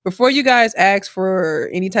before you guys ask for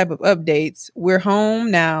any type of updates, we're home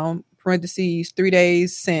now. Parentheses 3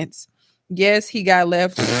 days since. Yes, he got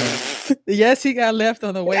left. Yes, he got left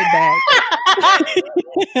on the way back.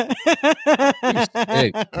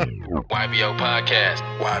 YBO Podcast.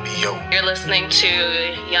 YBO. You're listening to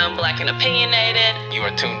Young, Black, and Opinionated. You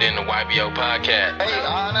are tuned in to YBO Podcast. Hey,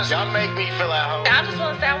 honest, y'all make me feel at home. I just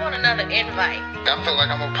want to say I want another invite. I feel like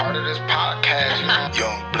I'm a part of this podcast, you know?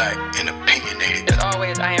 Young, Black, and Opinionated. As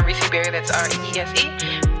always, I am Reese Berry. That's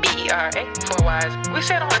RESEBERA. 4 Y's. We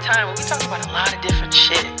say it all the time, but we talk about a lot of different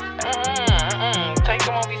shit. Take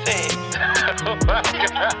them what we said. I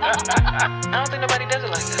don't think nobody does it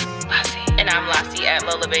like this. Lassie. And I'm Lassie at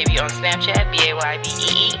Lola Baby on Snapchat,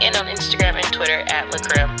 BAYBEE, and on Instagram and Twitter at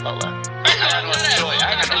LaCreme Lola. I got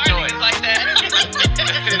no joy. Like that.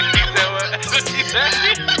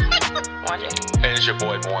 Mwanje. And it's your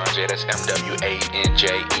boy Mwanje. That's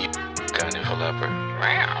MWANJE. Gunning for leopard.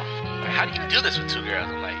 Wow. How do you do this with two girls?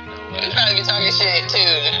 I'm like, You probably be talking shit too.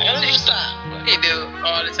 You stop. He do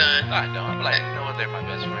all the time. I don't. I'm like, they're my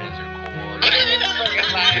best friends. They're cool.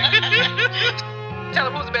 Tell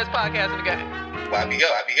him who's the best podcast in the game.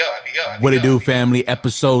 YBO. What it do, family?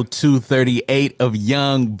 Episode 238 of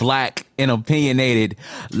Young, Black, and Opinionated.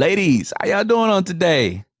 Ladies, how y'all doing on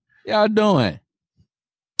today? Y'all doing?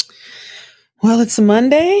 Well, it's a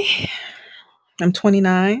Monday. I'm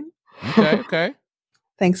 29. Okay.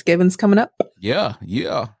 Thanksgiving's coming up. Yeah.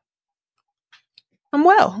 I'm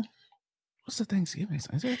well. What's the Thanksgiving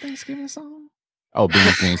song? Is there a Thanksgiving song? Oh,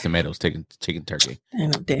 beans, tomatoes, chicken, turkey.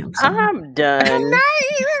 Ain't no damn song. I'm done.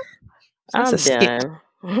 I'm It's a done.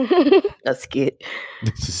 A skit.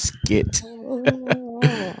 It's a skit.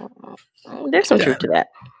 There's some truth to that.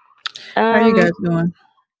 How are you guys doing?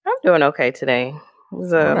 I'm doing okay today. It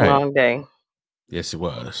was a long day. Yes, it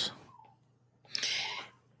was.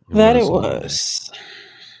 It was.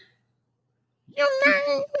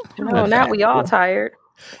 No, now we all tired.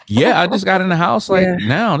 Yeah, I just got in the house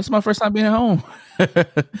now. This is my first time being at home. My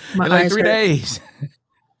in like eyes 3 hurt. days.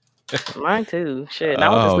 Mine too. Shit. I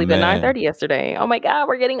went to sleep man. at 9:30 yesterday. Oh my God,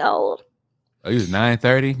 we're getting old. Oh, you was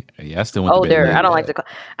 9:30? Yeah, I still went to bed Older. late, I don't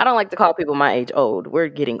but- like to call people my age old. We're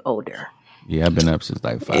getting older. Yeah, I've been up since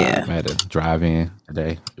like 5. Yeah. I had to drive in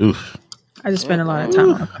today. Oof. I just spent a lot of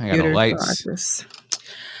time on the I got no computer. lights.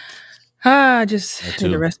 I just Me need too.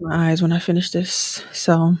 to rest my eyes when I finish this.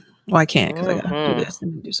 So, I can't because I got to do this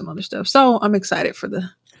and do some other stuff. So, I'm excited for the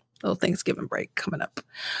little Thanksgiving break coming up.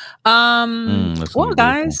 That's gonna Well, be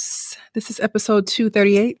guys, this is episode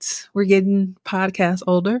 238. We're getting podcast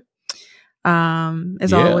older.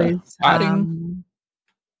 As Yeah. always, Fighting.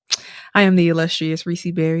 I am the illustrious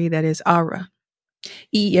Reese Berry. That is Aura.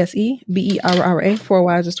 EESEBERRA. 4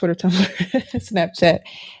 Y's is Twitter, Tumblr, Snapchat,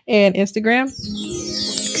 and Instagram.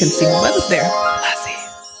 You can see my mother's there. Lassie.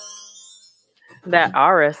 That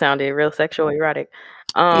aura sounded real sexual erotic.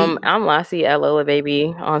 I'm Lassie at Lola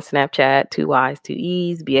Baby on Snapchat, 2 Y's, 2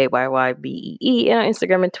 E's, BAYYBEE, and on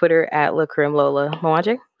Instagram and Twitter at LaCreme Lola.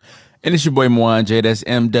 Mwanje. And it's your boy Mwanje. That's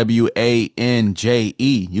MWANJE.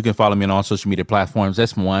 You can follow me on all social media platforms.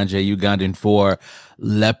 That's Mwanje Ugandan for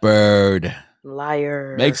leopard.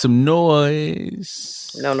 Liar. Make some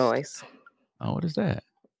noise. No noise. Oh, what is that?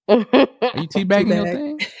 Are you teabagging your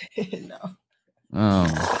thing? No. Oh,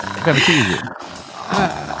 what kind of tea is it?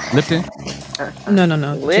 Lipton? No.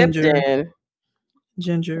 Lipton.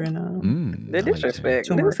 Ginger and The I like disrespect.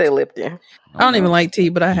 Turmeric. Didn't say Lipton. I don't even like tea,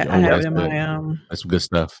 but I have that's it in good. my That's some good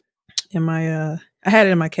stuff. I had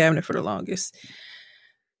it in my cabinet for the longest.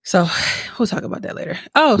 So we'll talk about that later.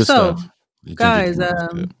 Oh, Good so stuff. The ginger guys, tea is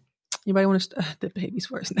good. anybody want to the baby's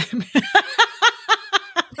first name?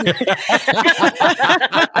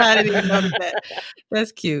 I didn't even notice that.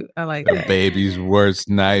 That's cute. I like The that. baby's worst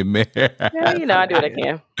nightmare. Yeah, I do what I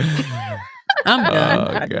can. I'm done.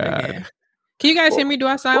 Oh, I do it God. again. Can you guys hear me? Do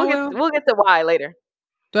I sound well? We'll get to why later.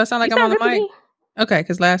 Do I sound like You I'm on sound the good to mic? me. Okay,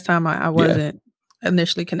 because last time I wasn't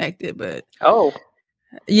initially connected, but Oh,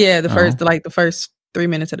 yeah, the first 3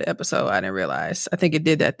 minutes of the episode, I didn't realize. I think it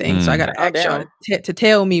did that thing, so I got to ask y'all to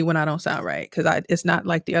tell me when I don't sound right because it's not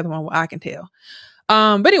like the other one where I can tell.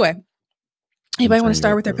 But anyway, anybody want to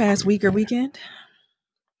start with their past week or weekend?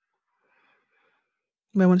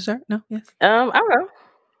 Anybody want to start? No? Yes. I don't know.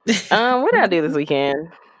 What did I do this weekend?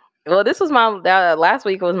 Well, this was my last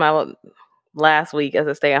week was my last week as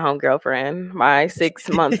a stay-at-home girlfriend. My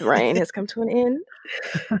 6-month reign has come to an end.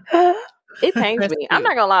 It pains me. I'm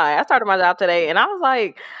not gonna lie. I started my job today, and I was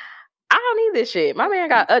like, I don't need this shit. My man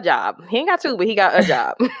got a job. He ain't got 2, but he got a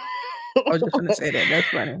job. I was just gonna say that. That's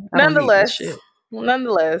funny. I don't need this shit.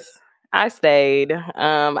 Nonetheless, I stayed.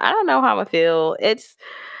 I don't know how I'm gonna feel.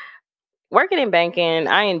 working in banking,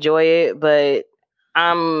 I enjoy it, but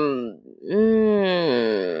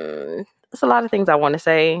it's a lot of things I want to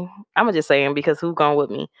say. I'm gonna just say them because who's going with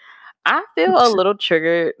me? I feel a little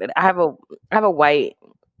triggered. I have a white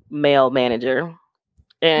male manager,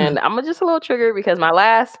 and I'm just a little triggered because my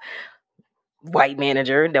last white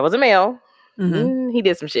manager that was a male, he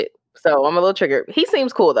did some shit. So I'm a little triggered. He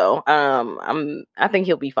seems cool though. I think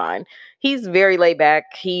he'll be fine. He's very laid back.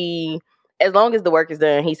 As long as the work is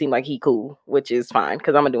done, he seemed like he cool, which is fine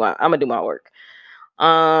because I'm gonna do my work.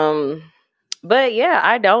 But yeah,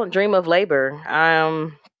 I don't dream of labor.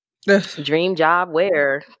 Dream job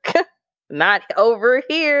where? Not over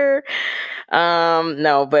here.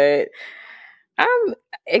 No, but I'm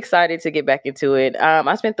excited to get back into it.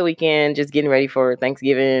 I spent the weekend just getting ready for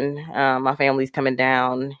Thanksgiving. My family's coming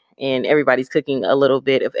down and everybody's cooking a little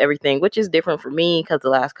bit of everything, which is different for me because the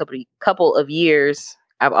last couple of years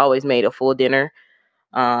I've always made a full dinner.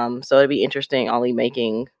 So it'd be interesting only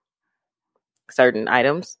making certain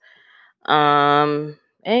items. And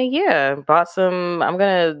yeah, I'm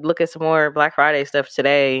gonna look at some more Black Friday stuff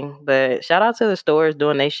today, but shout out to the stores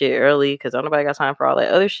doing their shit early because nobody got time for all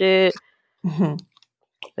that other shit. But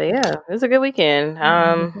yeah, it was a good weekend.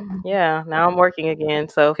 Yeah, now I'm working again.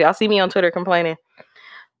 So if y'all see me on Twitter complaining,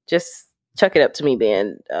 just chuck it up to me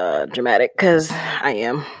being dramatic because I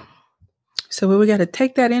am. So we got to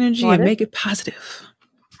take that energy and make it positive.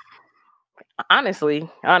 Honestly.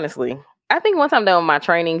 I think once I'm done with my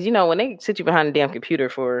trainings, when they sit you behind the damn computer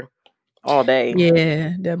for all day.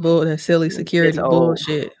 Yeah, that silly security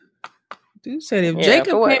bullshit. Dude said if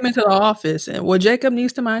Jacob came into the office and Jacob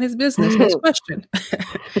needs to mind his business. Next question.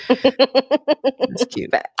 That's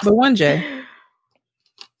cute. Facts. But one J.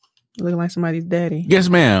 Looking like somebody's daddy. Yes,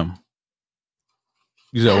 ma'am.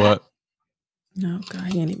 You said what? No, God,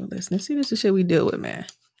 he ain't even listening. See, this is shit we deal with, man.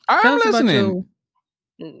 I'm listening.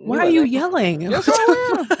 Why are you yelling? Yes,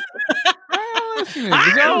 I am.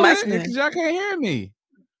 I'm listening because y'all can't hear me.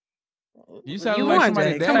 You sound like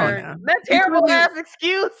somebody's daddy. Come on, that terrible ass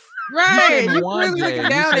excuse. Right. You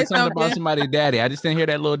said something about somebody's daddy. I just didn't hear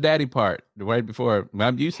that little daddy part right before.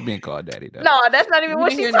 I'm used to being called daddy. Though. No, that's not even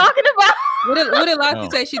what she's talking about. What did Lassie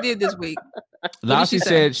say she did this week? Lassie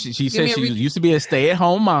said she said she used to be a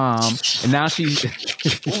stay-at-home mom, and now she's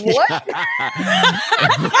what?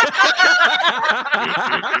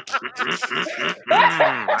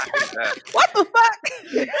 What the fuck?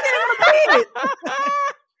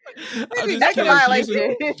 That's a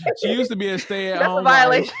violation. She used to be a stay-at-home. That's a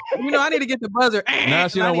violation. I need to get the buzzer. Now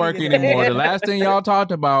she don't work anymore. The last thing y'all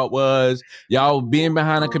talked about was y'all being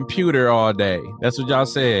behind a computer all day. That's what y'all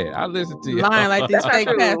said. I listened to you. Lying like this fake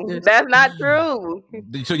pastors. That's not true.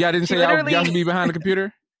 So y'all didn't say y'all should be behind the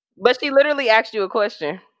computer? But she literally asked you a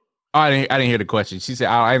question. Oh, I didn't hear the question. She said,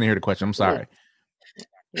 I didn't hear the question. I'm sorry.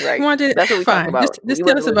 Right. That's what we fine. About. Just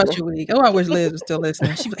tell us about your week. Oh, I wish Liz was still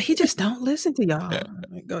listening. She's like, he just don't listen to y'all.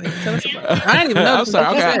 Go ahead, tell us about it. I didn't even know. I'm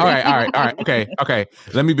sorry. Okay. All right. Okay.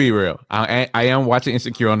 Let me be real. I am watching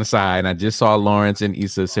Insecure on the side, and I just saw Lawrence and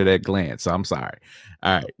Issa say that glance. So I'm sorry.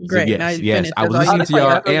 All right. Great. So yes. I was listening to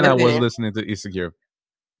y'all, and I was listening to Insecure.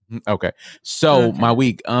 Okay. So my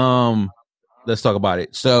week. Let's talk about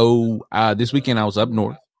it. So this weekend I was up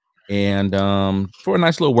north. And for a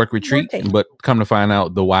nice little work retreat, but come to find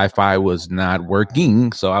out the Wi-Fi was not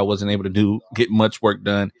working, so I wasn't able to get much work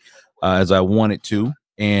done as I wanted to,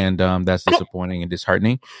 and that's disappointing and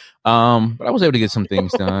disheartening. But I was able to get some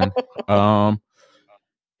things done. Yeah,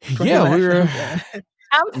 we were.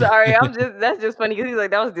 I'm sorry. That's just funny because he's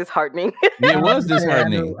like, that was disheartening. It was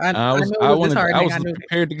disheartening. I was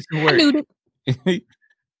prepared to get some work.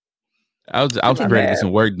 I was prepared to get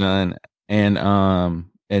some work done,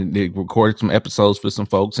 and they recorded some episodes for some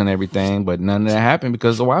folks and everything, but none of that happened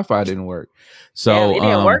because the Wi-Fi didn't work. So it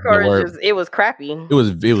didn't work, or it was crappy. It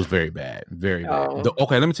was very bad, very bad.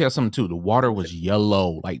 Okay, let me tell you something too. The water was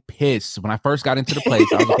yellow, like piss. When I first got into the place,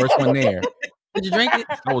 I was the first one there. Did you drink it?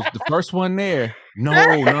 I was the first one there. No.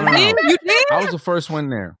 You did? I was the first one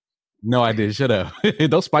there. No, I did. Shut up.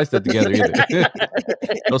 Don't spice that together either.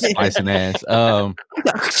 Don't spicing ass.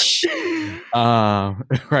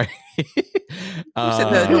 Right. You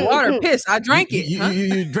said the water piss. I drank it.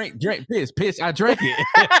 You drink piss. I drank it.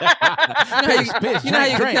 You know how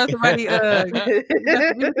you can tell somebody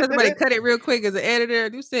somebody cut it real quick as an editor.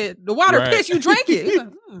 You said the water piss. You drank it.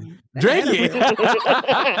 Like, drink it.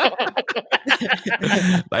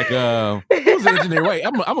 Like who's the engineer? Wait,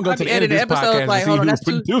 I'm gonna go to the end of this podcast and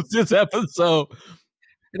see who produced this episode.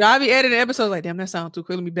 I'll be editing episodes like, damn, that sounds too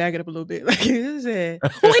quick. Let me back it up a little bit. Like, anyway,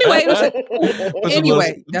 put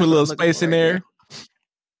a little space in there.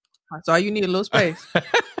 So you need a little space.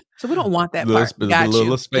 So we don't want that little, part. Got you.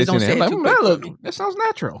 little space in there. Like, that sounds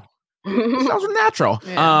natural. That sounds natural.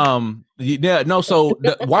 So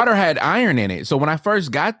the water had iron in it. So when I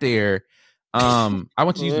first got there, I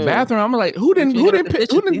went to use the bathroom. I'm like, who didn't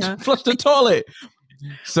flush the toilet?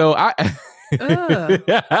 So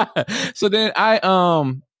so then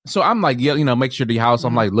so I'm like, make sure the house.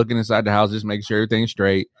 I'm like looking inside the house, just make sure everything's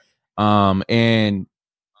straight. And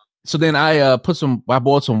so then I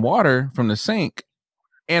boiled some water from the sink.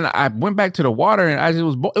 And I went back to the water, and it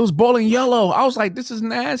was boiling yellow. I was like, "This is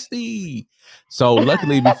nasty." So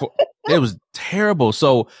luckily, before it was terrible.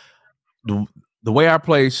 So the way our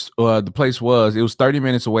place, the place was, it was 30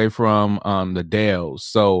 minutes away from the Dells.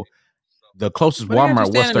 So the closest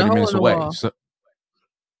Walmart was 30 minutes away. So,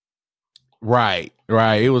 right.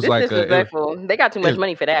 It was they got too much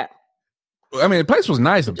money for that. I mean, the place was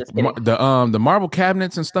nice. The marble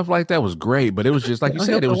cabinets and stuff like that was great, but it was just like you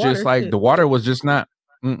said. It was just like the water was just not.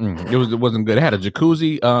 It wasn't good. It had a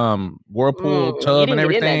jacuzzi, whirlpool tub, and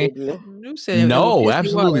everything. No,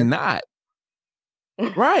 absolutely not.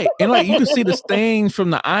 Right, and like you could see the stains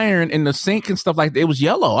from the iron in the sink and stuff like that. It was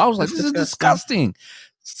yellow. I was like, "This is disgusting."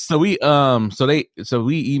 So we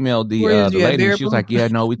emailed the lady. And she was like, "Yeah,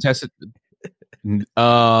 no, we tested." It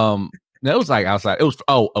was like outside. It was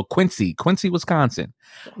Quincy, Wisconsin.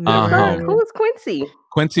 Who was Quincy?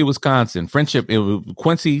 Quincy, Wisconsin. Friendship. It was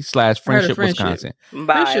Quincy/Friendship, Wisconsin.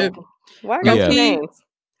 Friendship. Why are names?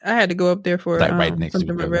 I had to go up there for right next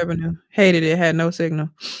something with revenue. Hated it. Had no signal.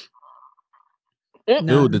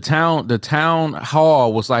 Dude, the town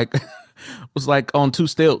hall was like on two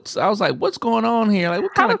stilts. I was like, "What's going on here? Like,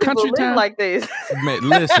 what kind of country town like this?" Man,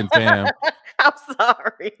 listen, fam. I'm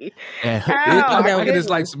sorry. It's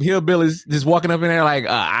like some hillbillies just walking up in there like,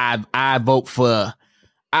 I vote for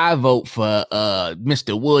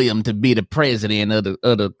Mr. William to be the president of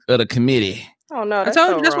the committee. Oh no, I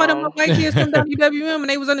told you that's why them white kids come down to UWM and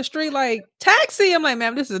they was on the street like taxi. I'm like,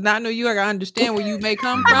 ma'am, this is not New York. I understand where you may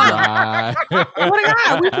come from. Right. What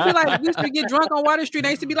God, we used to get drunk on Water Street.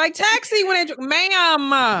 They used to be like taxi when they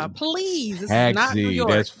ma'am, please. This is not New York.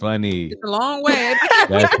 That's funny. It's a long way. That's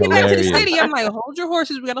we got to the hilarious. city. I'm like, hold your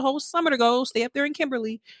horses. We got a whole summer to go. Stay up there in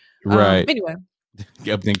Kimberly. Right. Anyway.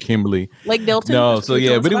 Up in Kimberly. Lake Delton. No, so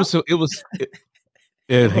yeah, but it was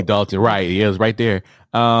Lake Dalton, right? Yeah, it was right there.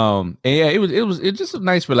 And yeah, it was just a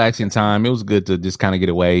nice relaxing time. It was good to just kind of get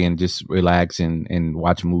away and just relax and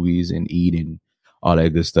watch movies and eat and all that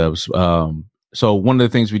good stuff. So one of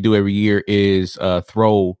the things we do every year is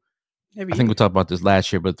throw. I think we talked about this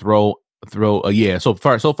last year, but throw. Yeah. So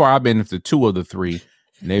far I've been to 2 of the 3.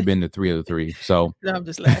 And they've been to 3 of the 3. So no, I'm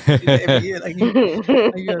just laughing every year like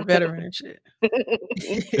you're a veteran and shit.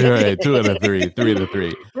 Right, 2 of the 3, 3 of the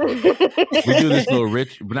 3. We do this little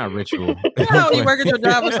not ritual. You know, you work at your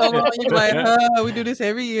job for so long, you're like, we do this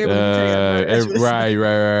every year. Right.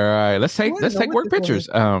 Let's take work pictures.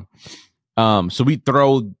 So we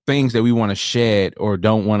throw things that we want to shed or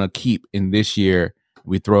don't want to keep in this year.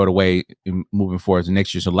 We throw it away moving forward to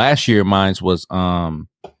next year. So last year, mine was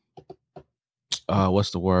what's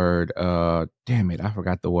the word? Damn it, I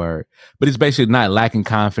forgot the word. But it's basically not lacking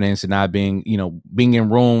confidence and not being in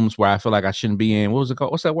rooms where I feel like I shouldn't be in. What was it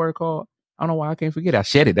called? What's that word called? I don't know why I can't forget it. I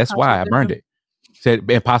shed it. That's why I burned it. Said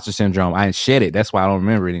imposter syndrome. I didn't shed it. That's why I don't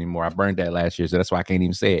remember it anymore. I burned that last year, so that's why I can't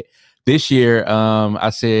even say it. This year, I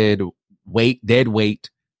said dead weight.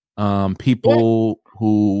 People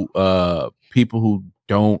who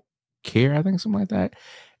don't care. I think something like that.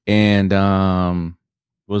 And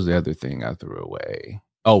what was the other thing I threw away?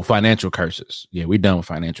 Oh, financial curses. Yeah, we're done with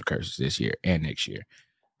financial curses this year and next year.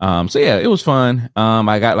 So yeah, it was fun.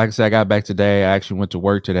 I got back today. I actually went to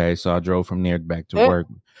work today, so I drove from there back to work,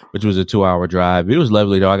 which was a 2-hour drive. It was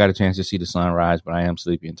lovely though. I got a chance to see the sunrise, but I am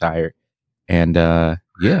sleepy and tired. And yeah,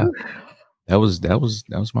 that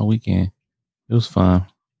was my weekend. It was fun.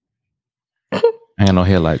 I had no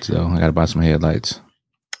headlights though. I got to buy some headlights.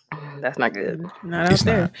 That's not good. Not out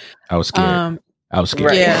there. I was scared. I was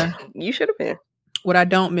scared. Right. Yeah, you should have been. What I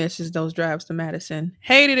don't miss is those drives to Madison.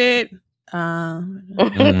 Hated it. I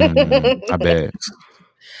bet.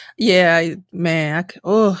 Yeah, man.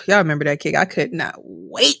 Y'all remember that kick? I could not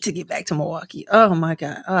wait to get back to Milwaukee. Oh my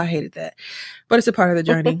God. Oh, I hated that. But it's a part of the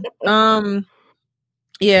journey.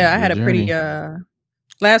 Yeah, I had a pretty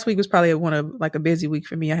last week was probably a busy week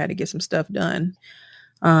for me. I had to get some stuff done.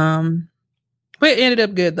 But it ended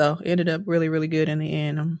up good though. It ended up really, really good in the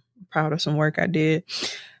end. I'm proud of some work I did.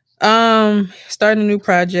 Starting a new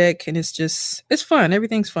project and it's fun.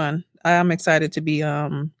 Everything's fun. I'm excited to be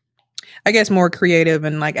I guess more creative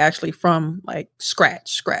and like actually from like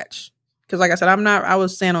scratch Because like I said, I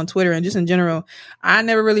was saying on Twitter and just in general, I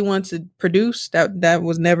never really wanted to produce. That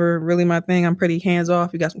was never really my thing. I'm pretty hands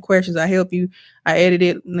off. You got some questions, I help you. I edit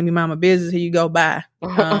it. Let me mind my business. Here you go. Bye.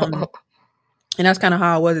 And that's kind of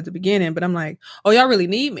how I was at the beginning. But I'm like, oh, y'all really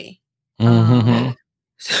need me.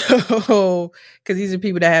 So, because these are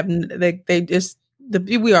people that have, they just,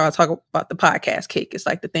 we all talk about the podcast kick. It's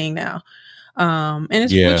like the thing now. And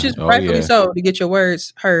it's which is rightfully so, to get your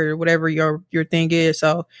words heard, whatever your thing is.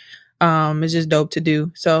 So, it's just dope to do.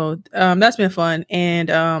 So, that's been fun.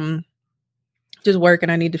 And, just working.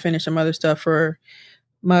 I need to finish some other stuff for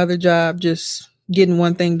my other job, just getting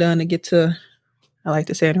one thing done to get to, I like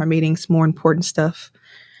to say in our meetings, more important stuff,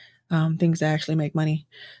 things that actually make money.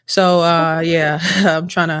 So, yeah, I'm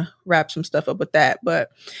trying to wrap some stuff up with that,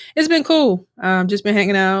 but it's been cool. Just been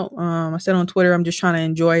hanging out. I said on Twitter, I'm just trying to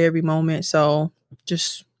enjoy every moment. So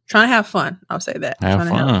just trying to have fun. I'll say that. Have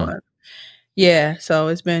fun. Yeah. So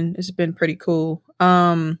it's been pretty cool.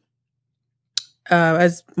 As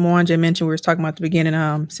Mwanje mentioned, we were talking about at the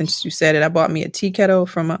beginning, since you said it, I bought me a tea kettle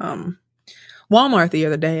from, Walmart the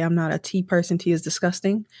other day. I'm not a tea person. Tea is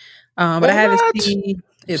disgusting. But I had this tea.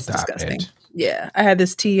 It's disgusting. Yeah. I had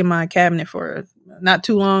this tea in my cabinet for not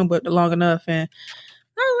too long, but long enough. And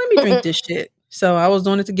let me drink this shit. So I was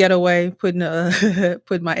doing it to get away, putting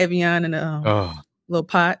my Evian in a little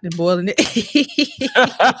pot and boiling it.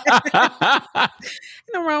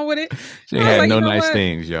 Nothing wrong with it. She had like, no nice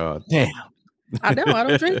things, y'all. Damn. I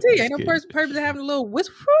don't drink tea. Ain't no purpose of having a little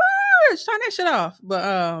whisper. Turn that shit off.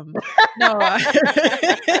 But no.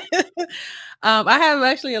 I have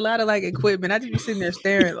actually a lot of like equipment. I just be sitting there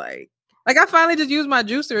staring like I finally just use my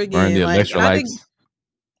juicer again.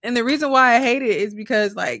 And the reason why I hate it is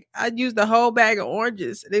because like I used the whole bag of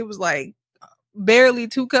oranges and it was like barely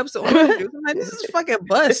 2 cups of orange juice. I'm like, this is fucking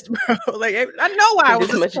bust, bro. Like I know why I was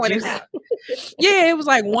disappointed. Yeah, it was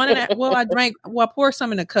like 1.5. Well, I poured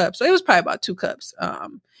some in a cup, so it was probably about 2 cups.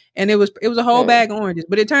 And it was a whole bag of oranges,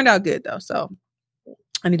 but it turned out good though. So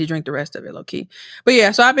I need to drink the rest of it low key. But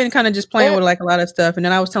yeah, so I've been kind of just playing with like a lot of stuff. And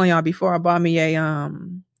then I was telling y'all before, I bought me a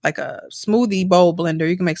like a smoothie bowl blender.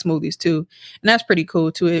 You can make smoothies too. And that's pretty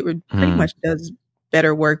cool too. It pretty much does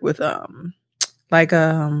better work with like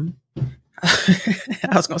I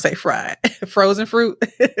was gonna say frozen fruit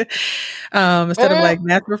instead of like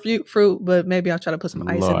natural fruit, but maybe I'll try to put some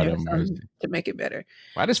ice in there or something to make it better.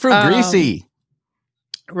 Why is fruit greasy?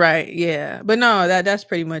 Right, yeah, but no, that's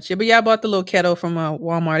pretty much it. But yeah, I bought the little kettle from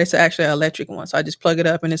Walmart. It's actually an electric one, so I just plug it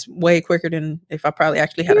up, and it's way quicker than if I probably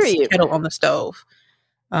actually had a kettle on the stove.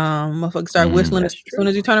 Motherfucker start whistling as soon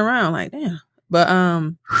as you turn around, like damn. But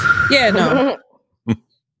yeah, no,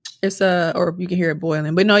 it's or you can hear it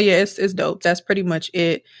boiling. But no, yeah, it's dope. That's pretty much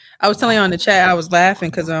it. I was telling you on the chat, I was laughing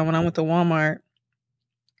because when I went to Walmart.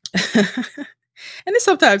 And this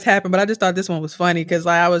sometimes happens, but I just thought this one was funny because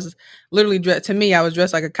like, I was literally dressed. To me, I was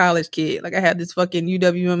dressed like a college kid. Like I had this fucking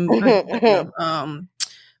UWM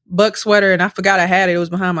Buck sweater, and I forgot I had it. It was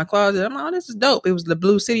behind my closet. I'm like, oh, this is dope. It was the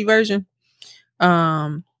Blue City version. So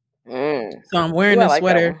I'm wearing this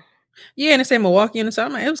sweater. Yeah, and it said Milwaukee on the side.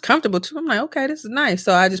 I'm like, it was comfortable too. I'm like, okay, this is nice.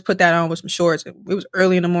 So I just put that on with some shorts. It was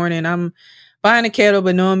early in the morning. I'm buying a kettle,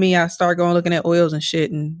 but knowing me, I start going looking at oils and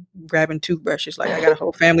shit and grabbing toothbrushes. Like I got a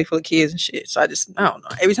whole family full of kids and shit. So I don't know.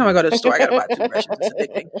 Every time I go to the store, I gotta buy toothbrushes. It's a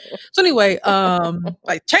big thing. So anyway,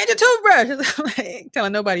 like change your toothbrush. Like, ain't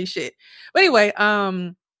telling nobody shit. But anyway,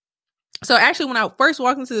 so actually when I first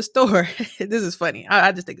walked into the store, this is funny.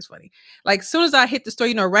 I just think it's funny. Like as soon as I hit the store,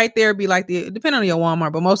 right there be like depending on your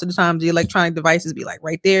Walmart, but most of the time the electronic devices be like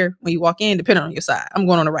right there when you walk in, depending on your side. I'm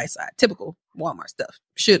going on the right side. Typical Walmart stuff.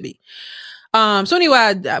 Should be. So anyway,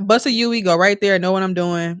 I bust a UE, go right there, know what I'm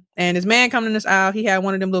doing. And this man coming in this aisle, he had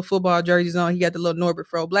one of them little football jerseys on. He got the little Norbert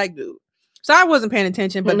Fro black dude. So I wasn't paying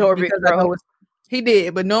attention, but because I know he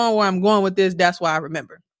did. But knowing where I'm going with this, that's why I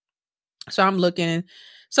remember. So I'm looking.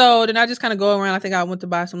 So then I just kind of go around. I think I went to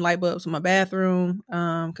buy some light bulbs in my bathroom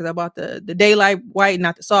because I bought the daylight white,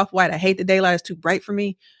 not the soft white. I hate the daylight. It's too bright for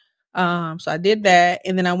me. So I did that.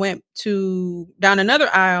 And then I went down another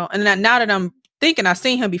aisle. And then now that I'm thinking I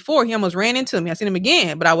seen him before, he almost ran into me. I seen him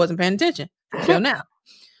again, but I wasn't paying attention until now.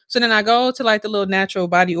 So then I go to like the little natural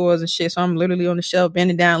body oils and shit. So I'm literally on the shelf,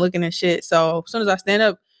 bending down, looking at shit. So as soon as I stand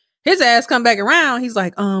up, his ass come back around. He's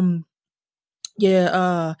like,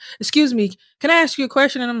 excuse me, can I ask you a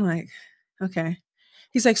question? And I'm like, okay.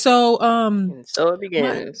 He's like, so it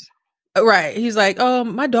begins. Right. He's like,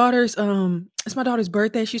 my daughter's, it's my daughter's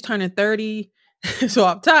birthday. She's turning 30. So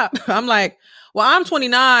up top, I'm like, well, I'm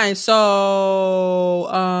 29. So,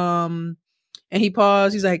 and he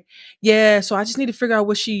paused. He's like, yeah, so I just need to figure out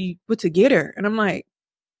what to get her. And I'm like,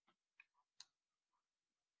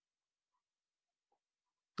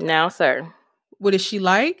 Now, sir. What is she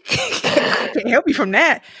like? Can't help you from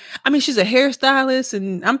that. I mean, she's a hairstylist,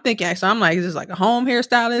 and I'm thinking, so I'm like, is this like a home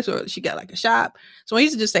hairstylist, or she got like a shop? So when I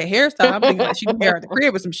used to just say hairstyle, I'm thinking like she do hair at the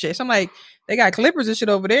crib with some shit. So I'm like, they got clippers and shit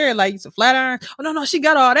over there, like some flat iron. Oh no, she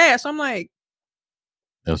got all that. So I'm like,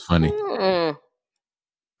 that was funny.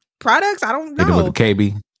 Products? I don't know. Hit it with the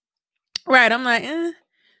KB. Right. I'm like,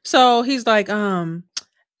 So he's like,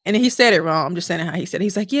 and he said it wrong. I'm just saying how he said it.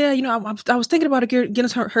 He's like, yeah, you know, I was thinking about getting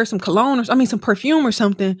her some cologne some perfume or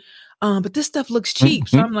something. But this stuff looks cheap.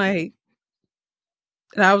 So I'm like,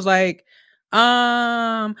 and I was like,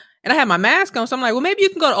 and I had my mask on. So I'm like, well, maybe you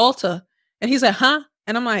can go to Ulta. And he's like, huh?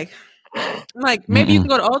 And I'm like, maybe you can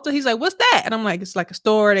go to Ulta. He's like, what's that? And I'm like, it's like a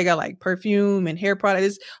store. They got like perfume and hair products.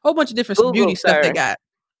 There's a whole bunch of different beauty stuff they got.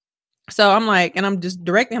 So I'm like, and I'm just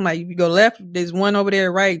directing him like, if you go left, there's one over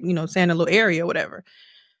there, right? You know, saying a little area or whatever.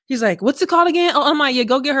 He's like, what's it called again? Oh, I'm like, yeah,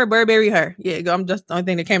 go get her Burberry hair. Yeah, I'm just the only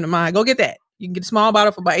thing that came to mind. Go get that. You can get a small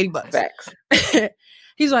bottle for about $80. Facts.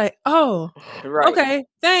 He's like, oh, right. Okay,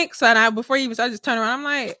 thanks. And I just turn around. I'm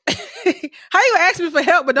like, how you ask me for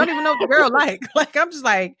help, but don't even know what the girl like? Like, I'm just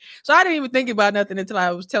like, so I didn't even think about nothing until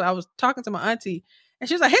I was talking to my auntie, and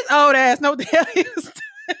she was like, his old ass know what the hell he was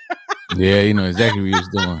doing. Yeah, you know exactly what he was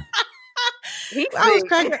doing. I was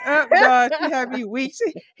cracking up, dog. She had me weak.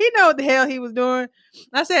 He know what the hell he was doing.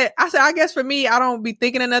 I said, I guess for me, I don't be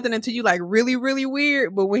thinking of nothing until you like really, really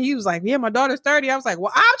weird. But when he was like, yeah, my daughter's 30, I was like,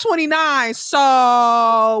 well, I'm 29,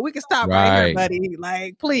 so we can stop right here, buddy.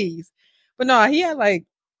 Like, please. But no, he had like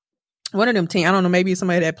one of them teams. I don't know, maybe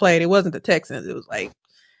somebody that played. It wasn't the Texans. It was like,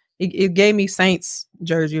 it gave me Saints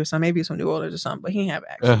jersey or something. Maybe it's from New Orleans or something, but he didn't have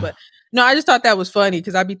access. But no, I just thought that was funny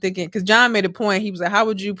because I'd be thinking, because John made a point. He was like, how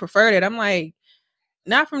would you prefer that? I'm like,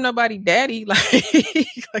 not from nobody daddy. Like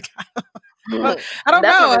I don't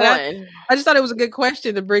know. I just thought it was a good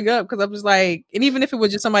question to bring up because I was like, and even if it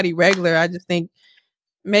was just somebody regular, I just think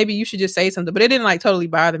maybe you should just say something. But it didn't like totally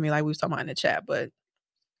bother me like we was talking about in the chat. But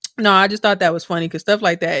no, I just thought that was funny because stuff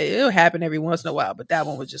like that, it'll happen every once in a while. But that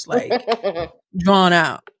one was just like drawn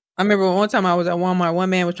out. I remember one time I was at Walmart, one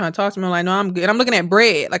man was trying to talk to me. I'm like, no, I'm good. I'm looking at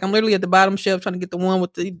bread. Like I'm literally at the bottom shelf trying to get the one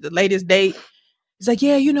with the latest date. He's like,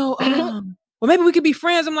 yeah, you know, well, maybe we could be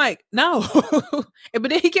friends. I'm like, no.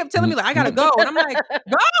 But then he kept telling me, like, I gotta go. And I'm like,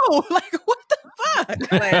 go. Like, what the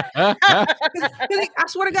fuck? Like, I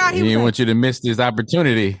swear to God, he didn't want you to miss this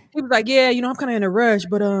opportunity. He was like, yeah, you know, I'm kind of in a rush,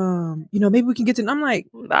 but you know, maybe we can get to. I'm like,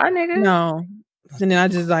 bye, nigga. No. And then I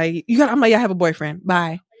just like, I'm like, yeah, I have a boyfriend.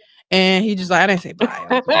 Bye. And he just like, I didn't say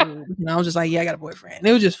bye. I was just like, yeah, I got a boyfriend. And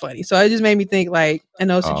it was just funny. So it just made me think, like, in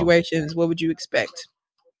those situations, what would you expect?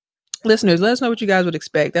 Listeners, let us know what you guys would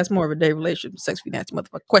expect. That's more of a day relationship, sex, nasty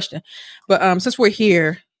motherfucker question. But since we're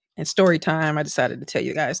here in story time, I decided to tell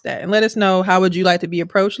you guys that. And let us know, how would you like to be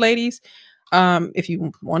approached, ladies? If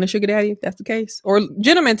you want a sugar daddy, if that's the case. Or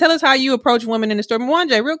gentlemen, tell us how you approach women in the store.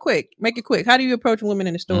 Mwanje, real quick, make it quick. How do you approach women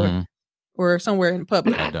in the store or somewhere in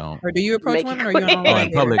public? I don't. Or do you approach women or you on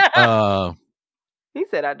in public? He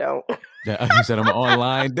said I don't. He said I'm an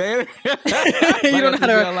online dater. You don't know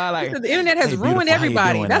how to. The internet has ruined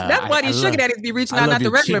everybody. That's why these sugar daddies be reaching out, not the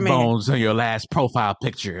regular man. Bones on your last profile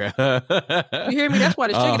picture. You hear me? That's why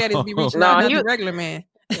the sugar daddies be reaching out, not the regular man.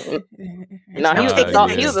 No, he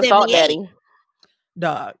was a salt daddy.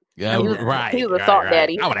 Dog. Yeah, right. He was a salt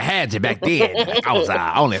daddy. I would have had you back then. I was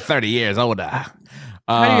only 30 years older.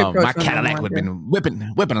 My Cadillac would have been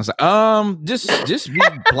whipping us. Just be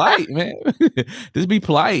polite, man. Just be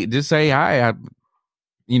polite. Just say hi.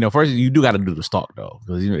 First you do got to do the stalk though,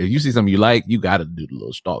 because if you see something you like, you got to do the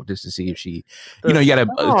little stalk just to see if she, you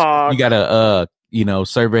gotta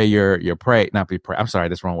survey your prey. Not be prey. I'm sorry,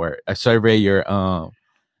 that's the wrong word. Survey your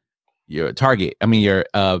target. I mean your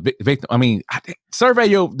victim. I mean survey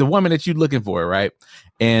the woman that you're looking for, right?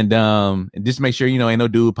 And just make sure, ain't no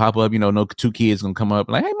dude pop up, no two kids gonna come up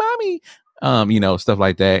like, hey, mommy, stuff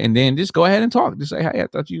like that. And then just go ahead and talk. Just say, hey,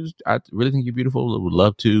 I really think you're beautiful. Would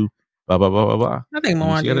love to, blah, blah, blah, blah, blah. I think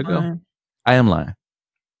Mwanje go. I am lying.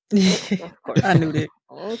 I knew that.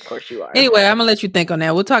 Of course you are. Anyway, I'm gonna let you think on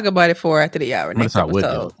that. We'll talk about it after the hour. Next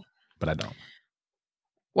episode. But I don't.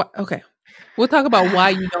 What? Okay. We'll talk about why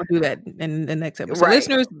you don't do that in the next episode. Right.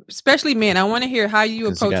 Listeners, especially men, I want to hear how you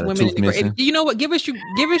approach women in the store. You know what? Give us your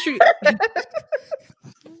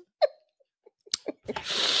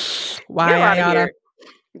why I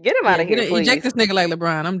Get him out of here, please. Eject this nigga like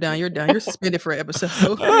LeBron. I'm done. You're done. You're suspended for an episode.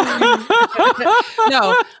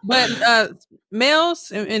 No, but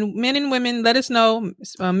males and men and women, let us know.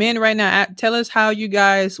 Men right now, tell us how you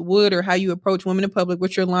guys would or how you approach women in public.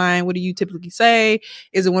 What's your line? What do you typically say?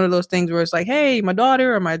 Is it one of those things where it's like, hey, my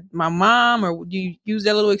daughter or my mom, or do you use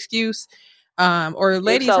that little excuse? Or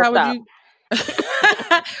ladies, how would you?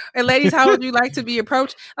 And ladies, how would you like to be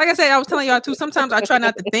approached? Like I said, I was telling y'all too. Sometimes I try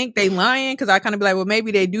not to think they lying because I kind of be like, well,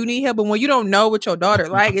 maybe they do need help. But when you don't know what your daughter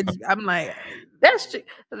like, I'm like, that's true.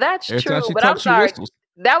 But I'm sorry.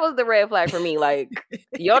 That was the red flag for me. Like,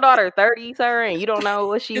 your daughter 30, sir, and you don't know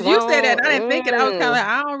what she wants. You said that, and I didn't think it. I was kind of like,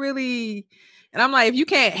 I don't really. And I'm like, if you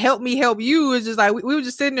can't help me help you, it's just like we were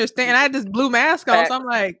just sitting there standing. I had this blue mask on, so I'm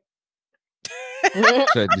like.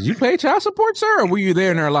 So, did you pay child support, sir, or were you there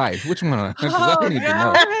in her life? Which one? I need to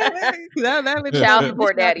know. Child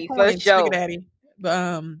support daddy, first Joe. Daddy.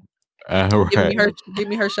 But, right. give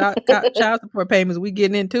me her child support payments. We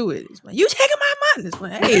getting into it. It's like, you taking my money? It's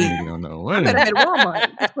like, hey, you don't know what. I better head to Walmart.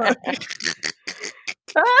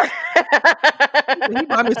 He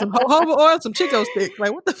bought me some jojoba oil, some Chico sticks.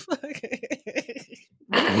 Like, what the fuck?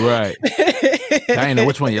 Right. I didn't know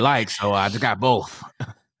which one you like, so I just got both.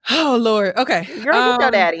 Oh Lord. Okay. Girl, your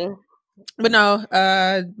daddy. But no,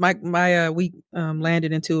 my week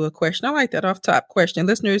landed into a question. I like that off top question.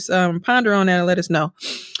 Listeners, ponder on that and let us know.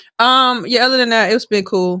 Yeah, other than that, it's been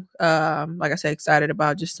cool. Like I said, excited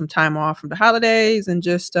about just some time off from the holidays and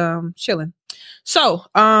just chilling. So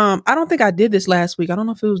I don't think I did this last week. I don't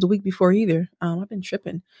know if it was the week before either. I've been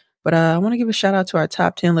tripping. But I want to give a shout out to our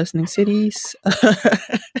top 10 listening cities.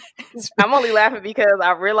 I'm only laughing because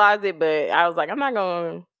I realized it, but I was like, I'm not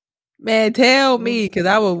going. Man, tell me, because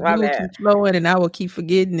we will keep flowing and I will keep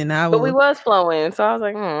forgetting and I will. But we was flowing, so I was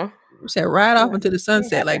like, said right off into the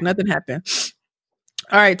sunset, like nothing happened.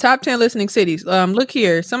 All right, top 10 listening cities. Look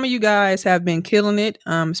here, some of you guys have been killing it,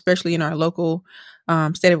 especially in our local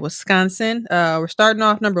state of Wisconsin. We're starting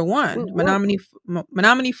off number 1,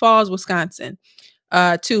 Menominee Falls, Wisconsin.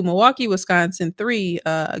 2, Milwaukee, Wisconsin. 3,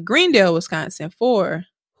 Greendale, Wisconsin. 4,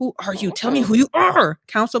 who are you? Tell me who you are.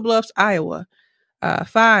 Council Bluffs, Iowa.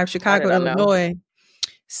 5, Chicago, Illinois.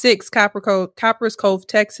 6, Copperas Cove,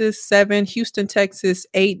 Texas. 7, Houston, Texas.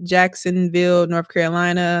 8, Jacksonville, North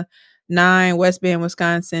Carolina. 9, West Bend,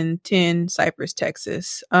 Wisconsin. 10, Cypress,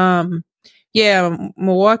 Texas. Yeah,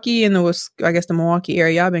 Milwaukee and the Milwaukee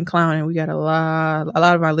area. Y'all been clowning. We got a lot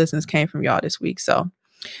of our listeners came from y'all this week. So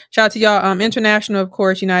shout out to y'all. International, of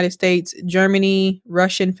course, United States, Germany,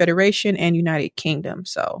 Russian Federation, and United Kingdom.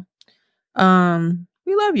 So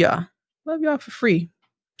we love y'all. Love y'all for free.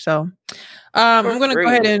 So I'm going to go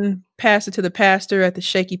ahead and pass it to the pastor at the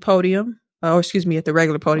shaky podium. Or excuse me, at the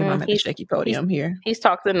regular podium. I'm at the shaky podium here. He's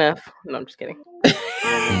talked enough. No, I'm just kidding.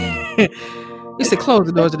 He said close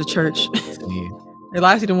the doors of the church.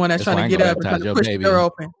 Elias the one that's trying to get up and trying to push the door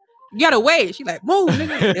open. You gotta wait. She like, move,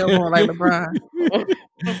 nigga. Still going like LeBron.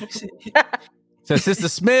 So, Sister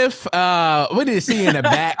Smith, we need to see you in the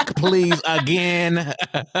back, please, again.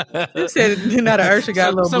 You said not an Ursha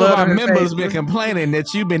got a little some blood. Some of our members been complaining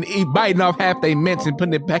that you've been biting off half their mints and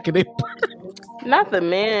putting it back in their. Not the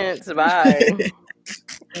mints, bye.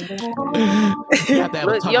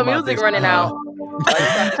 Look, your music running out.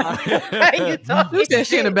 You said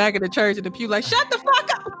she in the back of the church in the pew like, shut the fuck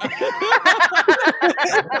up.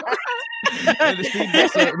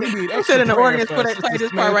 I said in the organ for that play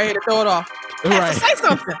this part right here to throw it off. Right. Say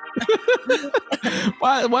something.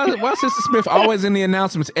 Why Sister Smith always in the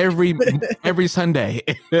announcements every Sunday?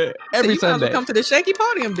 Every Sunday. Come to the shaky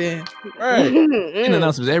podium then. Right. In the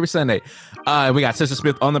announcements every Sunday. We got Sister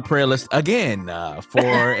Smith on the prayer list again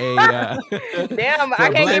for a damn,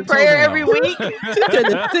 I can't get prayer every week.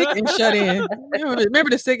 The sick and shut in.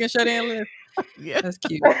 Remember the sick and shut in list? Yeah, that's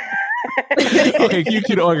cute. Okay, cue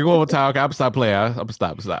the organ one more time. Okay, I'm gonna stop playing. I'm gonna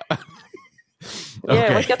stop.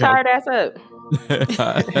 Yeah, wake your tired ass up.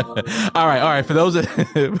 All right. For those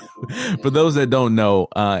that don't know,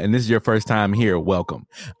 and this is your first time here, welcome.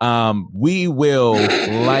 We will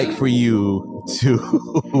like for you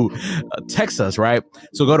to text us, right?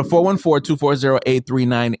 So go to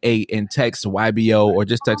 414-240-8398 and text YBO, or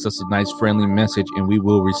just text us a nice friendly message and we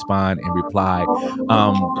will respond and reply.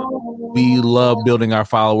 We love building our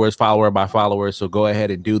followers, follower by follower. So go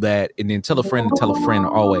ahead and do that. And then tell a friend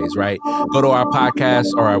always, right? Go to our podcast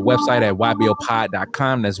or our website at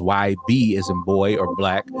ybopod.com. That's YB as in boy or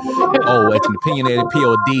black. It's an opinionated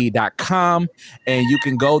pod.com. And you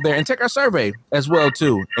can go there and take our survey as well,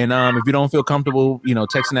 too. And if you don't feel comfortable,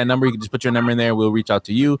 texting that number, you can just put your number in there and we'll reach out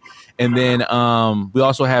to you. And then we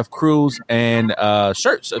also have crews and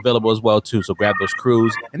shirts available as well, too. So grab those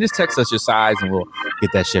crews and just text us your size and we'll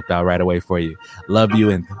get that shipped out right away for you. Love you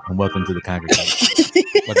and welcome to the congregation.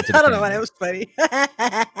 I don't know why that was funny.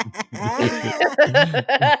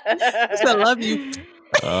 I love you.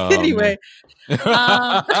 Anyway,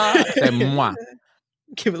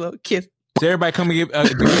 give a little kiss. So everybody come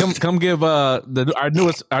give our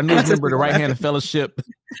newest member the right hand of fellowship.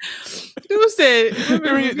 Who said,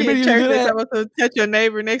 remember you be in church, they talk about touch your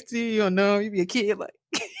neighbor next to you, you don't know him, you be a kid, like.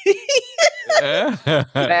 Danger,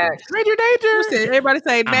 danger. Who said, everybody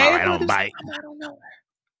say, neighbor. I don't bite. I don't know.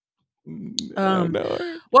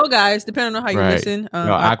 Well, guys, depending on how you listen,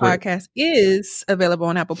 our podcast is available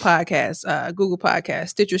on Apple Podcasts, Google Podcasts,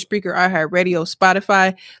 Stitcher, Spreaker, iHeartRadio,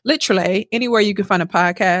 Spotify, literally anywhere you can find a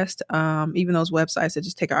podcast. Even those websites that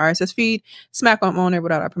just take our RSS feed, smack them on there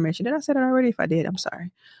without our permission. Did I say that already? If I did, I'm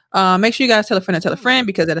sorry. Make sure you guys tell a friend,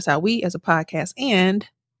 because that is how we, as a podcast and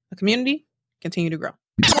a community, continue to grow.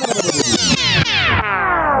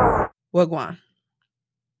 Wagwan.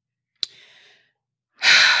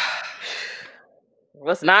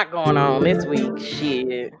 What's not going on this week?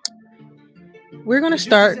 Shit. We're gonna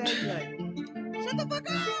start.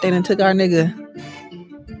 They done took our nigga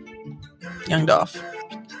Young Dolph.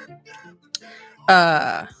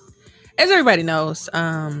 As everybody knows,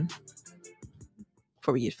 before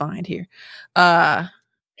we get fined here,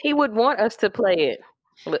 he would want us to play it.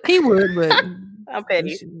 He would, but I'm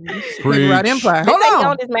petty. Right Empire. Hold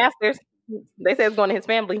on, his masters. They say it's going to his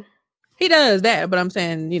family. He does that, but I'm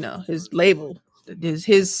saying, his label.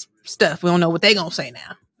 His stuff. We don't know what they gonna say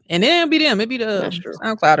now, and then it'll be them. It'll be the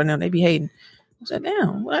SoundCloud and them. They be hating. I said,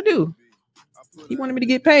 damn, what I do? He wanted me to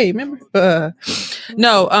get paid. Remember?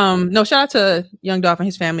 No. Shout out to Young Dolph and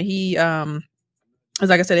his family. He, as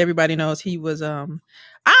like I said, everybody knows he was.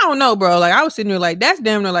 I don't know, bro. Like I was sitting there, like that's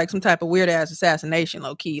damn near like some type of weird ass assassination,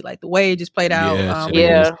 low key. Like the way it just played out. I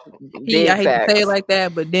hate to say it like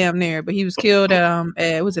that, but damn near. But he was killed.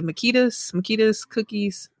 Was it Makita's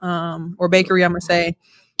Cookies, or bakery? I'm gonna say,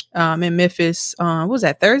 in Memphis. What was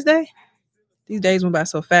that, Thursday? These days went by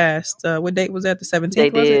so fast. What date was that? The 17th.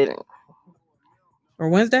 They did. Or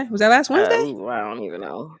Wednesday? Was that last Wednesday? I don't even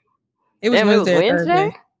know. It was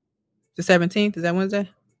Wednesday. The 17th. Is that Wednesday?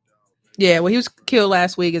 Yeah, well, he was killed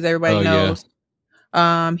last week, as everybody knows.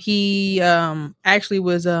 Yeah. He actually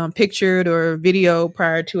was pictured or video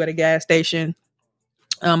prior to at a gas station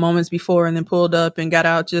moments before, and then pulled up and got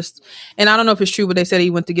out and I don't know if it's true, but they said he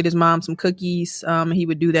went to get his mom some cookies. And he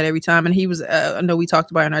would do that every time. And he was, I know we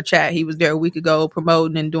talked about it in our chat, he was there a week ago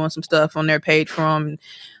promoting and doing some stuff on their page from.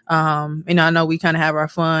 I know we kind of have our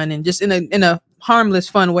fun and just in a harmless,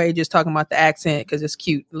 fun way, just talking about the accent because it's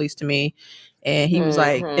cute, at least to me. And he was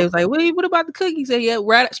like, they was like, what about the cookies? He said, yeah,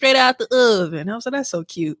 right straight out the oven. I was like, that's so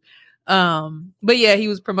cute. But yeah, he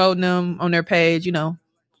was promoting them on their page,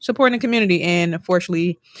 supporting the community. And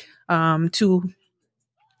unfortunately, two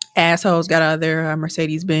assholes got out of their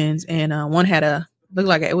Mercedes Benz, and one had looked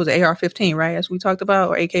like it was an AR-15, right? As we talked about,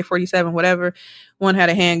 or AK-47, whatever. One had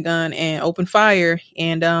a handgun and opened fire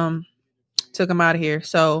and took him out of here.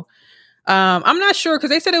 So I'm not sure,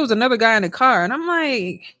 because they said it was another guy in the car, and I'm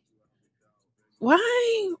like,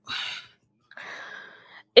 why?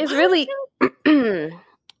 It's really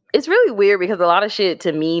it's really weird, because a lot of shit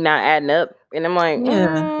to me not adding up, and I'm like,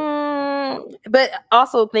 but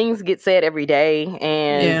also things get said every day,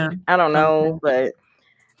 and I don't know, but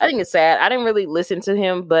I think it's sad. I didn't really listen to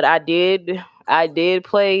him, but I did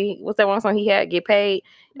play, what's that one song he had, Get Paid?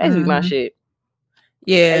 That used to be my shit.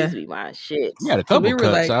 Yeah, that used to be my shit. You had a couple cuts.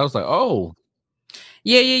 Like, I was like, oh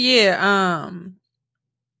yeah.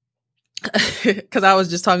 Because I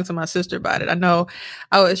was just talking to my sister about it. I know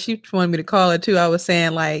she wanted me to call it too. I was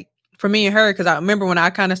saying, like, for me and her, because I remember when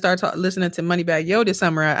I kind of started listening to Moneybagg Yo this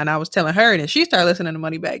summer, and I was telling her, and she started listening to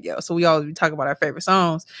Moneybagg Yo. So we always be talking about our favorite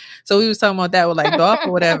songs. So we was talking about that with like Dolph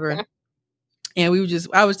or whatever. And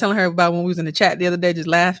I was telling her about when we was in the chat the other day, just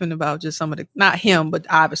laughing about just some of the, not him, but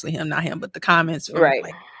obviously him, not him, but the comments from like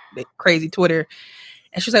the crazy Twitter.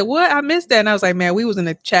 And she's like, what? I missed that. And I was like, man, we was in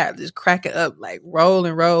the chat just cracking up, like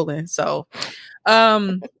rolling. So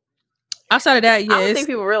outside of that, yeah. I don't think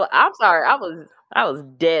people realize. I'm sorry. I was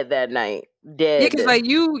dead that night. Dead. Yeah, because like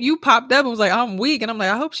you popped up and was like, I'm weak. And I'm like,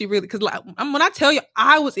 I hope she really, because like, when I tell you,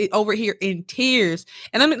 I was over here in tears.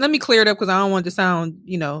 And let me clear it up, because I don't want to sound,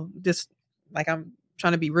 just like I'm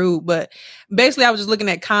trying to be rude, but basically I was just looking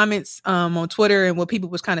at comments on Twitter and what people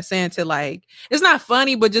was kind of saying to, like, it's not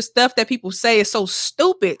funny, but just stuff that people say is so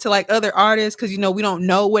stupid to like other artists, because we don't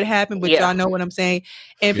know what happened, but y'all know what I'm saying.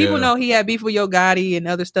 And people know he had beef with Yo Gotti and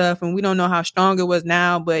other stuff, and we don't know how strong it was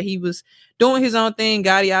now, but he was doing his own thing.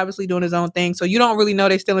 Gotti obviously doing his own thing, so you don't really know.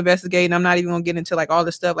 They still investigating. I'm not even gonna get into like all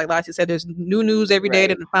this stuff. Like Lassie said, there's new news every day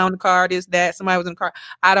that they found the car, this, that, somebody was in the car.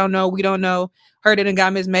 I don't know. We don't know. Heard it and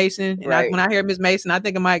got Miss Mason. And when I hear Miss Mason, I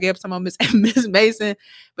think I might get some of Miss Mason,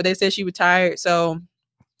 but they said she retired. So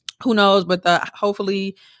who knows? But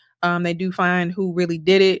hopefully they do find who really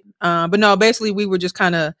did it. But no, basically we were just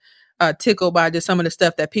kind of tickled by just some of the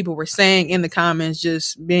stuff that people were saying in the comments,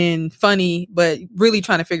 just being funny, but really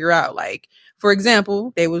trying to figure out, like, for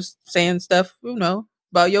example, they was saying stuff,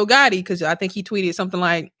 about Yo Gotti, because I think he tweeted something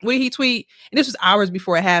like, what did he tweet? And this was hours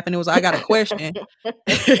before it happened. It was, I got a question.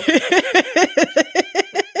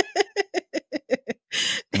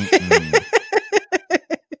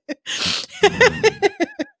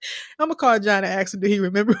 I'm gonna call John and ask him, do he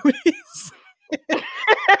remember what he said?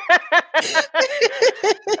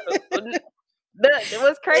 It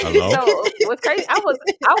was crazy. So it was crazy. I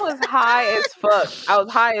was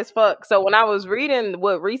high as fuck. So when I was reading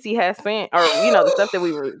what Reese had sent, or the stuff that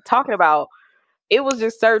we were talking about, it was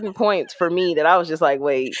just certain points for me that I was just like,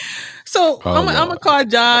 wait. So I'm gonna call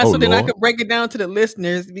John then I could break it down to the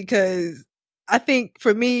listeners, because I think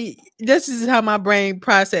for me, this is how my brain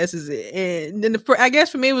processes it. And then I guess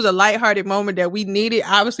for me, it was a lighthearted moment that we needed,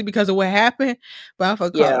 obviously because of what happened. But I'm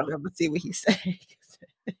gonna call him. I'm gonna see what he says.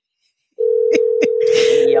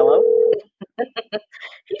 Yellow.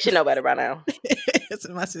 He should know better by now.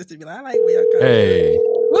 So my sister be like, I like where y'all come. Hey.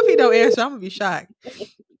 What if he don't answer? I'm gonna be shocked.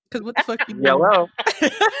 Because what the fuck you doing? Yellow.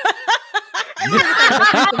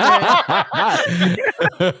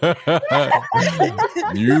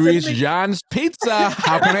 You reached John's Pizza.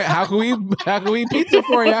 How can we eat pizza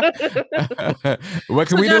for you? What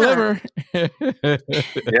can we deliver?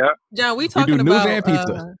 Yeah, John, we talking do news about and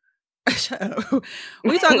pizza.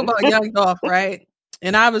 We talk about Young Dolph, right?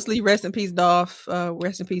 And obviously, rest in peace, Dolph.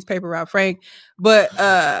 Rest in peace, Paper Route Frank. But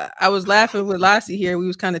I was laughing with Lassie here. We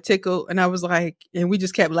was kind of tickled, and I was like, and we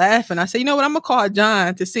just kept laughing. I said, you know what? I'm gonna call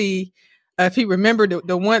John to see if he remembered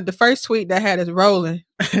the first tweet that had us rolling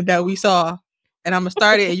that we saw, and I'm gonna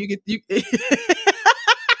start it, and you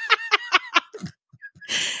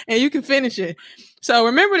and you can finish it. So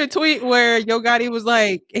remember the tweet where Yo Gotti was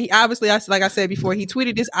like, he obviously, like I said before, he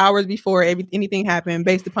tweeted this hours before anything happened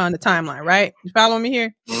based upon the timeline, right? You following me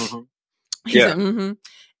here? Mm-hmm. He said, mm-hmm.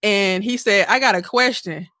 And he said, I got a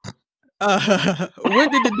question. What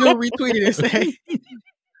did the dude retweet it and say?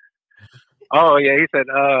 Oh yeah, he said,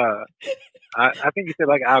 I think he said,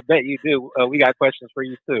 like, I bet you do. We got questions for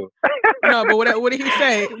you too. No, but what did he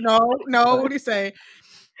say? No, what did he say?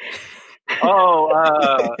 Oh,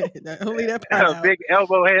 only that part big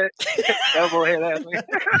elbow head ass.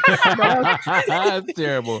 That's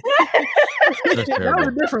terrible. That's terrible. That was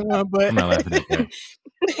a different one, but I'm not laughing at that.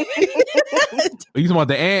 You talking about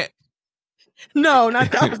the ant? No,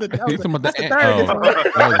 not that. Was the ant.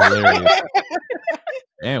 That was hilarious.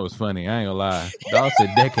 Ant was funny. I ain't gonna lie. Dog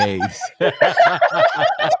said decades.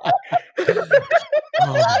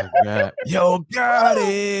 Oh my god. Yo,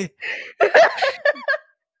 Gotti.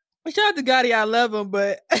 Shout out to Gotti, I love him,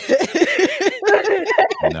 but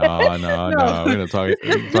no. We're gonna talk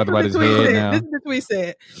about his head now. This is what he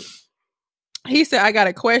said. He said, I got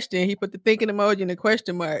a question. He put the thinking emoji and the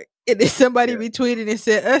question mark. And then somebody retweeted and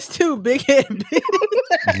said, us too, big head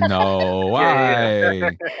bitch. No, why?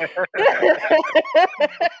 Yeah.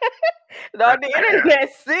 No, the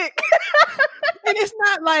internet's sick. And it's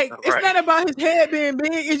not like, it's not about his head being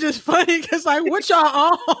big. It's just funny because, like, what y'all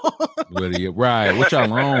on? Right. What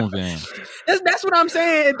y'all on, then? That's what I'm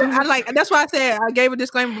saying. That's why I said I gave a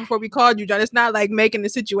disclaimer before we called you, John. It's not like making the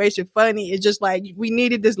situation funny. It's just like we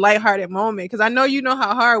needed this lighthearted moment because I know you know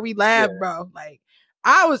how hard we laugh, bro. Like,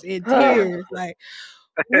 I was in tears. Like,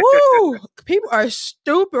 woo, people are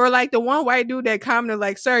stupid. Or like the one white dude that commented,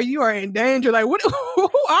 like, sir, you are in danger. Like, what? Who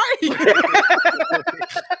are you?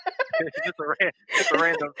 Just a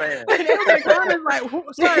random fan. And they were comments like,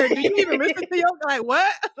 sir, do you even listen to your, like,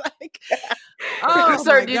 what? Like, oh,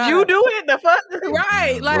 sir, did you do it? The fuck?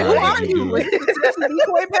 Right. Like, who are you? Is this a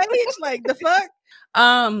decoy page? Like, the fuck?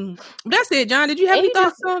 That's it, John. Did you have any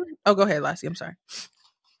thoughts on? Oh, go ahead, Lassie. I'm sorry.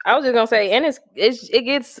 I was just gonna say, and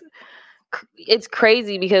it's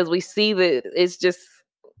crazy because we see that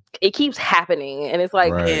it keeps happening, and it's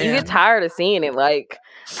like you get tired of seeing it. Like,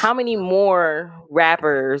 how many more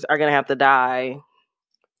rappers are gonna have to die?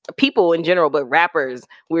 People in general, but rappers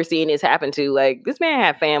we're seeing this happen to. Like, this man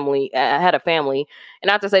had a family, and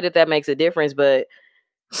not to say that makes a difference, but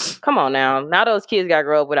come on now those kids gotta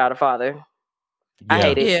grow up without a father. I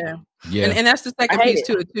hate it. Yeah. And that's the second piece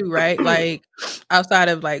to it too, right? Like, outside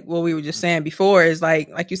of like what we were just saying before is like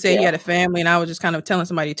you said, he had a family, and I was just kind of telling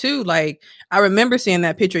somebody too. Like, I remember seeing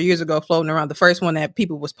that picture years ago floating around, the first one that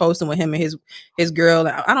people was posting with him and his girl.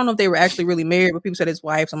 I don't know if they were actually really married, but people said his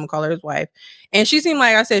wife, so I'm gonna call her his wife. And she seemed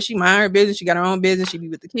like, I said, she mind her business, she got her own business, she be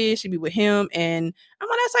with the kids, she be with him. And I'm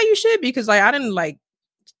like, that's how you should be, because like I didn't like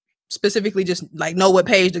specifically just like know what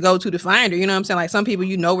page to go to find her, you know what I'm saying? Like, some people,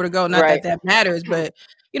 you know where to go, not that matters, but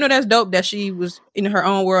you know, that's dope that she was in her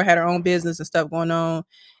own world, had her own business and stuff going on.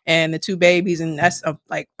 and the 2 babies, and that's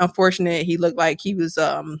like unfortunate. He looked like he was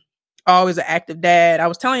always an active dad. I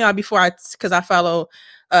was telling y'all before, because I follow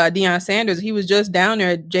Deion Sanders. He was just down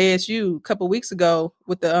there at JSU a couple weeks ago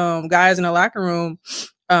with the guys in the locker room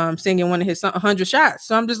singing one of his 100 shots.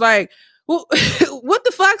 So I'm just like, well, what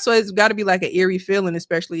the fuck? So it's got to be like an eerie feeling,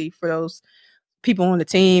 especially for those people on the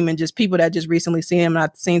team and just people that just recently see him. And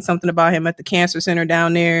I've seen something about him at the cancer center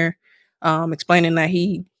down there, explaining that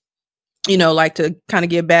he, like to kind of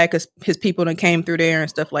give back because his people that came through there and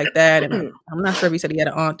stuff like that. And I'm not sure if he said he had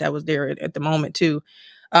an aunt that was there at the moment too.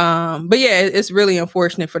 But yeah, it's really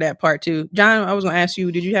unfortunate for that part too. John, I was going to ask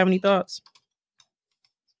you, did you have any thoughts?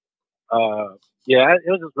 Yeah, it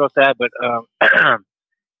was just real sad, but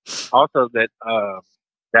also that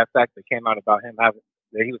fact that came out about him that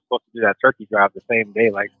he was supposed to do that turkey drive the same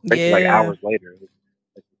day, like hours later.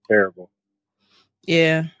 It's terrible.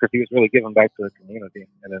 Yeah, because he was really giving back to the community,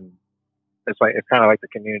 and then it's kind of like the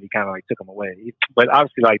community kind of like took him away. But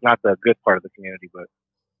obviously, like not the good part of the community, but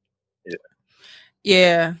yeah.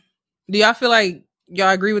 Yeah. Do y'all feel like y'all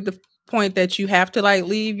agree with the point that you have to like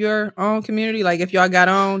leave your own community? Like if y'all got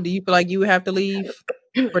on, do you feel like you would have to leave,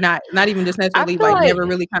 or not even just necessarily leave, like never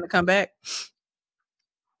really kind of come back?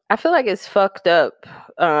 I feel like it's fucked up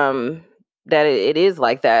that it is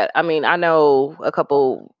like that. I mean, I know a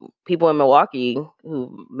couple people in Milwaukee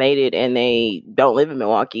who made it and they don't live in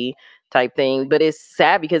Milwaukee type thing, but it's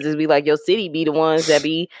sad because it's be like your city be the ones that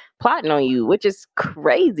be plotting on you, which is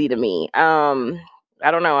crazy to me. I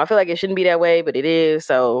don't know. I feel like it shouldn't be that way, but it is.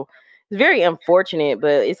 So it's very unfortunate,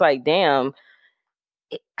 but it's like, damn,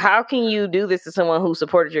 how can you do this to someone who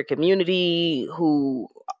supported your community, who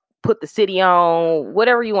put the city on,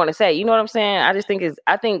 whatever you want to say? You know what I'm saying?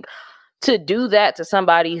 I think to do that to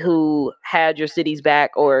somebody who had your city's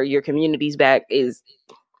back or your community's back is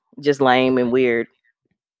just lame and weird.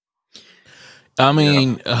 I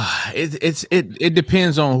mean, it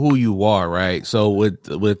depends on who you are, right? So with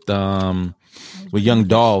Young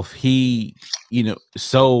Dolph, he,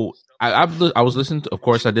 so I was listening to, of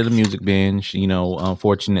course, I did a music binge,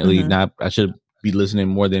 unfortunately, I should be listening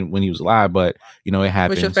more than when he was alive, but it happens.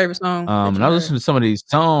 What's your favorite song? And I was listening to some of these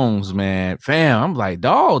songs, man, fam. I'm like,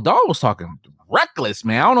 dog was talking reckless,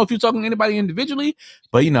 man. I don't know if you're talking to anybody individually,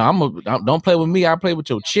 but don't play with me. I play with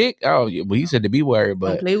your chick. Oh, well, he said to be worried, but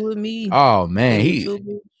don't play with me. Oh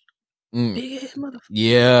man,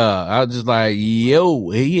 yeah, I was just like, yo,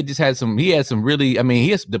 he had some really, I mean,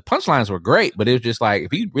 the punchlines were great, but it was just like,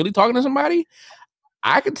 if he's really talking to somebody,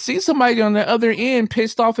 I could see somebody on the other end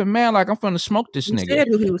pissed off and mad, like I'm going to smoke this nigga. Said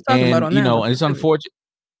who he was talking about on that. And it's unfortunate.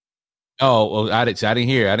 Oh, I didn't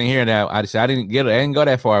hear that. I didn't go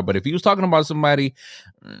that far. But if he was talking about somebody,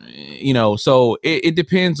 so it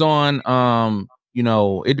depends on,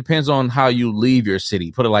 it depends on how you leave your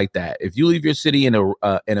city. Put it like that. If you leave your city in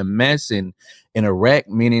a mess and in a wreck,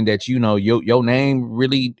 meaning that your name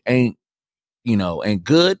really ain't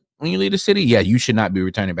good when you leave the city, yeah, you should not be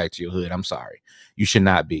returning back to your hood. I'm sorry, you should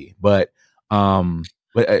not be. But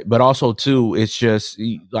also too, it's just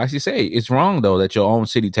like you say, it's wrong though that your own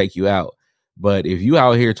city take you out. But if you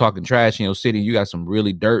out here talking trash in your city, you got some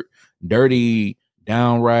really dirty,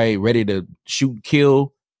 downright ready to shoot,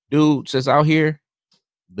 kill dudes that's out here,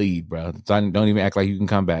 leave, bro. Don't even act like you can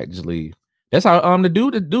come back. Just leave. That's how the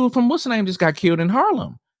dude from what's the name just got killed in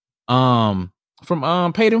Harlem. From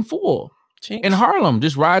Paid in Full. Jinx. In Harlem,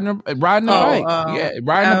 just riding a bike. Riding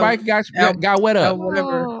a bike, got wet up.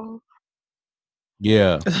 Whatever.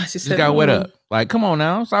 Yeah, just got wet up. Like, come on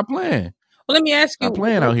now, stop playing. Well, let me ask you. Stop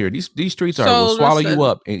playing out here. These streets will swallow you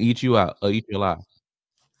up and eat you out, or eat you alive.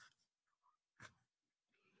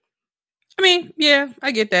 I mean, yeah, I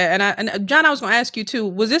get that. And John, I was going to ask you too.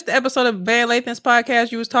 Was this the episode of Van Lathan's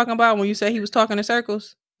podcast you was talking about when you said he was talking in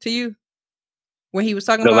circles to you? When he was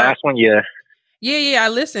talking the about last one, yeah. Yeah, I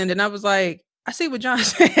listened and I was like, I see what John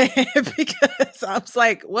said because I was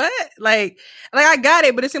like, what? Like I got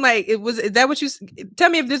it, but it seemed like is that what you tell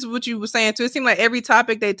me if this is what you were saying too? It seemed like every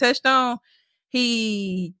topic they touched on,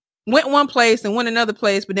 he went one place and went another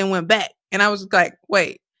place, but then went back. And I was like,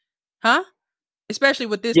 wait, huh? Especially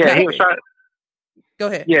with this. Yeah, he was trying. Go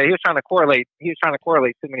ahead. Yeah, he was trying to correlate. He was trying to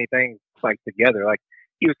correlate too many things like together. Like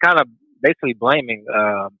he was kind of basically blaming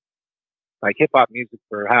like hip hop music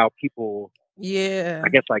for how people, I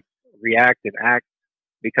guess, like react and act,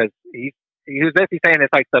 because he was basically saying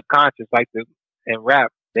it's like subconscious. Like in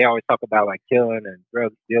rap, they always talk about like killing and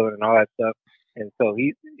drug dealing and all that stuff, and so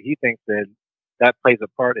he thinks that plays a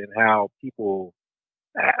part in how people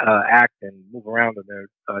act and move around in their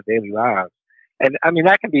daily lives. And I mean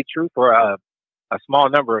that can be true for a small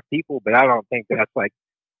number of people, but I don't think that's like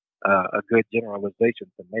a good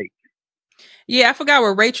generalization to make. Yeah, I forgot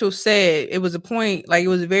what Rachel said. It was a point, like it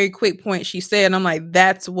was a very quick point she said, and I'm like,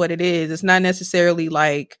 that's what it is. It's not necessarily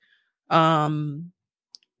like I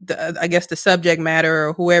guess the subject matter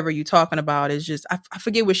or whoever you're talking about is just I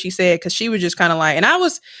forget what she said, because she was just kind of like, and I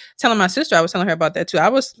was telling my sister, I was telling her about that too. I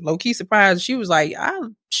was low key surprised. She was like, I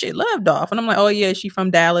love Dolph, and I'm like, oh yeah, she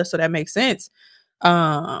from Dallas, so that makes sense.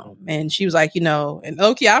 And she was like, you know, and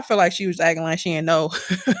low key, I feel like she was acting like she didn't know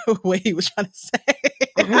what he was trying to say.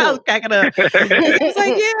 I was cracking up. She was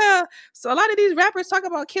like, yeah. So a lot of these rappers talk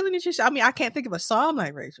about killing and shit. I mean, I can't think of a song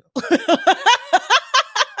like Rachel.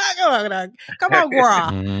 Come on,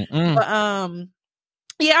 girl. But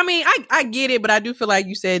yeah, I mean, I get it, but I do feel like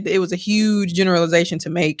you said it was a huge generalization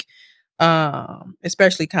to make.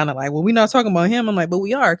 Especially kind of like, well, we're not talking about him. I'm like, but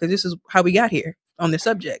we are, because this is how we got here on this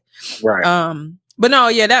subject. Right. But no,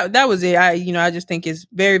 yeah, that was it. I just think it's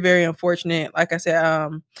very, very unfortunate. Like I said,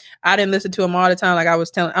 I didn't listen to him all the time. Like I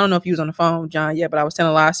was telling, I don't know if he was on the phone, John, yet, but I was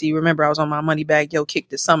telling Lassie, remember I was on my money bag, yo, kick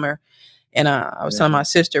this summer. And I was telling my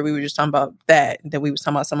sister, we were just talking about that. And then we was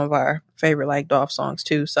talking about some of our favorite like Dolph songs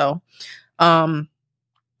too. So,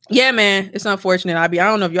 yeah, man, it's unfortunate. I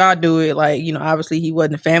don't know if y'all do it. Like, you know, obviously he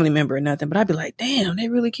wasn't a family member or nothing, but I'd be like, damn, they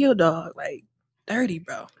really killed dog. Like, dirty,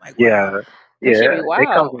 bro. Like, yeah, wow. yeah. They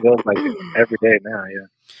come and go like every day now. Yeah.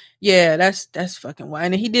 Yeah, that's fucking wild.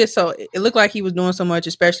 And he did so. It looked like he was doing so much,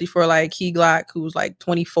 especially for like Key Glock, who was like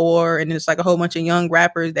 24, and it's like a whole bunch of young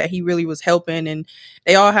rappers that he really was helping, and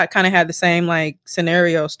they all had the same like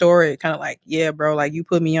scenario story, kind of like, yeah, bro, like you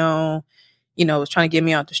put me on, you know, was trying to get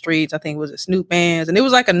me out the streets. I think it was a Snoop Bands, and it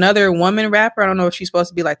was like another woman rapper. I don't know if she's supposed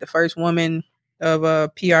to be like the first woman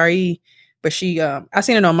of PRE, but she, I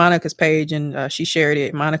seen it on Monica's page, and she shared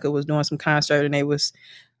it. Monica was doing some concert, and they was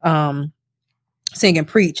singing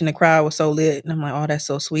Preach, and the crowd was so lit, and I'm like, oh, that's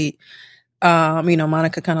so sweet. You know,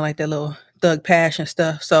 Monica kind of like that little thug passion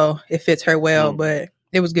stuff, so it fits her well. But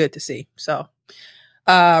it was good to see. So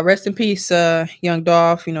rest in peace, young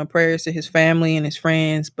Dolph. You know, prayers to his family and his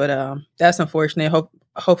friends, but that's unfortunate.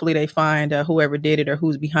 Hopefully they find whoever did it or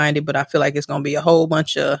who's behind it, but I feel like it's gonna be a whole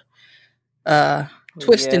bunch of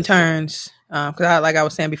twists and turns, because like I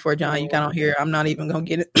was saying before, John, you got on here, I'm not even gonna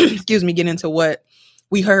get into what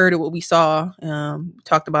we heard or what we saw.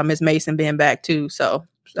 Talked about Miss Mason being back too, so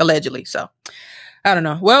allegedly. So I don't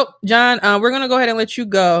know. Well, John, we're gonna go ahead and let you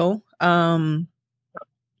go.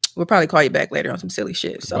 We'll probably call you back later on some silly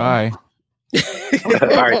shit. So bye. All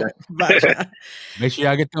right, bye, John. Make sure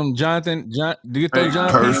y'all get them do you get those John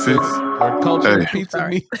perfect or culture pizza?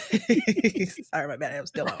 Sorry. Sorry, my bad. I was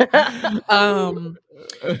still on.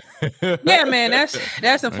 Yeah, man,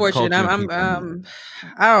 that's unfortunate. I'm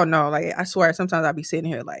I don't know. Like, I swear, sometimes I'll be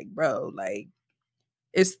sitting here like, bro, like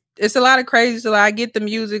it's a lot of crazy. So like, I get the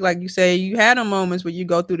music, like you say, you had them moments where you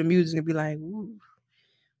go through the music and be like, ooh.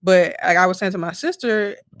 But like I was saying to my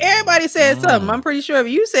sister, everybody said something. I'm pretty sure if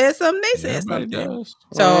you said something, they said something. Does.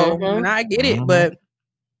 So and I get it, but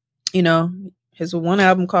you know, his one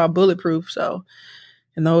album called Bulletproof. So,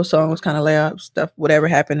 and those songs kind of lay out stuff, whatever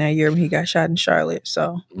happened that year when he got shot in Charlotte.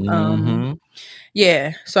 So,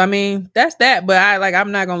 yeah. So I mean, that's that. But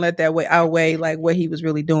I'm not gonna let that outweigh like what he was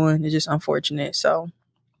really doing. It's just unfortunate. So,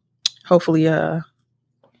 hopefully,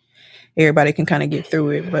 everybody can kind of get through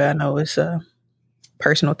it. But I know it's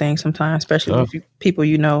personal thing sometimes, especially with people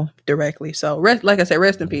you know directly. So like I said,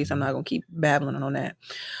 rest in peace. I'm not gonna keep babbling on that.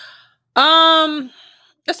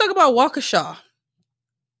 Let's talk about Waukesha,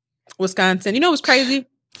 Wisconsin. You know what's crazy?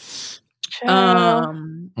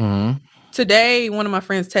 Today one of my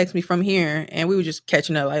friends texted me from here, and we were just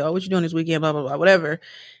catching up, like, oh, what you doing this weekend, blah blah blah, whatever.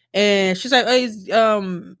 And she's like, hey, is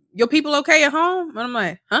your people okay at home? And I'm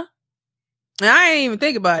like, huh? And I didn't even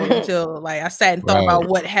think about it until like I sat and thought about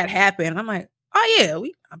what had happened. I'm like, oh yeah,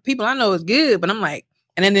 people I know is good, but I'm like,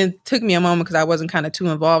 and then it took me a moment because I wasn't kind of too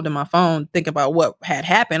involved in my phone thinking about what had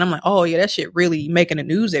happened. I'm like, oh yeah, that shit really making the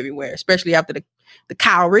news everywhere, especially after the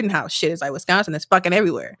Kyle Rittenhouse shit. It's like Wisconsin is fucking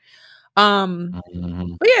everywhere. But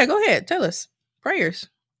yeah, go ahead, tell us prayers,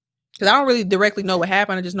 because I don't really directly know what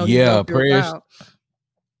happened. I just know prayers.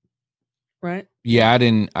 Right? Yeah, I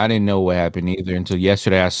didn't know what happened either until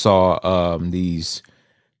yesterday. I saw these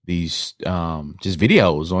just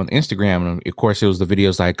videos on Instagram, and of course it was the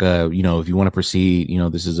videos like you know, if you want to proceed, you know,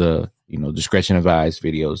 this is a, you know, discretion advised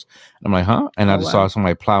videos. I'm like, huh? And I just saw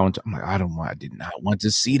somebody plowing. I'm like, I did not want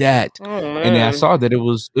to see that. And then I saw that it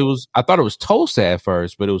was I thought it was Tulsa at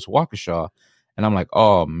first, but it was Waukesha, and I'm like,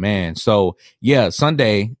 oh man. So yeah,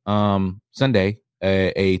 Sunday, a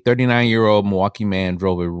 39-year-old Milwaukee man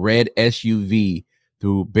drove a red SUV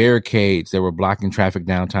through barricades that were blocking traffic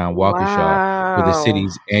downtown Waukesha for the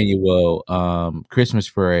city's annual Christmas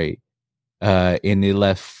parade. And they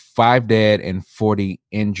left 5 dead and 40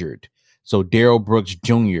 injured. So Daryl Brooks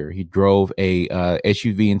Jr., he drove a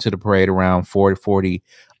SUV into the parade around 4:40,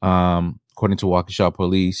 according to Waukesha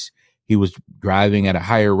police. He was driving at a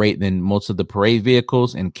higher rate than most of the parade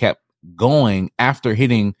vehicles and kept going after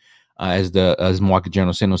hitting, as Milwaukee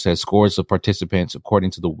Journal Sentinel says, scores of participants,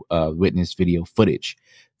 according to the witness video footage.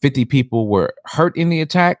 50 people were hurt in the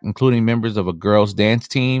attack, including members of a girls' dance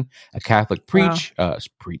team, a Catholic priest,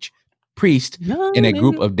 and a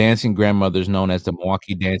group of dancing grandmothers known as the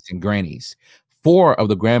Milwaukee Dancing Grannies. 4 of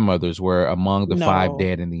the grandmothers were among the 5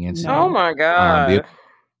 dead in the incident. Oh my God!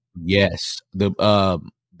 The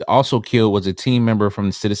also killed was a team member from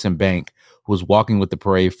the Citizen Bank who was walking with the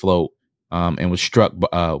parade float and was struck.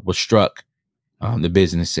 The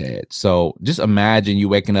business said. So just imagine you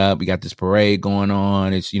waking up, you got this parade going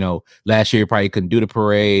on. It's, last year you probably couldn't do the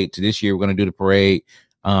parade. To this year, we're going to do the parade.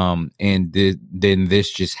 And then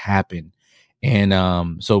this just happened.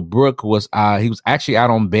 And so Brooke was he was actually out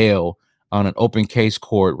on bail on an open case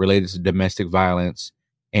court related to domestic violence.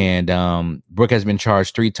 And Brooke has been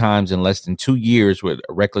charged 3 times in less than 2 years with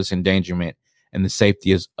reckless endangerment and the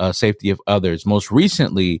safety of others. Most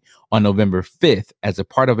recently on November 5th as a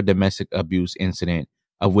part of a domestic abuse incident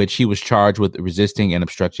of which he was charged with resisting and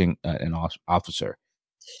obstructing an officer.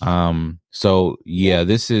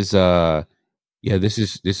 This is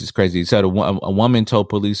crazy. So a woman told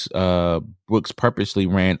police Brooks purposely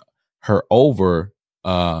ran her over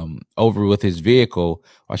with his vehicle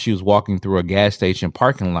while she was walking through a gas station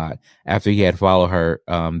parking lot after he had followed her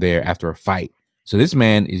there after a fight. So this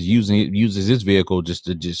man uses his vehicle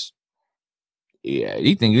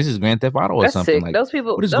he thinks this is Grand Theft Auto or That's something. Sick. Like, those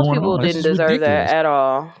people didn't deserve ridiculous. That at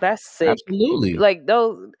all. That's sick. Absolutely. Like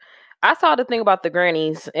those, I saw the thing about the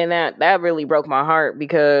grannies, and that really broke my heart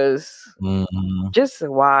because just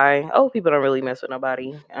why old people don't really mess with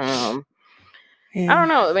nobody. I don't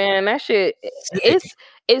know, man. That shit.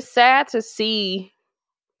 It's sad to see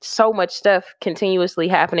so much stuff continuously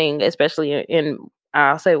happening, especially in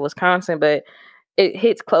I'll say Wisconsin, but it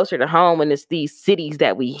hits closer to home when it's these cities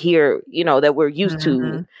that we hear, that we're used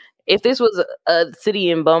to. If this was a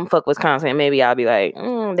city in bumfuck Wisconsin, maybe I'll be like,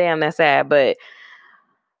 damn, that's sad. But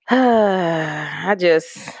that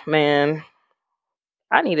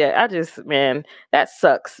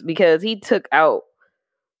sucks because he took out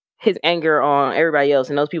his anger on everybody else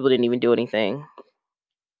and those people didn't even do anything.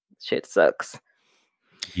 Shit sucks.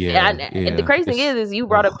 And the crazy thing is you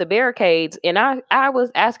brought up the barricades, and I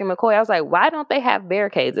was asking McCoy, I was like, why don't they have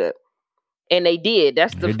barricades up? And they did.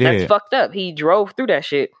 That's fucked up. He drove through that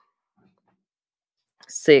shit.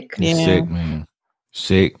 Sick. Sick, man.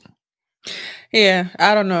 Sick. Yeah,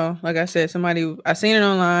 I don't know. Like I said, I seen it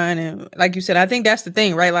online, and like you said, I think that's the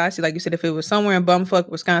thing, right, Lassie? Like you said, if it was somewhere in bumfuck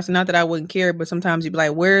Wisconsin, not that I wouldn't care, but sometimes you'd be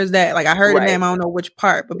like, where is that? Like I heard the name, I don't know which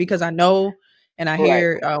part, but because I know and I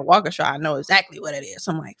hear Waukesha, I know exactly what it is.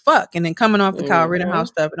 So I'm like, fuck. And then coming off the Kyle Rittenhouse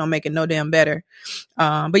stuff, it don't make it no damn better.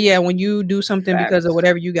 But yeah, when you do something because of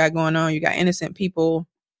whatever you got going on, you got innocent people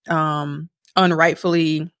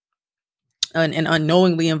unrightfully and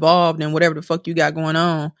unknowingly involved in whatever the fuck you got going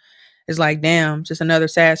on. It's like, damn, just another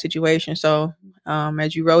sad situation. So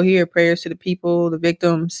as you wrote here, prayers to the people, the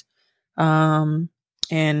victims, and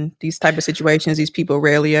these type of situations, these people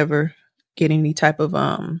rarely ever get any type of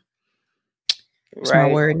what's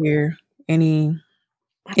my word here? Any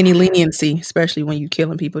leniency, especially when you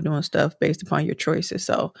killing people doing stuff based upon your choices.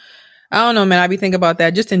 So I don't know, man. I be thinking about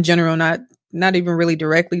that just in general, not even really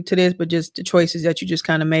directly to this, but just the choices that you just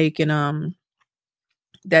kind of make and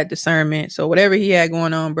that discernment. So whatever he had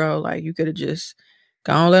going on, bro, like you could have just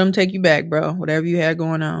gone let him take you back, bro. Whatever you had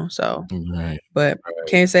going on. So but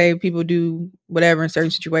can't say people do whatever in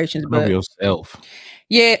certain situations. But yourself.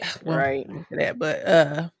 Yeah. Well, that,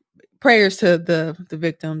 but prayers to the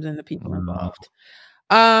victims and the people involved.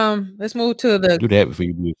 Let's move to the do that before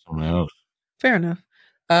you do something else. Fair enough.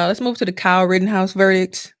 Let's move to the Kyle Rittenhouse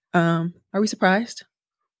verdict. Are we surprised?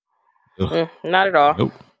 Not at all.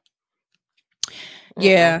 Nope.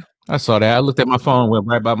 Yeah. I saw that. I looked at my phone, went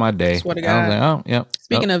right by my day. Swear to God. I was like, oh, yeah.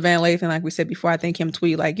 Speaking of Van Lathan, like we said before, I think him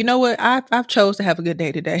tweet like, you know what? I've chose to have a good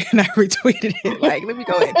day today, and I retweeted it. Like, let me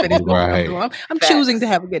go ahead and finish. I'm choosing to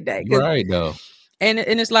have a good day. Right though. And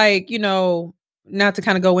it's like, not to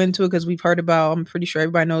kind of go into it because we've heard about. I'm pretty sure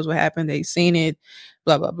everybody knows what happened. They've seen it,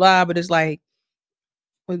 blah blah blah. But it's like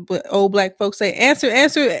what old black folks say: answer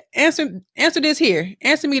this here.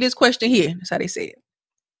 Answer me this question here. That's how they say it.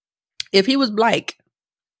 If he was black,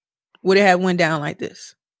 would it have went down like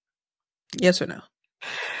this? Yes or no?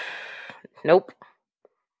 Nope.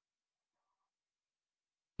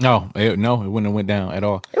 No, it wouldn't have went down at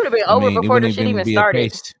all. It would have been over before the shit even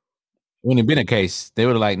started. wouldn't have been a case. They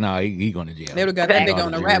would have like, nah, he going to jail. They would have got that nigga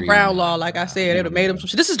on the Rat Brown law, like I said. They would have made him some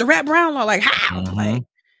shit. This is the Rat Brown law. Like, how? Like,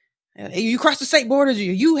 you crossed the state borders.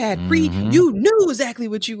 You had you knew exactly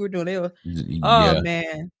what you were doing. They were,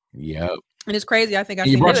 man. Yep. And it's crazy. I think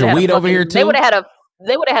you brought your weed over here too. They would have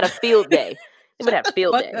had a field day. They would have a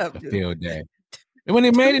field day. Field day. And when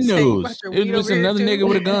they made the news, it was another nigga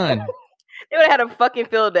with a gun. They would have had a fucking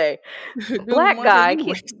field day. Black guy,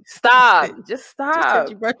 stop. Just stop.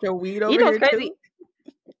 You brought your weed over here. You know what's crazy?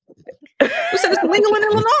 Who said it's legal in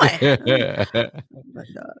Illinois?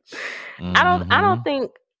 I don't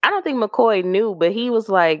think McCoy knew, but he was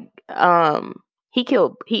like,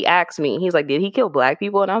 he asked me, he's like, did he kill black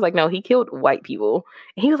people? And I was like, no, he killed white people.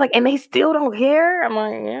 And he was like, and they still don't care? I'm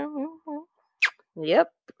like, yeah.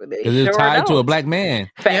 Yep. Because it's tied to a black man.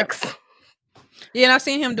 Facts. Yeah, and I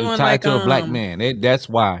seen him doing tied to a black man. That's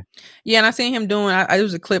why. Yeah, and I seen him doing. It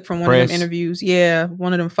was a clip from one of them interviews. Yeah,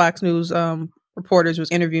 one of them Fox News reporters was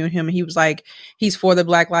interviewing him, and he was like, he's for the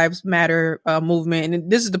Black Lives Matter movement,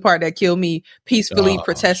 and this is the part that killed me. Peacefully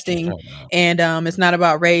protesting, and it's not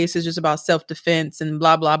about race; it's just about self-defense and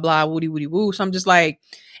blah blah blah, woody woody woo. So I'm just like.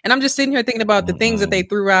 And I'm just sitting here thinking about the things that they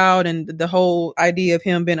threw out and the whole idea of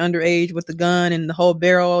him being underage with the gun and the whole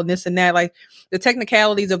barrel and this and that, like the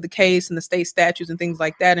technicalities of the case and the state statutes and things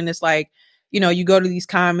like that. And it's like, you go to these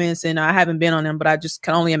comments and I haven't been on them, but I just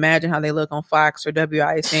can only imagine how they look on Fox or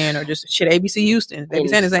WISN or just shit, ABC Houston. They be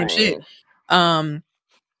saying the same shit.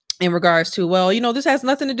 In regards to, this has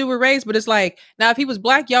nothing to do with race, but it's like, now if he was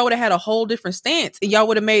black, y'all would have had a whole different stance and y'all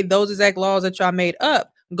would have made those exact laws that y'all made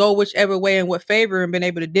up go whichever way and what favor and been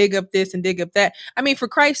able to dig up this and dig up that. I mean, for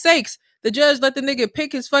Christ's sakes, the judge let the nigga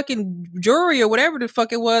pick his fucking jury or whatever the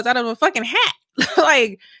fuck it was out of a fucking hat. It's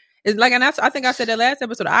like, and I think I said that last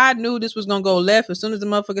episode, I knew this was going to go left as soon as the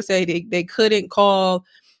motherfucker said they couldn't call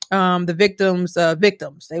the victims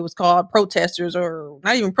victims. They was called protesters, or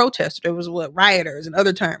not even protesters. There was rioters and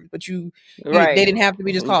other terms, but they didn't have to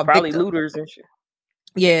be just called probably victims. Looters and shit.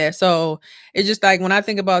 Yeah, so it's just like when I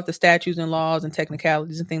think about the statutes and laws and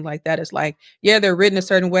technicalities and things like that, it's like, yeah, they're written a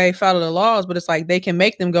certain way, follow the laws, but it's like they can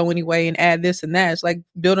make them go anyway and add this and that. It's like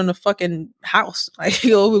building a fucking house. Like,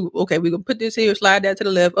 okay, we're gonna put this here, slide that to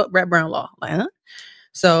the left, Rat Brown law. Like, huh?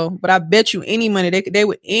 So, but I bet you any money they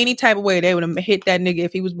would any type of way they would have hit that nigga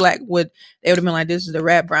if he was black. They would have been like, this is the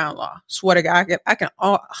Rat Brown law. Swear to God, I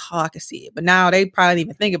can see it. But now they probably didn't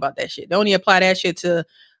even think about that shit. They only apply that shit to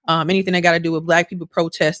anything that got to do with black people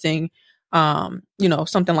protesting,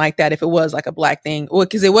 something like that. If it was like a black thing, or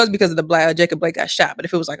because it was because of the black Jacob Blake got shot, but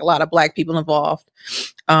if it was like a lot of black people involved,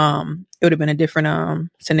 it would have been a different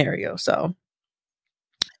scenario. So,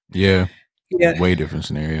 yeah, way different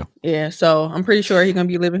scenario. Yeah, so I'm pretty sure he's gonna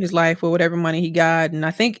be living his life with whatever money he got, and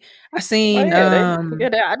I think I seen.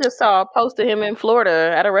 I just saw a post of him in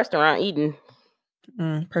Florida at a restaurant eating.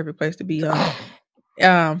 Perfect place to be.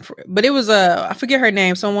 But it was I forget her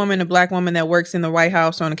name, a black woman that works in the White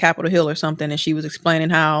House on the Capitol Hill or something, and she was explaining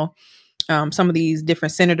how some of these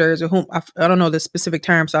different senators, or whom I don't know the specific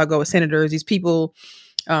term, so I'll go with senators. These people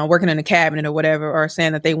working in the cabinet or whatever are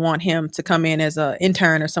saying that they want him to come in as an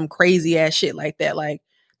intern or some crazy ass shit like that. Like,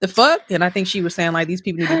 the fuck? And I think she was saying like these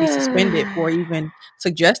people need to be suspended for even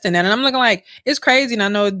suggesting that. And I'm looking like, it's crazy. And I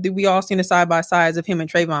know that we all seen the side by sides of him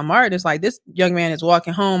and Trayvon Martin. It's like, this young man is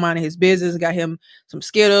walking home, minding his business, got him some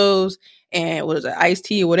Skittles and what was it, iced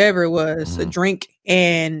tea or whatever it was, a drink,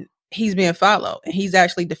 and he's being followed. And he's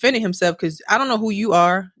actually defending himself because I don't know who you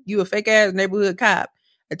are. You a fake ass neighborhood cop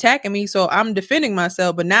attacking me. So I'm defending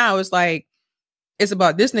myself. But now it's like, it's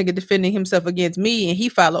about this nigga defending himself against me, and he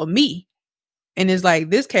followed me. And it's like,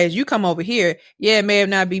 this case, you come over here. Yeah, it may have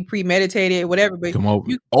not been premeditated, whatever, but you came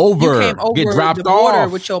over get dropped the border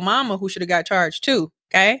off with your mama, who should have got charged too.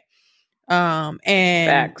 Okay. And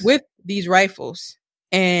Facts. With these rifles,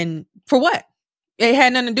 and for what? It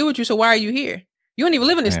had nothing to do with you. So why are you here? You don't even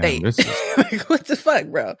live in this state. Like, what the fuck,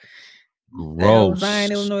 bro? Gross.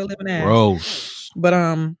 Zion, Illinois, living ass. Gross. But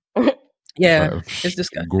yeah, it's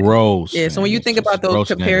disgusting. Gross. Yeah, so when you think about those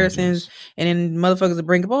comparisons, and then motherfuckers will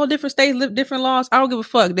bring up all different states, live different laws, I don't give a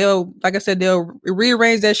fuck. They'll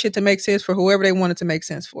rearrange that shit to make sense for whoever they want it to make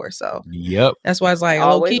sense for. So yep, that's why it's like,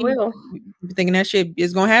 always will. Thinking that shit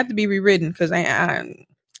is gonna have to be rewritten because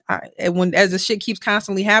when as the shit keeps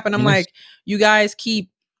constantly happening, I'm like, you guys keep,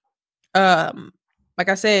 like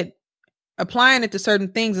I said, applying it to certain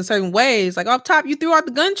things in certain ways. Like off top, you threw out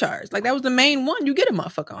the gun charge. Like that was the main one. You get a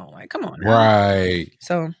motherfucker on. Like, come on, now. Right?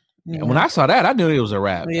 So and when I saw that, I knew it was a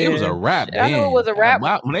rap. Yeah. It was a rap. I knew it was a rap.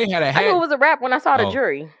 When they had a hat, I knew it was a rap when I saw the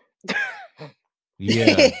jury.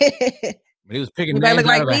 Yeah, but he was picking names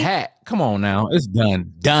out of a hat. Come on now, it's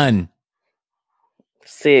done.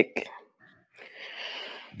 Sick.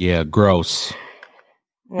 Yeah, gross.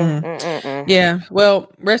 Yeah.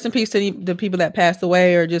 Well, rest in peace to the people that passed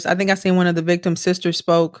away, or just I think I seen one of the victims' sisters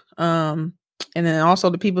spoke. And then also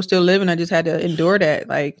the people still living, I just had to endure that.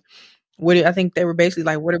 Like, I think they were basically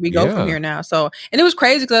like, where do we go from here now? So, and it was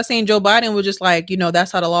crazy because I seen Joe Biden was just like,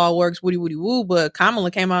 that's how the law works, woody woo. But Kamala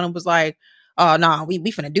came out and was like, oh, nah, we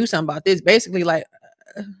finna do something about this. Basically, like,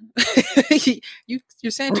 you're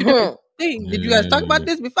saying two different things. Did you guys talk about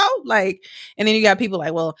this before? Like, and then you got people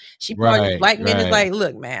like, well, she probably black men. It's like,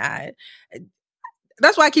 look, man,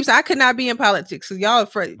 that's why I keep saying I could not be in politics because y'all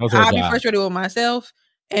afraid. I'll be frustrated with myself.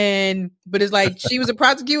 But it's like she was a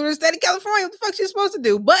prosecutor in the state of California. What the fuck she's supposed to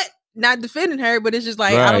do? But not defending her. But it's just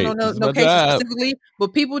like I don't know no cases specifically.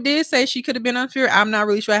 But people did say she could have been unfair. I'm not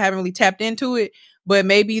really sure. I haven't really tapped into it. But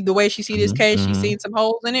maybe the way she see this case, she's seen some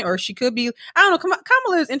holes in it, or she could be. I don't know.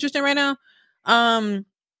 Kamala is interesting right now.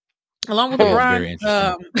 Along with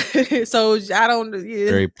LeBron. So I don't.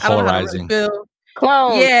 Very polarizing. I don't know how to really feel.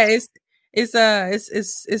 Clone. Yeah,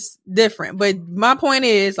 it's different. But my point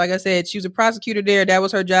is, like I said, she was a prosecutor there. That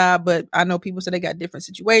was her job. But I know people said they got different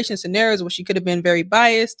situations, scenarios where she could have been very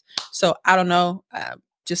biased. So I don't know.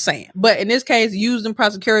 Just saying. But in this case, use them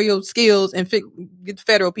prosecutorial skills and get the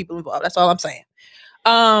federal people involved. That's all I'm saying.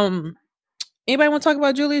 Anybody want to talk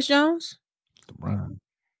about Julius Jones?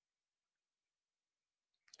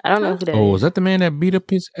 I don't know who that is. Oh, is that the man that beat up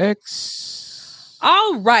his ex?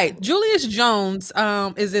 All right. Julius Jones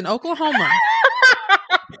is in Oklahoma.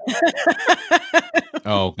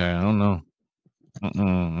 Oh, okay. I don't know. What's going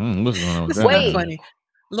on with that? Wait. Funny.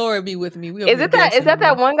 Lord be with me. Is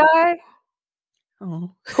that one guy?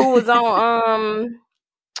 Oh. Who was on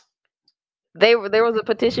there was a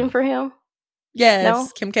petition for him? Yes. No?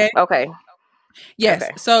 Kim K. Okay. Yes.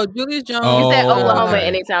 Okay. So Julius Jones. You said Oklahoma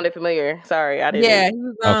and it sounded familiar. Sorry, I didn't. Yeah. He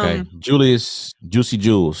was, okay. Juicy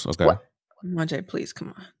Jules. Okay. What? Jay, please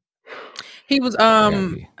come on. He was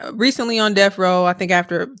recently on death row, I think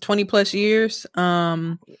after 20 plus years.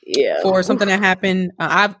 For something that happened.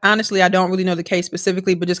 I don't really know the case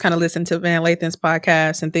specifically, but just kind of listened to Van Lathan's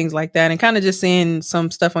podcast and things like that, and kind of just seeing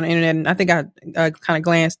some stuff on the internet. And I think I kind of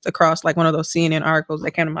glanced across like one of those CNN articles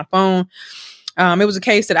that came to my phone. It was a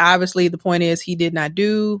case that obviously the point is he did not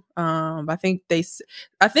do. I think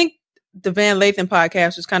the Van Lathan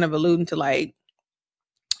podcast was kind of alluding to like,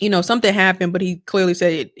 something happened, but he clearly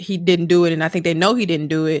said he didn't do it. And I think they know he didn't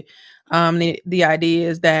do it. The idea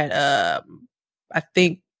is that I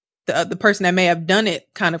think the person that may have done it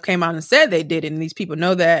kind of came out and said they did it. And these people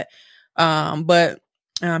know that. But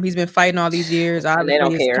he's been fighting all these years.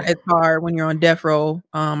 Obviously, it's hard when you're on death row.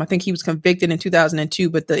 I think he was convicted in 2002,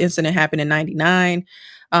 but the incident happened in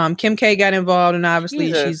 1999. Kim K got involved, and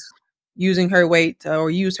obviously she's using her weight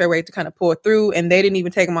used her weight to kind of pull through. And they didn't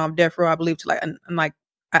even take him off death row, I believe, to like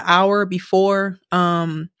an hour before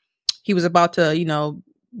he was about to,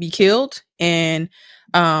 be killed. And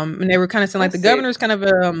they were kind of saying like the governor's kind of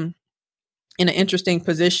in an interesting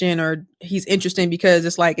position, or he's interesting because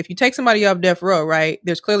it's like if you take somebody off death row, right,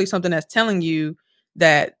 there's clearly something that's telling you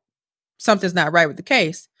that something's not right with the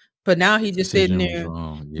case. But now he's just sitting there.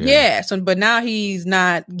 But now he's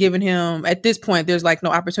not giving him, at this point, there's like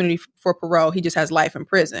no opportunity for parole. He just has life in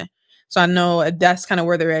prison. So I know that's kind of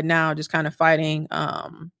where they're at now, just kind of fighting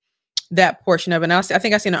that portion of it. And I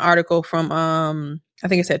think I seen an article from, I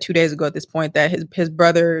think it said 2 days ago at this point, that his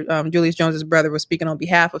brother, Julius Jones's brother, was speaking on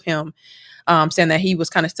behalf of him, saying that he was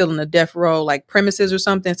kind of still in the death row, like premises or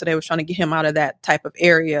something. So they were trying to get him out of that type of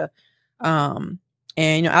area. And,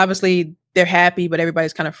 obviously they're happy, but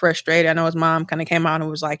everybody's kind of frustrated. I know his mom kind of came out and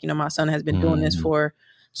was like, my son has been doing this for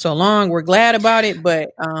so long. We're glad about it.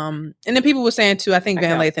 But, and then people were saying too, I think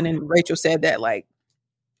Van Lathan and Rachel said that like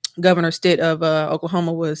Governor Stitt of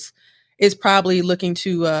Oklahoma is probably looking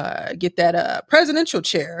to get that presidential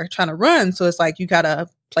chair, trying to run. So it's like, you got to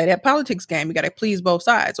play that politics game. You got to please both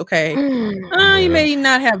sides. Okay. You may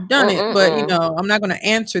not have done it, but I'm not going to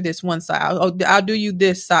answer this one side. I'll do you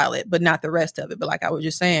this solid, but not the rest of it. But like I was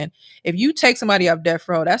just saying, if you take somebody off death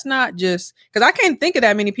row, that's not just, because I can't think of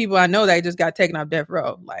that many people I know that just got taken off death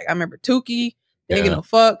row. Like I remember Tukey, didn't get no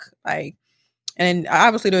fuck. Like, and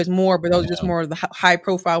obviously there's more, but those are just more of the high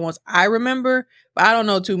profile ones I remember. But I don't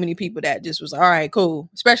know too many people that just was all right, cool.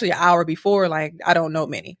 Especially an hour before, like I don't know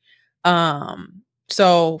many.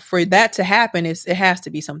 So for that to happen, it has to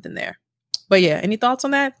be something there. But yeah, any thoughts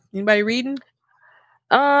on that? Anybody reading?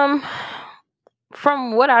 From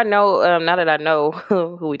what I know, now that I know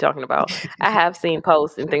who we talking about, I have seen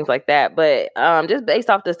posts and things like that. But just based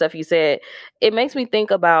off the stuff you said, it makes me think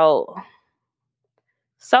about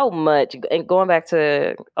so much. And going back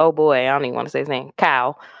to, oh boy, I don't even want to say his name,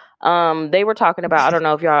 Kyle. They were talking about, I don't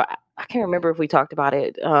know if y'all I can't remember if we talked about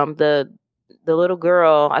it. The little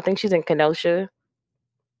girl, I think she's in Kenosha.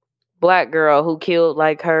 Black girl who killed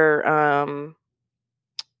like her.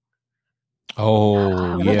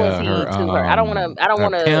 Oh yeah, her. I don't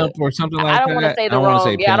want to pimp or something like that. I don't want to say the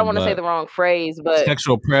wrong. Yeah, I don't want to say the wrong phrase, but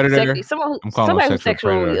sexual predator. Somebody who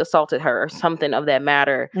sexually assaulted her or something of that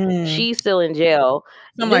matter. She's still in jail.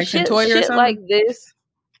 Something like Centoya or something like this.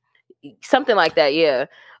 Something like that. Yeah.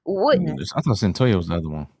 What? I thought Centoya was the other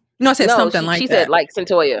one. No, I said something like that. She said like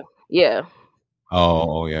Centoya. Yeah.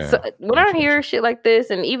 Oh yeah. So when I hear shit like this,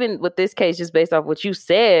 and even with this case, just based off what you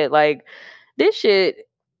said, like this shit,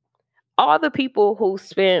 all the people who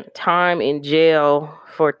spent time in jail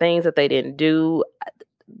for things that they didn't do.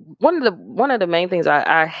 One of the main things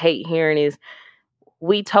I hate hearing is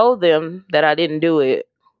we told them that I didn't do it,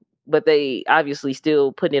 but they obviously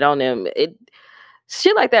still putting it on them.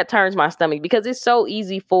 Shit like that turns my stomach because it's so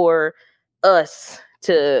easy for us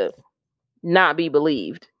to not be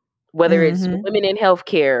believed. Whether it's women in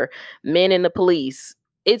healthcare, men in the police,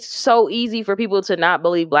 it's so easy for people to not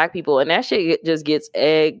believe Black people. And that shit just gets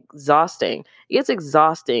exhausting. It's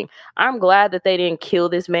exhausting. I'm glad that they didn't kill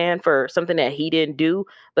this man for something that he didn't do,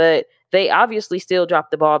 but they obviously still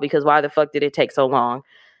dropped the ball because why the fuck did it take so long?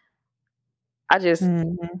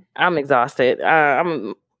 I'm exhausted.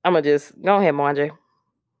 I'm gonna just go ahead, Mwanje.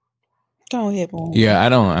 Go ahead, Mwanje. Yeah,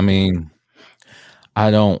 I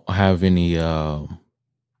don't have any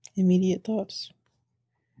immediate thoughts.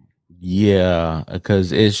 Yeah,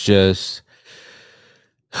 because it's just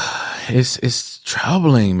it's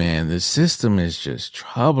troubling, man. The system is just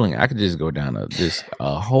troubling. I could just go down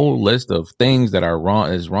a whole list of things that are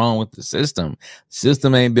wrong with the system. The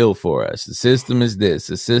system ain't built for us. The system is this.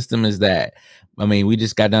 The system is that. I mean, we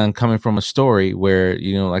just got done coming from a story where,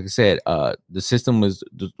 like I said, the system was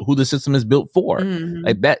who the system is built for.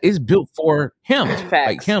 Like that is built for him,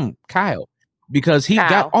 like him, Kyle, because he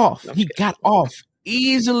got off. He got off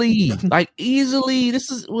easily, like easily.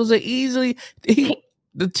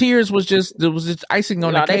 The tears was just icing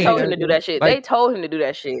on the cake. They told him to do that shit. Like, they told him to do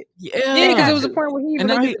that shit. Yeah, because it was a point where he even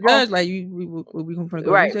looked at the judge like, we going to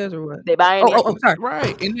go right or what? They buying it. Sorry.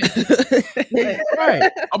 Right.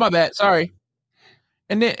 Right. Oh, my bad. Sorry.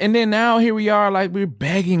 And then now here we are, like we're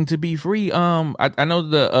begging to be free. I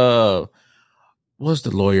know what's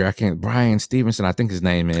the lawyer? Brian Stevenson, I think his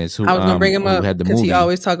name is. Who I was gonna bring him up because he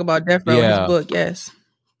always talk about death row in his book. Yes.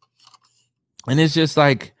 And it's just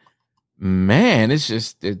like, man, it's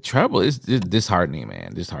just trouble. It's disheartening,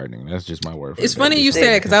 man. Disheartening. That's just my word. It's funny you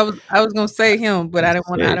said it because I was gonna say him, but I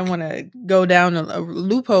didn't want to go down a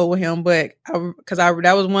loophole with him. But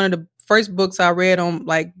that was one of the first books I read on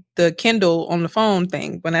like the Kindle on the phone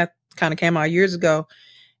thing when that kind of came out years ago,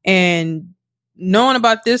 and knowing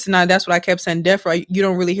about this, and that's what I kept saying. Death row, you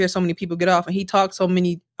don't really hear so many people get off, and he talked so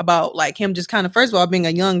many about like him just kind of first of all being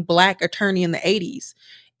a young Black attorney in the 80s.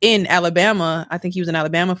 In Alabama. I think he was in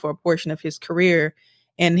Alabama for a portion of his career.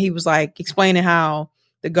 And he was like explaining how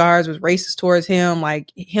the guards was racist towards him,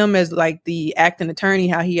 like him as like the acting attorney,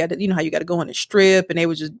 how he had to, how you got to go in a strip, and they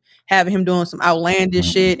was just having him doing some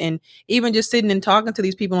outlandish shit. And even just sitting and talking to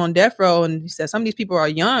these people on death row. And he said, some of these people are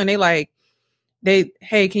young.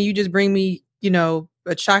 Hey, can you just bring me,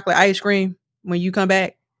 a chocolate ice cream when you come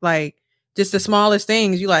back? Like just the smallest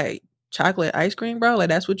things. You like chocolate ice cream, bro? Like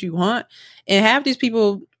that's what you want? And half these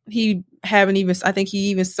people, I think he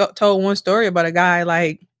even told one story about a guy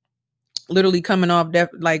like literally coming off death,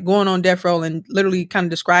 like going on death row and literally kind of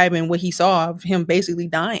describing what he saw of him basically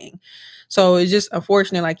dying. So it's just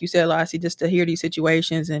unfortunate, like you said, Lassie, just to hear these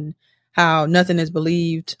situations and how nothing is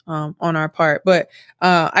believed on our part. But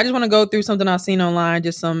I just want to go through something I've seen online,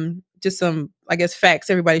 just some, I guess, facts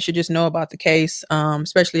everybody should just know about the case,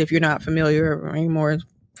 especially if you're not familiar or any more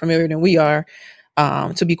familiar than we are.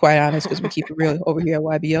 To be quite honest, because we keep it real over here at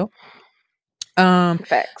YBO.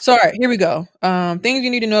 Facts. So all right, here we go. Things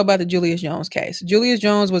you need to know about the Julius Jones case. Julius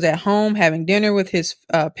Jones was at home having dinner with his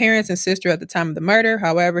parents and sister at the time of the murder.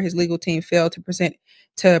 However, his legal team failed to present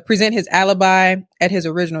his alibi at his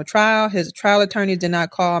original trial. His trial attorneys did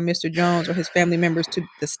not call Mr. Jones or his family members to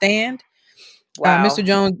the stand. Wow. Mr.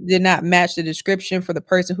 Jones did not match the description for the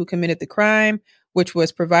person who committed the crime, which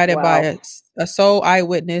was provided by a sole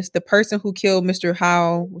eyewitness. The person who killed Mr.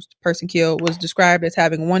 Howe, was described as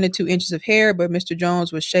having 1 to 2 inches of hair, but Mr.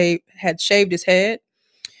 Jones had shaved his head.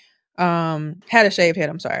 Had a shaved head,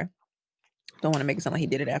 I'm sorry. Don't want to make it sound like he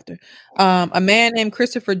did it after. A man named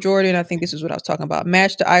Christopher Jordan, I think this is what I was talking about,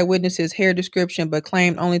 matched the eyewitness's hair description, but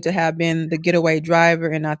claimed only to have been the getaway driver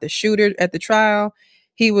and not the shooter at the trial.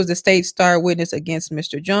 He was the state's star witness against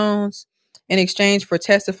Mr. Jones. in exchange for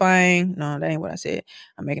testifying. No, that ain't what I said.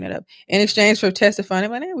 I'm making it up. In exchange for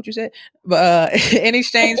testifying, that ain't what you said. But in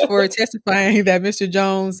exchange for testifying that Mr.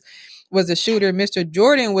 Jones was a shooter, Mr.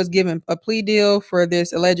 Jordan was given a plea deal for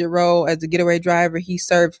this alleged role as the getaway driver. He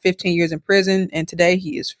served 15 years in prison, and today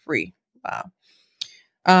he is free. Wow.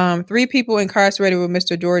 3 people incarcerated with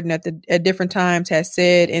Mr. Jordan at different times has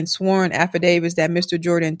said in sworn affidavits that Mr.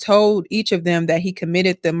 Jordan told each of them that he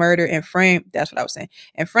committed the murder and framed. That's what I was saying.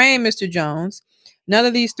 And framed Mr. Jones. None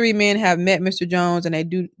of these 3 men have met Mr. Jones, and they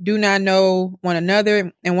do not know one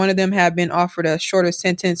another. And one of them have been offered a shorter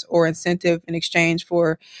sentence or incentive in exchange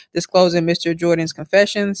for disclosing Mr. Jordan's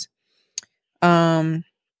confessions.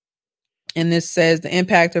 And this says the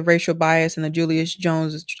impact of racial bias in the Julius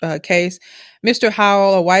Jones case. Mr.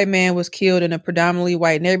 Howell, a white man, was killed in a predominantly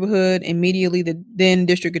white neighborhood. Immediately, the then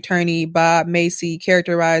district attorney, Bob Macy,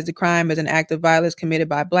 characterized the crime as an act of violence committed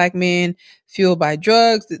by black men fueled by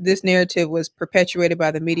drugs. This narrative was perpetuated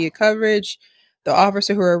by the media coverage. The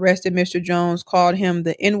officer who arrested Mr. Jones called him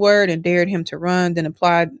the N-word and dared him to run, then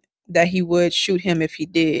implied that he would shoot him if he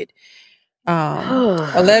did.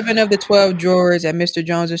 11 of the 12 jurors at Mr.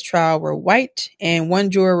 Jones's trial were white, and one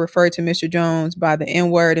juror referred to Mr. Jones by the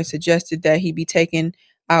N-word and suggested that he be taken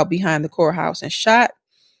out behind the courthouse and shot.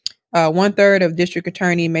 1/3 of District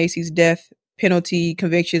Attorney Macy's death penalty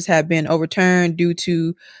convictions have been overturned due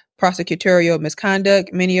to prosecutorial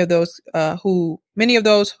misconduct. Many of those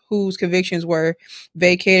whose convictions were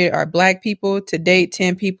vacated are black people. To date,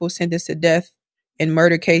 10 people sentenced to death in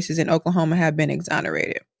murder cases in Oklahoma have been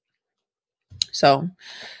exonerated. So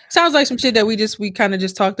sounds like some shit that we kind of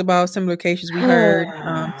just talked about, similar cases we heard.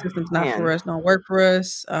 Systems not for us, don't work for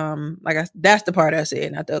us. That's the part I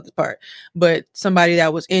said, not the other part. But somebody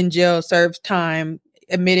that was in jail, served time,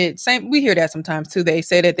 admitted, we hear that sometimes too. They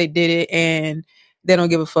say that they did it and they don't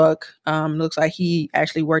give a fuck. Looks like he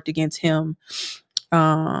actually worked against him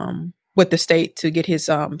with the state to get his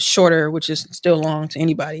shorter, which is still long to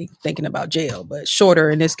anybody thinking about jail, but shorter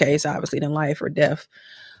in this case, obviously, than life or death.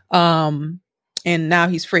 And now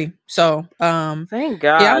he's free. So, thank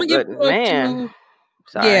God. Yeah, I'm gonna give man.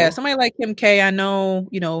 Yeah, somebody like Kim K. I know,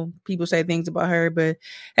 people say things about her, but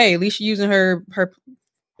hey, at least she's using her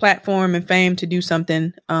platform and fame to do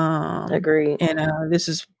something. Agreed. And this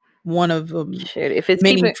is one of them. Shit, if it's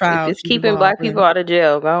keeping black people out of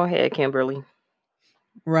jail, go ahead, Kimberly.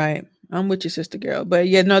 Right. I'm with your sister girl. But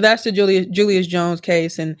yeah, no, that's the Julius Jones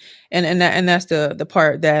case. And that's the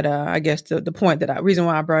part that I guess the point reason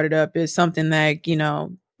why I brought it up is something that,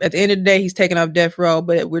 at the end of the day, he's taking off death row,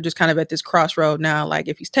 but we're just kind of at this crossroad now. Like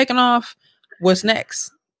if he's taken off, what's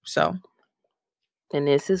next? So. And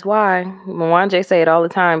this is why Mwanje say it all the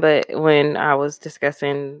time. But when I was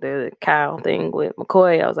discussing the Kyle thing with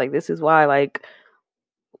McCoy, I was like, this is why, like,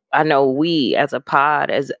 I know we as a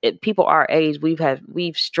pod, as people our age,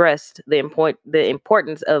 we've stressed the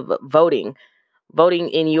importance of voting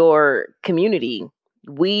in your community.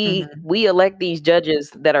 We elect these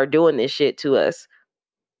judges that are doing this shit to us.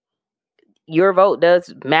 Your vote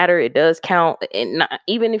does matter. It does count. And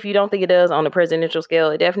even if you don't think it does on the presidential scale,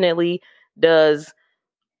 it definitely does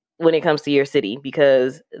when it comes to your city,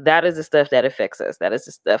 because that is the stuff that affects us. That is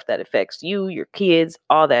the stuff that affects you, your kids,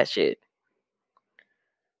 all that shit.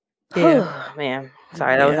 Yeah, man.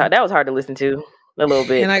 Sorry, that was hard to listen to a little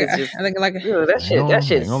bit. And I think that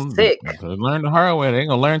shit's sick. Learn the hard way. They ain't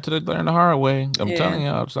gonna learn the hard way. I'm telling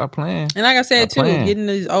y'all, stop playing. And like I said too, getting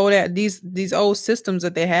these old systems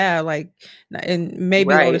that they have, like, and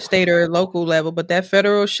maybe on the state or local level, but that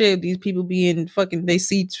federal shit, these people being fucking,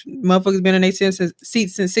 motherfuckers been in their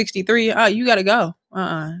seats since 63. Oh, you gotta go.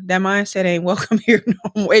 That mindset ain't welcome here no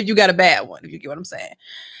more. If you got a bad one, if you get what I'm saying.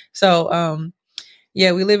 So,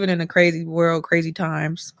 yeah, we living in a crazy world, crazy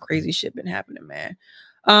times, crazy shit been happening, man.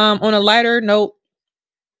 On a lighter note,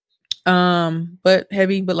 but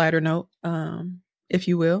heavy but lighter note, if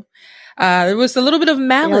you will, there was a little bit of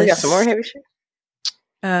malice. Got some more heavy shit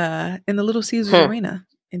in the Little Caesars Arena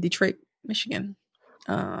in Detroit, Michigan.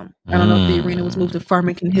 I don't know if the arena was moved to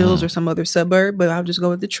Farmington Hills or some other suburb, but I'll just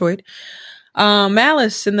go with Detroit.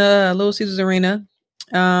 Malice in the Little Caesars Arena,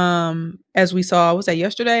 as we saw, was that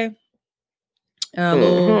yesterday?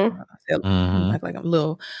 Little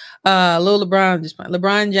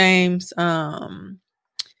LeBron James and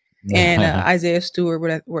Isaiah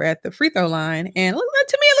Stewart were at the free throw line, and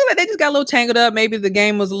to me it looked like they just got a little tangled up. Maybe the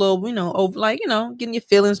game was a little over, getting your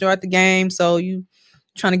feelings throughout the game, so you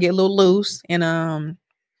trying to get a little loose, and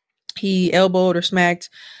he elbowed or smacked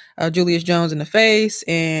Julius Jones in the face,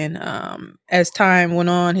 and as time went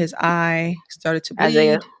on, his eye started to bleed.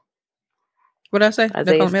 Isaiah. What did I say?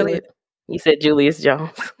 Isaiah Stewart. You said Julius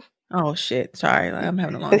Jones. Oh shit! Sorry, I'm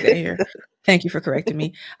having a long day here. Thank you for correcting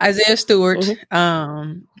me. Isaiah Stewart.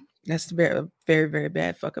 That's very, very, very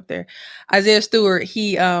bad fuck up there. Isaiah Stewart,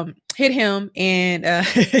 he hit him and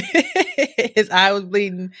his eye was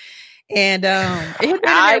bleeding. And it hit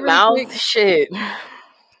eye really mouth quick. Shit.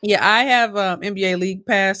 Yeah, I have NBA League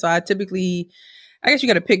Pass, so I guess you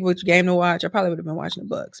got to pick which game to watch. I probably would have been watching the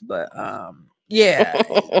Bucks, but yeah,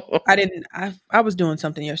 I was doing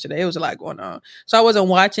something yesterday. It was a lot going on, so I wasn't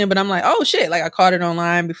watching. But I'm like, oh shit! Like I caught it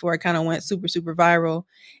online before it kind of went super, super viral,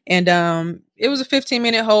 and it was a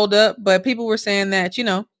 15-minute hold up. But people were saying that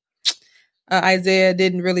Isaiah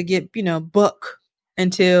didn't really get buck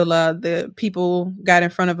until the people got in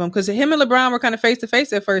front of him, because him and LeBron were kind of face to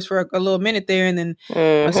face at first for a little minute there, and then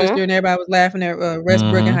my sister and everybody was laughing at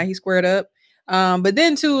Westbrook and how he squared up. But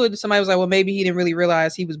then too, somebody was like, well, maybe he didn't really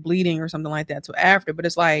realize he was bleeding or something like that till after. But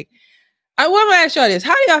it's like, I want to ask y'all this: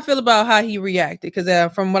 how do y'all feel about how he reacted?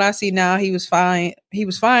 Because from what I see now, he was fined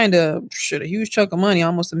a huge chunk of money,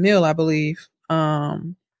 almost $1 million, I believe,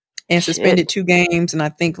 and suspended 2 games, and I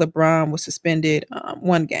think LeBron was suspended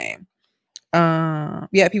 1 game.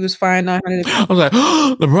 Yeah, he was fined $900,000. I was like,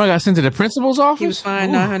 LeBron got sent to the principal's office. He was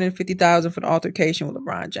fined $950,000 for the altercation with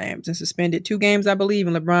LeBron James and suspended 2 games, I believe.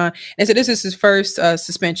 And LeBron, and so this is his first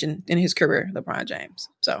suspension in his career, LeBron James.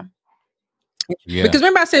 So, yeah, because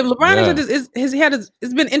remember I said LeBron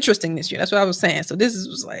it's been interesting this year. That's what I was saying. So this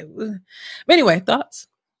was like, but anyway, thoughts?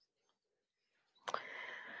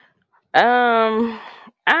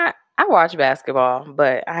 I watch basketball,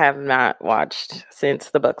 but I have not watched since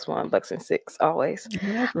the Bucks won. Bucks in 6 always.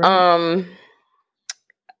 Right.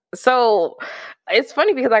 So it's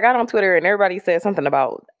funny because I got on Twitter and everybody said something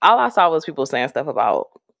about, all I saw was people saying stuff about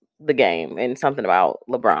the game and something about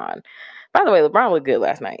LeBron. By the way, LeBron looked good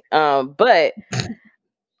last night. But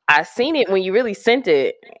I seen it when you really sent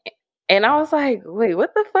it. And I was like, wait,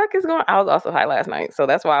 what the fuck is going on? I was also high last night. So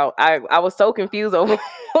that's why I was so confused over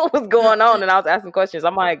what was going on. And I was asking questions.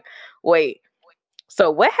 I'm like, wait, so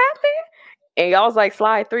what happened? And y'all was like,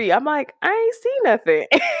 slide 3. I'm like, I ain't see nothing.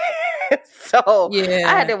 So yeah,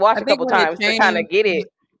 I had to watch a couple times to kind of get it.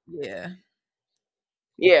 Yeah.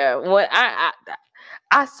 Yeah. When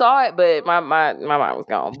I saw it, but my mind was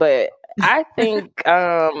gone. But I think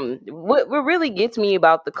what really gets me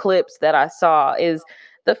about the clips that I saw is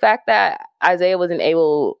the fact that Isaiah wasn't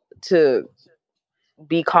able to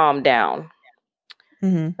be calmed down.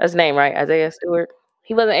 Mm-hmm. That's his name, right? Isaiah Stewart.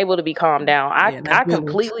 He wasn't able to be calmed down. I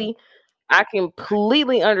completely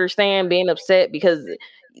understand being upset, because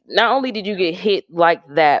not only did you get hit like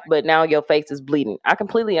that, but now your face is bleeding. I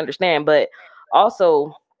completely understand, but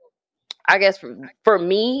also, I guess for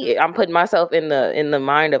me, I'm putting myself in the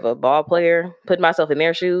mind of a ball player, putting myself in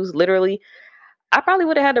their shoes, literally. I probably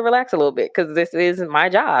would have had to relax a little bit, because this is my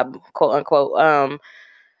job, quote unquote.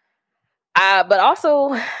 But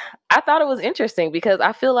also, I thought it was interesting because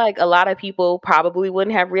I feel like a lot of people probably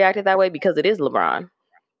wouldn't have reacted that way because it is LeBron.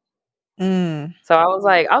 So I was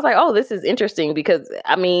like, oh, this is interesting, because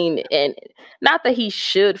I mean, and not that he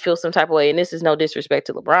should feel some type of way, and this is no disrespect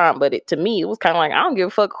to LeBron, but to me, it was kind of like, I don't give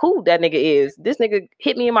a fuck who that nigga is. This nigga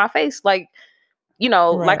hit me in my face like, right,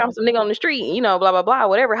 like I'm some nigga on the street, blah, blah, blah,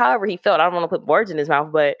 whatever, however he felt. I don't want to put words in his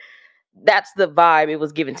mouth, but that's the vibe it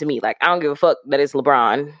was given to me. Like, I don't give a fuck that it's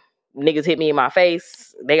LeBron. Niggas hit me in my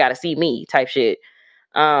face. They got to see me type shit.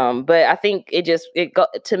 But I think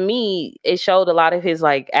to me, it showed a lot of his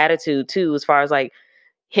like attitude too, as far as like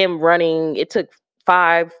him running. It took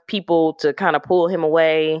 5 people to kind of pull him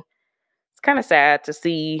away. It's kind of sad to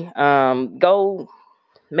see. Go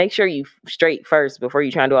make sure you straight first before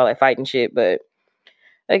you try and do all that fighting shit. But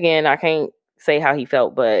again, I can't say how he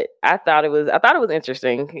felt, but I thought it was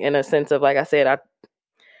interesting in a sense of, like I said,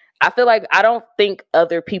 I feel like I don't think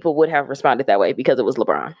other people would have responded that way because it was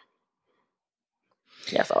LeBron.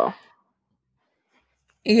 That's all.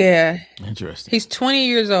 Yeah. Interesting. He's 20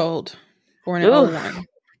 years old. Born in 01.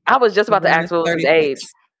 I was just about to ask what was his age.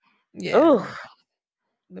 Yeah. Ooh.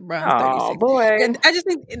 LeBron's 36. Oh, boy. And I just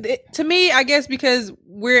think, to me, I guess because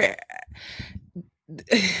we're...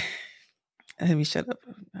 Let me shut up.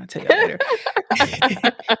 I'll tell you later.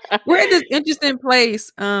 We're at this interesting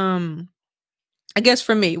place, I guess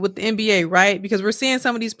for me, with the NBA, right? Because we're seeing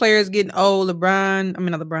some of these players getting old.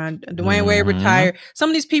 Dwayne Wade retired. Some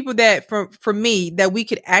of these people that, for me, that we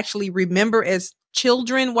could actually remember as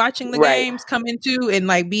children watching the games come into and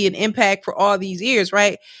like be an impact for all these years,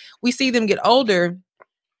 right? We see them get older.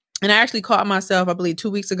 And I actually caught myself, I believe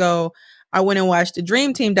 2 weeks ago, I went and watched the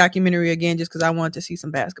Dream Team documentary again just because I wanted to see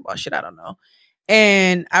some basketball shit. I don't know.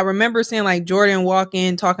 And I remember seeing like Jordan walk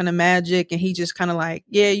in talking to Magic, and he just kind of like,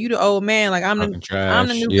 yeah, you the old man. Like I'm the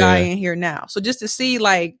new guy in here now. So just to see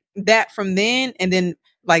like that from then, and then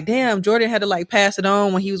like, damn, Jordan had to like pass it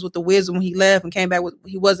on when he was with the Wizards when he left and came back with,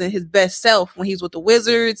 he wasn't his best self when he was with the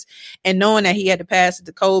Wizards, and knowing that he had to pass it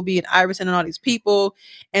to Kobe and Iverson and all these people,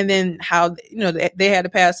 and then how, you know, they had to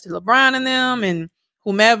pass it to LeBron and them and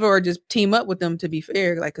whomever, or just team up with them, to be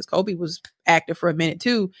fair, like, because Kobe was active for a minute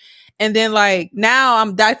too. And then like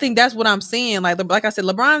now I think that's what I'm seeing. Like I said,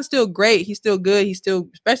 LeBron's still great. He's still good. He's still,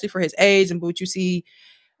 especially for his age, and what you see,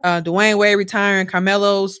 Dwayne Wade retiring,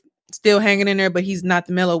 Carmelo's still hanging in there, but he's not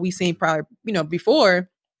the Melo we seen probably, you know, before.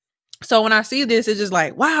 So when I see this, it's just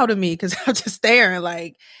like, wow to me, because I'm just staring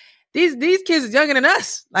like these kids is younger than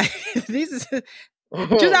us. Like these is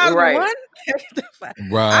 2001.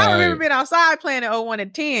 Right. I remember being outside playing at 01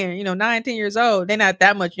 and 10, you know, 19 years old. They're not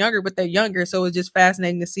that much younger, but they're younger. So it's just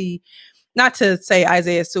fascinating to see, not to say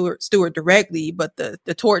Isaiah Stewart directly, but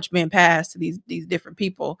the torch being passed to these different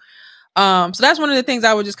people. So that's one of the things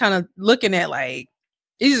I was just kind of looking at, like,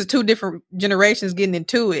 these are two different generations getting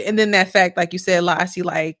into it. And then that fact, like you said, I see,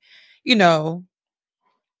 like, you know,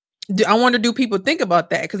 I wonder, do people think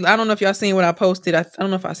about that? Because I don't know if y'all seen what I posted. I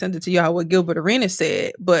don't know if I sent it to y'all, what Gilbert Arenas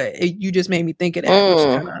said, but you just made me think of that, which is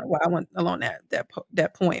kind of why I went along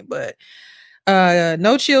that point. But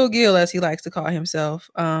No Chill Gil, as he likes to call himself,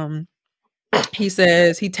 he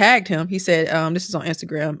says, he tagged him. He said, this is on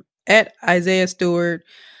Instagram, at Isaiah Stewart.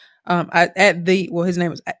 His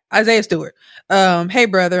name was Isaiah Stewart. Hey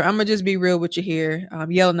brother, I'm gonna just be real with you here.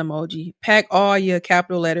 Yelling emoji. Pack all your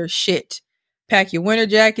capital letter shit. Pack your winter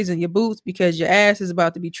jackets and your boots, because your ass is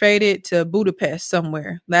about to be traded to Budapest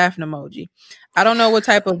somewhere. Laughing emoji. I don't know what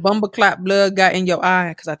type of bumbleclap blood got in your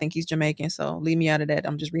eye, because I think he's Jamaican, so leave me out of that.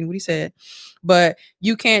 I'm just reading what he said. But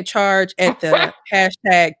you can't charge at the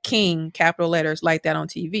hashtag king capital letters like that on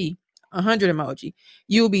TV. 100 emoji.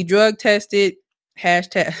 You'll be drug tested.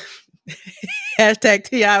 Hashtag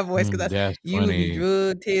T.I. voice, because you will be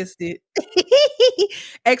drug tested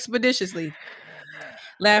expeditiously.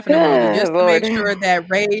 Laughing emoji, just to make sure that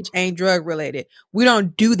rage ain't drug related. We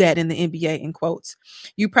don't do that in the NBA, in quotes.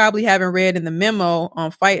 You probably haven't read in the memo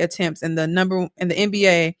on fight attempts in the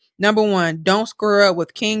NBA. Number 1, don't screw up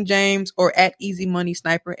with King James or at Easy Money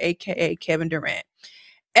Sniper, aka Kevin Durant.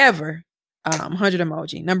 Ever. 100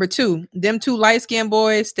 emoji. Number 2, them two light-skinned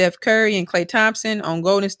boys, Steph Curry and Klay Thompson on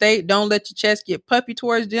Golden State, don't let your chest get puffy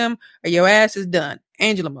towards them or your ass is done.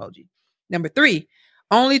 Angel emoji. Number 3,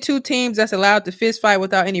 only 2 teams that's allowed to fist fight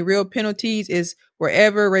without any real penalties is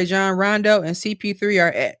wherever Rajon Rondo and CP3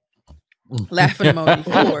 are at. Laughing emoji.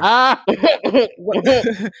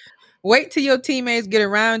 4. Wait till your teammates get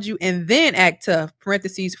around you and then act tough.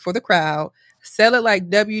 Parentheses for the crowd. Sell it like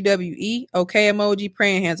WWE. Okay emoji.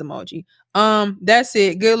 Praying hands emoji. That's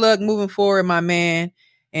it. Good luck moving forward, my man.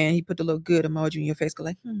 And he put the little good emoji in your face. Go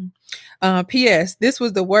like, P.S. This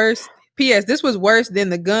was worse than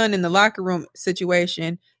the gun in the locker room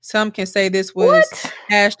situation. Some can say this was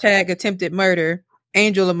hashtag attempted murder.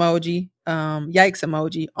 Angel emoji. Yikes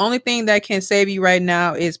emoji. Only thing that can save you right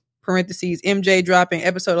now is parentheses MJ dropping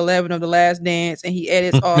episode 11 of The Last Dance, and he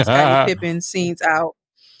edits all Scottie Pippen scenes out.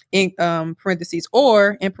 In parentheses,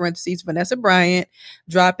 or in parentheses, Vanessa Bryant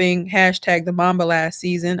dropping hashtag the Mamba last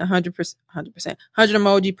season. 100%, 100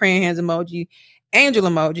 emoji, praying hands emoji, angel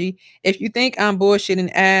emoji. If you think I'm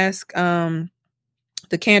bullshitting, ask the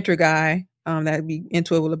Cantor guy that'd be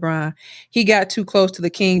into it with LeBron. He got too close to the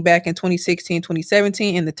king back in 2016,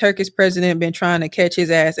 2017, and the Turkish president been trying to catch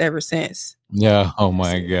his ass ever since. Yeah. Oh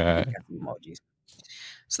my God. Emojis.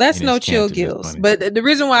 So that's No Chill Gills. But the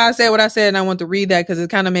reason why I said what I said, and I want to read that, because it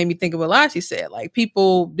kind of made me think of what Lassie said. Like,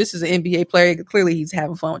 people, this is an NBA player. Clearly, he's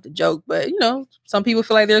having fun with the joke. But, you know, some people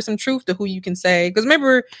feel like there's some truth to who you can say. Because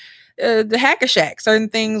remember, the Hacker Shack, certain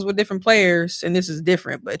things with different players, and this is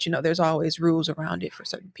different. But, you know, there's always rules around it for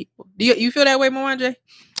certain people. Do you feel that way, Mwanje?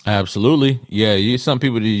 Absolutely. Yeah, some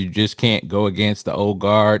people, you just can't go against the old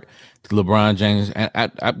guard. LeBron James, and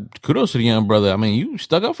I kudos to the young brother. I mean, you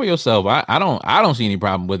stuck up for yourself. I don't see any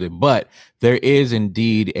problem with it, but there is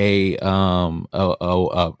indeed a what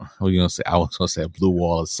are you gonna say? I was gonna say a blue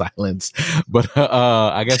wall of silence, but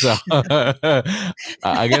I guess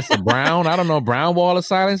a brown. I don't know, brown wall of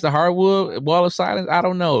silence, the hardwood wall of silence. I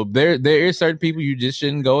don't know. There is certain people you just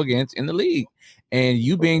shouldn't go against in the league. And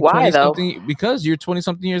you being 20-something, because you're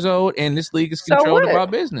 20-something years old, and this league is controlled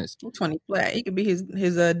about business. 20 flat. He could be his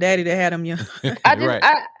daddy that had him young.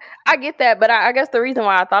 I get that, but I guess the reason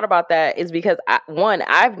why I thought about that is because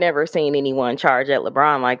I've never seen anyone charge at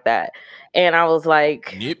LeBron like that, and I was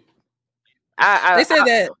like, "Yep." They said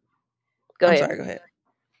that. Go ahead. Sorry, go ahead.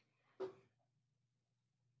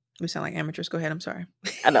 We sound like amateurs. Go ahead. I'm sorry.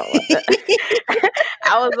 I know.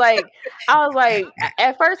 I was like,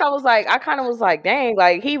 at first I was like, I kind of was like, dang,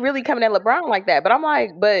 like he really coming at LeBron like that. But I'm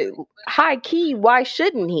like, but high key, why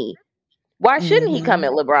shouldn't he? Why shouldn't he come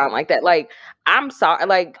at LeBron like that? Like, I'm sorry,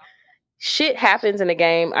 like shit happens in the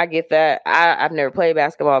game. I get that. I've never played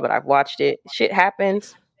basketball, but I've watched it. Shit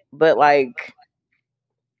happens, but like,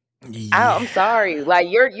 I'm sorry, like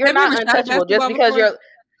you're not untouchable just because you're.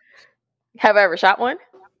 Have I ever shot one?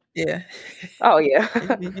 Yeah. Oh yeah.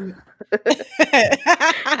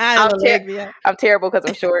 I'm terrible because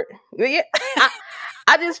I'm short. Yeah.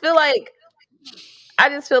 I just feel like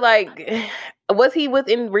was he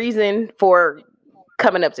within reason for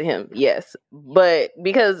coming up to him? Yes, but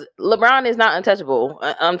because LeBron is not untouchable,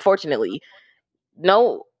 unfortunately.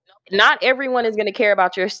 No, not everyone is going to care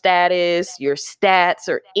about your status, your stats,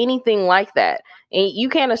 or anything like that. And you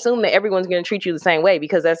can't assume that everyone's going to treat you the same way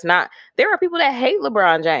because that's not. There are people that hate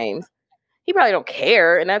LeBron James. He probably don't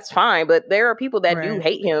care, and that's fine. But there are people that do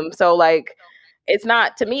hate him. So, like, it's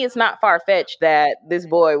not, to me, it's not far-fetched that this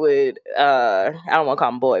boy would, I don't want to call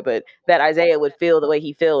him boy, but that Isaiah would feel the way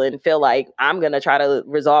he feel and feel like, I'm going to try to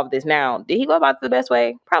resolve this now. Did he go about it the best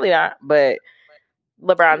way? Probably not, but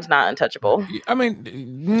LeBron's not untouchable. I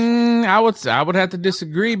mean, I would have to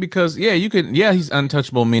disagree because he's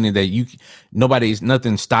untouchable, meaning that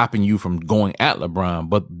nothing stopping you from going at LeBron,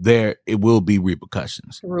 but it will be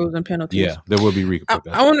repercussions, rules and penalties. Yeah, there will be repercussions.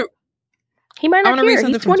 I want to. He might not care.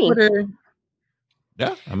 He's 20.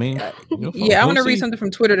 Yeah, I mean, I want to read something from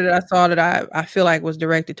Twitter that I saw that I feel like was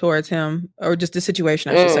directed towards him, or just the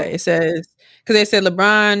situation, I should say. It says, because they said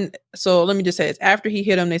LeBron, so let me just say, it's after he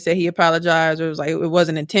hit him, they said he apologized, or it was like, it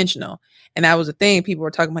wasn't intentional. And that was the thing. People were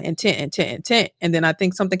talking about intent. And then I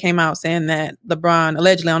think something came out saying that LeBron,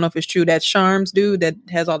 allegedly, I don't know if it's true, that Sharms dude that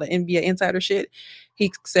has all the NBA insider shit,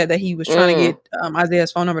 he said that he was trying to get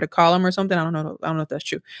Isaiah's phone number to call him or something. I don't know if that's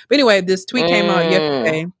true. But anyway, this tweet came out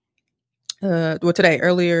yesterday.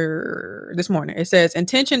 Earlier this morning, it says,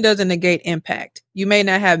 intention doesn't negate impact. You may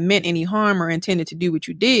not have meant any harm or intended to do what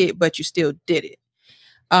you did, but you still did it.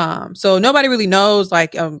 So nobody really knows,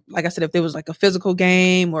 like I said, if there was like a physical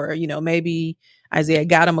game, or, maybe Isaiah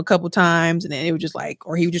got him a couple times and then it was just like,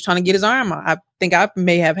 or he was just trying to get his arm out. I think I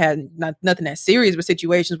may have had nothing that serious, but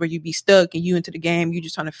situations where you'd be stuck and you into the game, you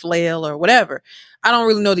just trying to flail or whatever. I don't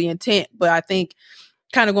really know the intent, but I think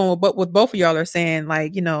kind of going with what both of y'all are saying,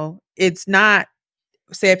 like, it's not,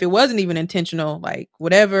 say if it wasn't even intentional, like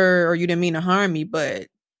whatever, or you didn't mean to harm me, but it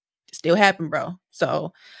still happened, bro.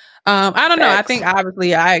 So I don't know. I think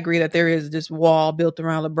obviously I agree that there is this wall built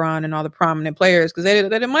around LeBron and all the prominent players because they're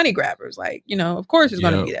the money grabbers. Like, of course it's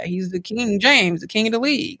going to be that. He's the King James, the king of the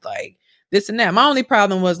league, like this and that. My only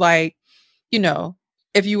problem was like,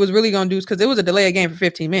 if you was really going to do, because it was a delay of game for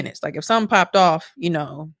 15 minutes. Like if something popped off,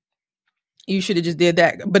 you should have just did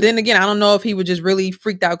that. But then again, I don't know if he was just really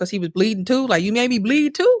freaked out because he was bleeding too. Like, you maybe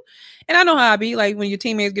bleed too. And I know how I be, like, when your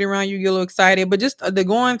teammates get around you, you get a little excited. But just the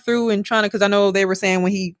going through and trying to, because I know they were saying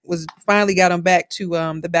when he was finally got him back to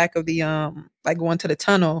the back of the, like going to the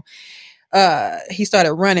tunnel, he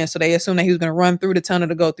started running. So they assumed that he was going to run through the tunnel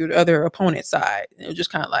to go through the other opponent's side. It was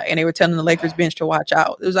just kind of like, and they were telling the Lakers bench to watch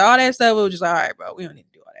out. It was like, all that stuff. It was just like, all right, bro, we don't need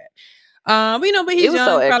to do all that. But he's young.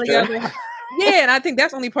 So probably yeah, and I think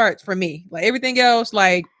that's the only part for me. Like everything else,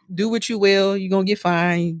 like do what you will, you're gonna get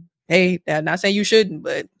fined. Hey, I'm not saying you shouldn't,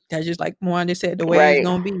 but that's just like Moan just said, the way it's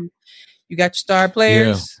gonna be. You got your star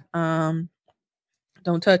players. Yeah.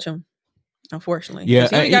 Don't touch them. Unfortunately, yeah,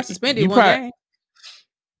 he got suspended one game.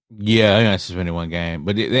 Yeah, I got suspended one game,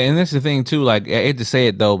 but and that's the thing too. Like, I hate to say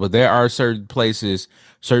it though, but there are certain places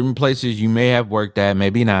you may have worked at,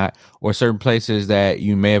 maybe not, or certain places that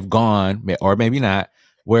you may have gone, or maybe not,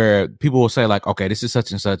 where people will say like, okay, this is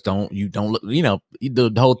such and such. Don't look,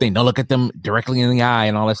 the whole thing. Don't look at them directly in the eye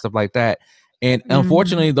and all that stuff like that. And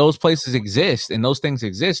unfortunately, those places exist and those things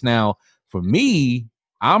exist. Now, for me,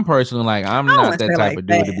 I'm personally like, I'm not that type of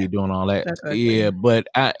dude to be doing all that. Yeah, but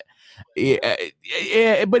but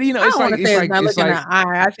it's like, not looking in the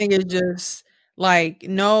eye. I think it's just like,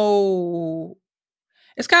 no.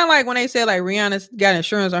 It's kind of like when they say like Rihanna's got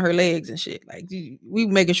insurance on her legs and shit. Like, we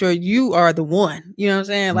making sure you are the one. You know what I'm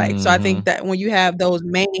saying? Like, so I think that when you have those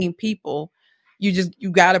main people,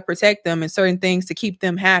 you got to protect them and certain things to keep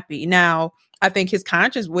them happy. Now, I think his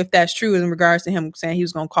conscience, if that's true, in regards to him saying he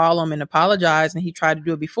was going to call him and apologize, and he tried to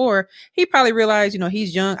do it before, he probably realized,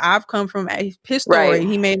 he's young. I've come from his story. Right.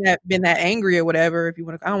 He may not have been that angry or whatever. If you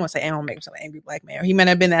want to, I don't want to say, I don't make him sound like an angry black man. He may not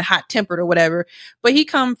have been that hot tempered or whatever, but he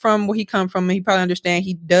come from where he come from, and he probably understand.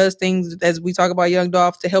 He does things, as we talk about Young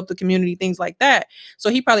Dolph, to help the community, things like that.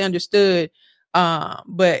 So he probably understood.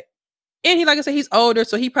 But And he, like I said, he's older,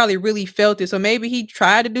 so he probably really felt it. So maybe he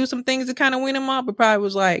tried to do some things to kind of win him off, but probably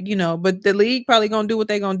was like, but the league probably gonna do what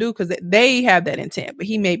they're gonna do because they have that intent, but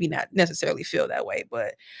he maybe not necessarily feel that way.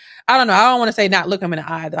 But I don't know. I don't want to say not look him in the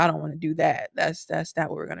eye. I don't want to do that. That's not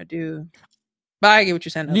what we're gonna do. But I get what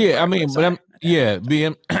you're saying. Yeah, I mean, but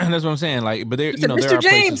that's what I'm saying. Like, but there, there are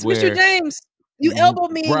places where Mr. James, you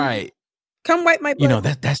elbowed me, right? Come wipe my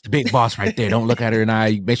butt. That's the big boss right there. Don't look at her in the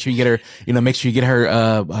eye. Make sure you get her, make sure you get her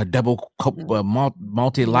a double cup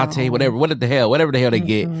multi latte, whatever the hell they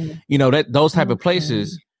get. Those type of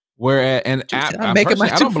places where I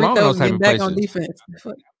don't belong in those type of places.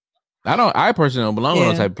 I personally don't belong in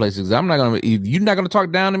those type of places. I'm not gonna. You're not gonna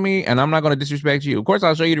talk down to me, and I'm not gonna disrespect you. Of course,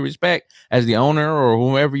 I'll show you the respect as the owner or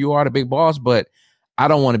whoever you are, the big boss. But I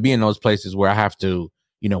don't want to be in those places where I have to,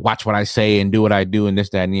 watch what I say and do what I do and this,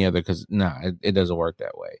 that, and the other. Because it doesn't work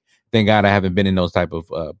that way. Thank God I haven't been in those type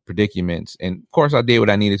of predicaments. And of course, I did what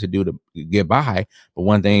I needed to do to get by. But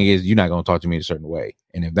one thing is, you're not gonna talk to me a certain way.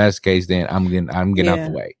 And if that's the case, then I'm getting out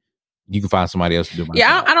the way. You can find somebody else to do my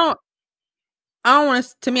job. I don't want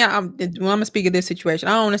to. To me, when I'm gonna speak of this situation,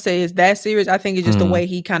 I don't want to say it's that serious. I think it's just the way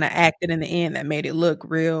he kind of acted in the end that made it look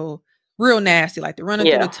real nasty, like the running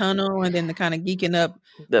through the tunnel and then the kind of geeking up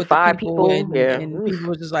the 5 people. And people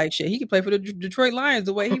were just like, shit, he could play for the Detroit Lions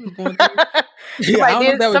the way he was going through.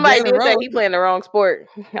 Somebody did say he playing the wrong sport.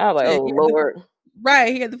 I was like, oh Lord.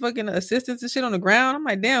 Right, he had the fucking assistants and shit on the ground. I'm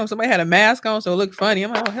like, damn, somebody had a mask on, so it looked funny.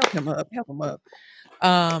 I'm like, oh, help him up.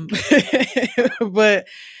 But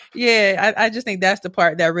yeah, I just think that's the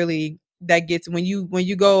part that really gets when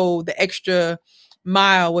you go the extra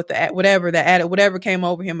mile with the whatever came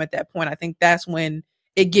over him at that point. I think that's when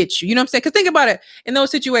it gets you. You know what I'm saying? Because think about it in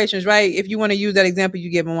those situations, right? If you want to use that example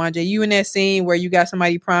you give, Mwanje, you in that scene where you got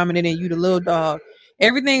somebody prominent and you the little dog.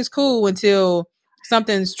 Everything's cool until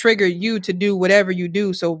something's triggered you to do whatever you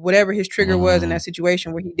do. So whatever his trigger was in that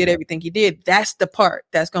situation where he did everything he did, that's the part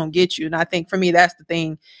that's gonna get you. And I think for me, that's the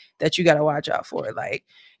thing that you got to watch out for. Like,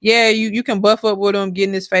 yeah, you can buff up with him, get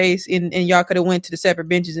in his face, and y'all could have went to the separate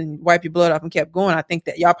benches and wiped your blood off and kept going. I think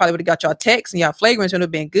that y'all probably would have got y'all texts and y'all flagrants would have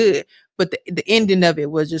been good. But the ending of it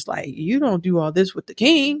was just like, you don't do all this with the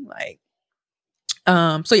king. Like,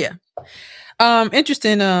 so yeah.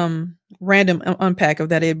 Interesting random unpack of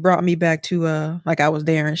that. It brought me back to like I was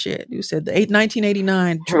there and shit. You said the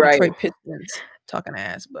 1989 Detroit Pistons talking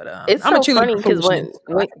ass, but it's I'm so funny because when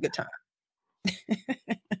a good time.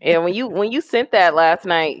 Yeah, when you sent that last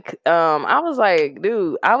night, I was like,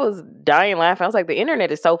 dude, I was dying laughing. I was like, the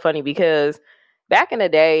internet is so funny because back in the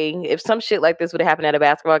day, if some shit like this would have happened at a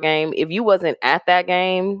basketball game, if you wasn't at that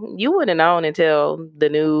game, you wouldn't have known until the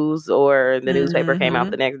news or the newspaper came out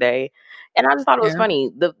the next day. And I just thought it was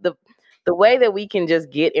funny. The way that we can just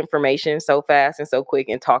get information so fast and so quick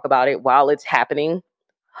and talk about it while it's happening,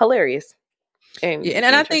 hilarious. And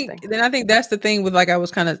I think that's the thing with, like I was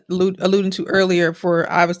kind of alluding to earlier, for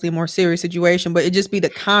obviously a more serious situation, but it just be the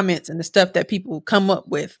comments and the stuff that people come up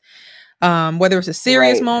with, whether it's a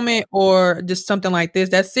serious moment or just something like this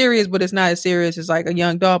that's serious, but it's not as serious as like a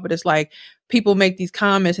young dog. But it's like people make these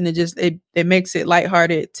comments and it makes it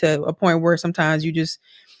lighthearted to a point where sometimes you just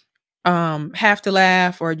have to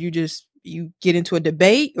laugh, or you get into a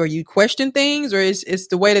debate, or you question things, or it's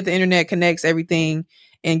the way that the internet connects everything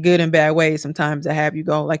in good and bad ways sometimes that have you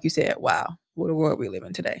go, like you said, wow, what a world we live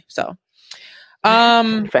in today. So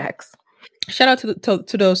facts. Shout out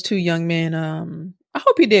to those 2 young men. I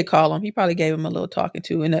hope he did call him. He probably gave him a little talking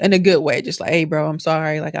to in a good way, just like, hey bro, I'm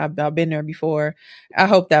sorry, like I've been there before. I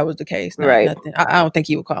hope that was the case. Nothing. I don't think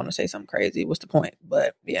he would call him to say something crazy. What's the point?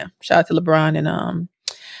 But yeah, shout out to LeBron and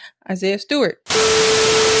Isaiah Stewart.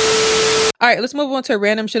 All right, let's move on to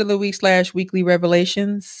random shit of the week / weekly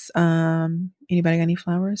revelations. Anybody got any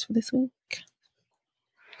flowers for this week?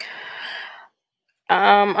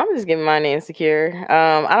 I'm just giving mine to Insecure.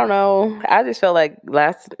 I don't know. I just felt like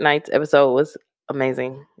last night's episode was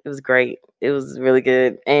amazing. It was great. It was really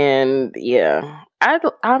good. And yeah,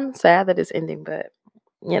 I'm sad that it's ending, but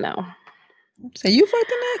So you fucking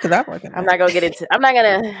that? Because I'm fucking. I'm not gonna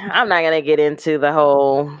get into the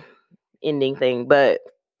whole ending thing, but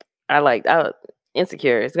I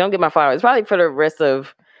Insecure. It's gonna get my flowers. It's probably for the rest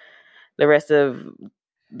of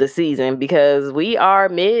the season because we are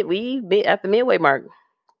at the midway mark.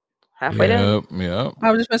 Halfway down. Yep.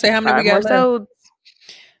 I was just gonna say how many 5 we got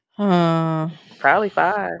left. Probably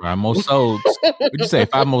 5. 5 more souls. Would you say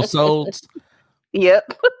 5 more souls?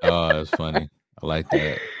 Yep. Oh, that's funny. I like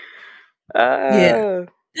that. Yeah.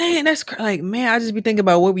 Dang, that's like, man, I just be thinking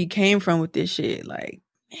about where we came from with this shit. Like,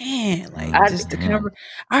 man, like just the cover.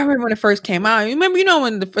 I remember when it first came out. Remember,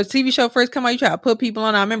 when the TV show first came out, you try to put people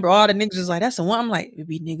on. I remember all the niggas was like, "That's the one." I'm like, "It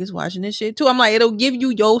be niggas watching this shit too." I'm like, "It'll give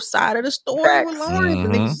you your side of the story with Lawrence."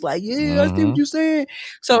 And niggas was like, "Yeah, I see what you're saying."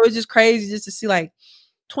 So it's just crazy just to see like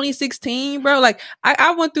 2016, bro. Like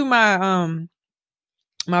I went through my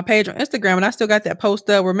page on Instagram and I still got that post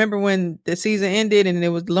up. Remember when the season ended and it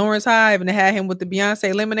was Lawrence Hive and they had him with the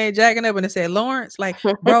Beyonce lemonade jacket up and it said Lawrence? Like,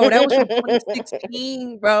 bro, that was from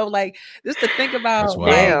 2016, bro. Like, just to think about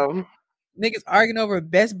niggas arguing over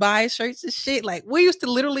Best Buy shirts and shit. Like, we used to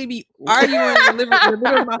literally be arguing in the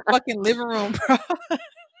middle of my fucking living room, bro.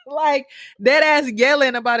 Like dead ass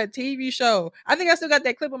yelling about a TV show. I think I still got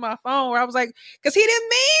that clip on my phone where I was like, because he didn't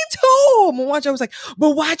mean to. Mwanjo was like,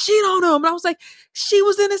 but why cheat on him? And I was like, she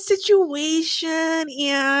was in a situation,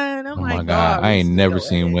 and I'm like, my God, I ain't never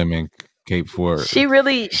seen women cape for it. She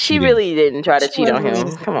really didn't try to cheat on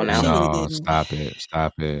him. Come on now. No, stop it.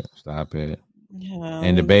 Yeah.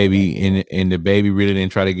 And the baby really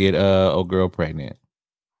didn't try to get old girl pregnant.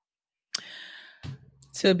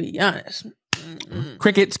 To be honest.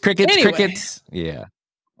 Crickets. Anyway. Yeah.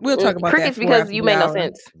 We'll talk about crickets that because you made no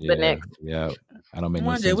sense. Yeah, but next. Yeah. I don't make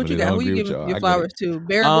no sense. What you got? Who you giving your flowers to?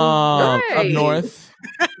 Bear up north.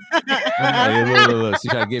 Look. She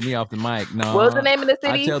tried to get me off the mic. No. What was the name of the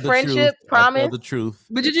city? Friendship, Promise. I tell the truth.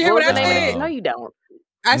 But did you hear what I said? No, you don't.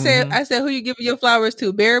 I said, who you giving your flowers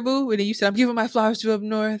to? Baraboo? And then you said, I'm giving my flowers to up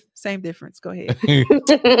north. Same difference. Go ahead.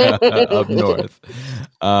 Up north.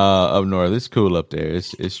 Up north. It's cool up there.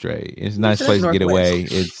 It's straight. It's a nice place to get away.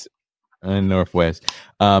 It's in Northwest. It's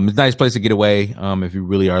a nice place to get away. If you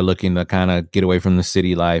really are looking to kind of get away from the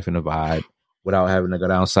city life and the vibe without having to go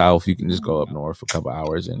down south, you can just go up north for a couple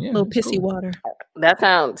hours and little pissy water.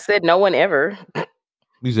 That said no one ever.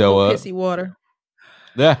 You said what? Pissy water.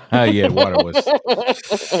 Yeah, the water was.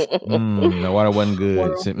 The water wasn't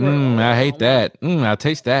good. I hate that. I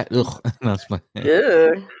taste that. Ugh.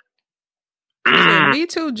 Me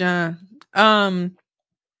too, John.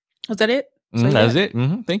 Was that it? That's it.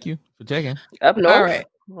 Thank you for checking. Up north. All right.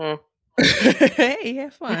 Hey,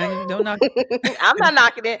 have fun. Don't knock it. I'm not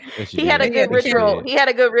knocking it. He had a good ritual. He had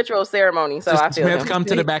a good ritual ceremony. So I feel Smith come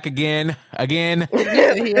to the back again. he had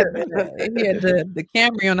the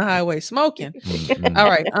Camry on the highway smoking. All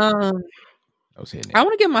right. I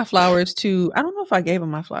want to give my flowers to. I don't know if I gave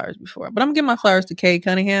him my flowers before, but I'm gonna give my flowers to Cade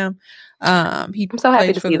Cunningham. I'm so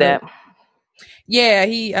happy to see that. Yeah,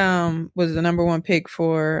 he was the number one pick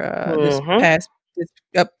for this past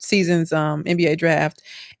season's NBA draft,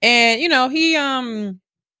 and he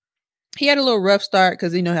had a little rough start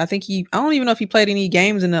because I think I don't even know if he played any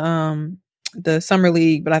games in the summer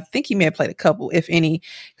league, but I think he may have played a couple, if any,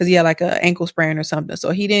 because he had like an ankle sprain or something.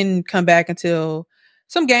 So he didn't come back until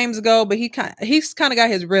some games ago, but he's kind of got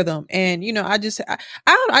his rhythm. And I just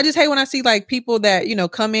hate when I see like people that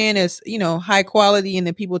come in as high quality and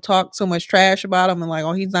then people talk so much trash about him and like,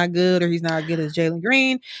 oh, he's not good or he's not as good as Jalen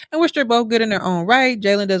Green, and which they're both good in their own right.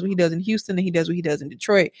 Jalen does what he does in Houston and he does what he does in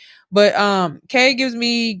Detroit. But Kay gives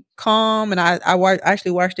me calm, and I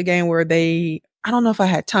actually watched the game where I don't know if I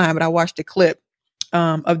had time, but I watched a clip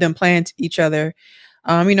of them playing each other.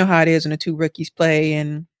 You know how it is when the two rookies play,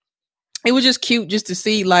 and it was just cute just to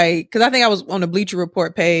see, like, because I think I was on the Bleacher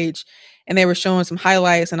Report page and they were showing some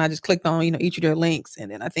highlights and I just clicked on, each of their links.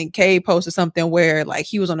 And then I think Kay posted something where like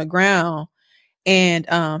he was on the ground and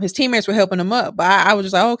his teammates were helping him up. But I was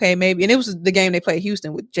just like, okay, maybe. And it was the game they played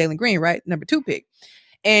Houston with Jalen Green, right? Number 2 pick.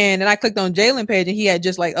 And then I clicked on Jalen page and he had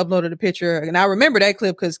just like uploaded a picture. And I remember that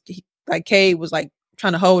clip because Kay was like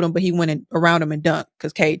trying to hold him, but he went around him and dunked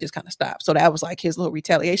because Cade just kind of stopped. So that was like his little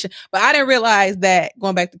retaliation. But I didn't realize that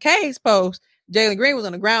going back to Cade's post, Jalen Green was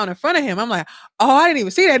on the ground in front of him. I'm like, oh, I didn't even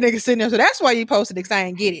see that nigga sitting there. So that's why you posted it because I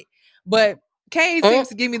didn't get it. But Cade seems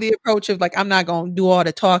to give me the approach of like, I'm not going to do all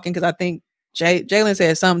the talking because I think Jalen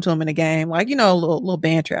said something to him in the game, like, a little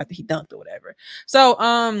banter after he dunked or whatever. So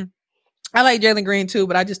I like Jalen Green too,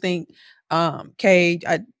 but I just think Cade,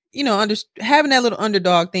 having that little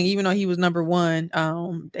underdog thing, even though he was number 1,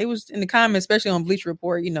 they was in the comments, especially on Bleacher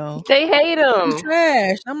Report, they hate him. He's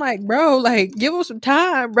trash. I'm like, bro, like give him some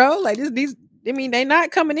time, bro. Like they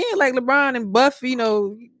not coming in like LeBron and Buff,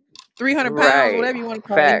 300 pounds, whatever you want to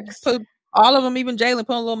call it. Put all of them, even Jalen,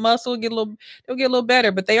 put a little muscle, they'll get a little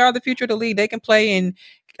better. But they are the future of the league. They can play, and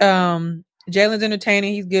Jalen's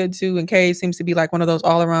entertaining. He's good too. And Cade seems to be like one of those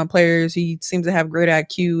all-around players. He seems to have great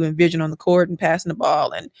IQ and vision on the court and passing the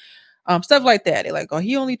ball and stuff like that. They're like, oh,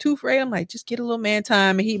 he only 2 for 8. I'm like, just get a little man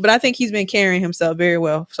time. But I think he's been carrying himself very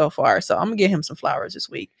well so far. So I'm gonna give him some flowers this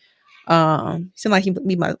week. Seemed like he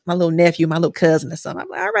be my little nephew, my little cousin or something. I'm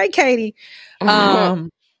like, all right, Katie.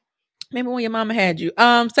 Remember when your mama had you.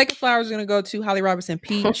 Second flower is gonna go to Holly Robertson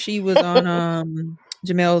Pete. She was on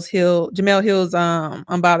Jamel Hill's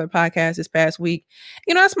Unbothered podcast this past week.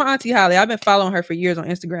 You know, that's my auntie Holly. I've been following her for years on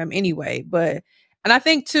Instagram anyway. And I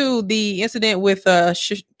think too the incident with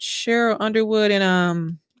Cheryl Underwood and I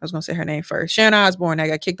was gonna say her name first, Sharon Osbourne, that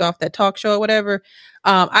got kicked off that talk show or whatever.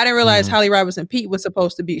 I didn't realize Holly Robertson Pete was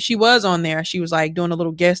supposed to be. She was on there. She was like doing a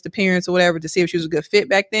little guest appearance or whatever to see if she was a good fit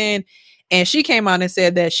back then. And she came out and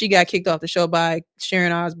said that she got kicked off the show by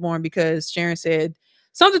Sharon Osbourne because Sharon said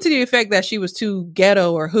something to the effect that she was too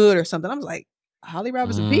ghetto or hood or something. I was like, Holly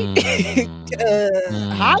Robertson Pete? Holly?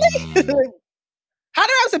 Holly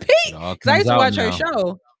Robertson Pete? Because I used to watch her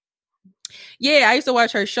show. Yeah, I used to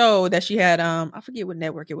watch her show that she had. I forget what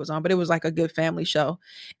network it was on, but it was like a good family show.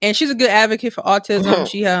 And she's a good advocate for autism.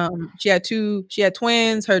 She had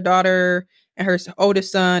twins, her daughter and her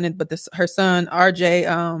oldest son, but her son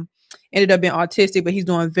RJ ended up being autistic, but he's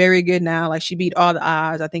doing very good now. Like she beat all the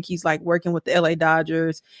odds. I think he's like working with the LA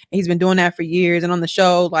Dodgers, and he's been doing that for years. And on the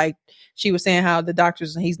show, like she was saying how the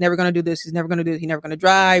doctors, he's never going to do this. He's never going to do this. He's never going to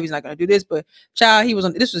drive. He's not going to do this. But child,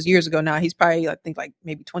 this was years ago now. He's probably, I think like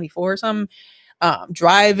maybe 24 or something,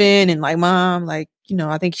 driving and like, mom, like, you know,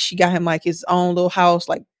 I think she got him like his own little house,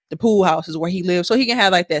 like the pool house is where he lives. So he can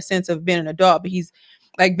have like that sense of being an adult, but he's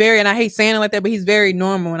like very, and I hate saying it like that, but he's very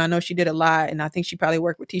normal. And I know she did a lot. And I think she probably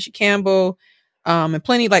worked with Tisha Campbell, and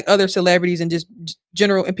plenty like other celebrities and just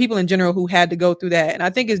general and people in general who had to go through that. And I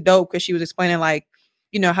think it's dope because she was explaining like,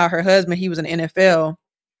 you know, how her husband, he was in the NFL,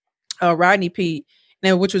 Rodney Pete,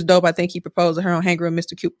 and which was dope. I think he proposed to her on Hangar with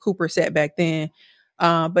Mr. Cooper set back then.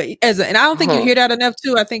 But and I don't think you hear that enough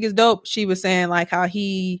too. I think it's dope. She was saying like how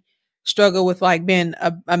he struggled with like being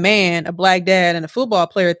a man, a black dad, and a football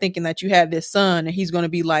player, thinking that you had this son and he's going to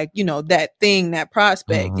be like, you know, that thing, that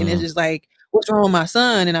prospect. And it's just like, what's wrong with my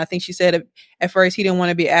son? And I think she said at first he didn't want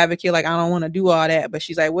to be an advocate. Like, I don't want to do all that. But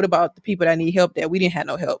she's like, what about the people that need help that we didn't have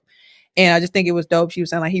no help? And I just think it was dope. She was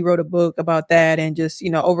saying like he wrote a book about that and just, you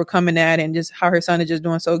know, overcoming that and just how her son is just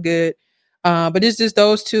doing so good. But it's just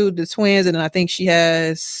those two, the twins. And then I think she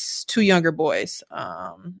has 2 younger boys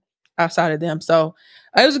outside of them. So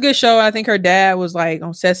it was a good show. I think her dad was like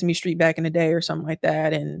on Sesame Street back in the day or something like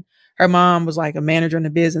that. And her mom was like a manager in the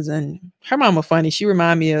business. And her mom was funny. She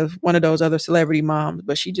reminded me of one of those other celebrity moms,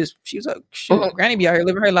 but she was like, Granny be out here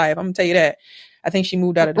living her life. I'm gonna tell you that. I think she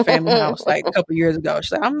moved out of the family house like a couple years ago.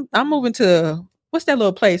 She's like, I'm moving to what's that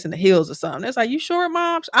little place in the hills or something. It's like, you sure,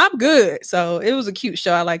 Mom? I'm good. So it was a cute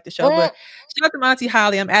show. I like the show. But shout out to my auntie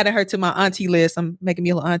Holly. I'm adding her to my auntie list. I'm making me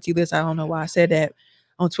a little auntie list. I don't know why I said that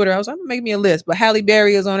on Twitter. I was like, I'm gonna make me a list. But Halle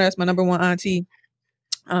Berry is on there. That's my number 1 auntie.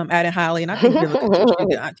 Adding Holly, and I think she's a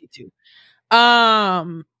good auntie too.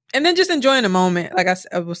 And then just enjoying the moment. Like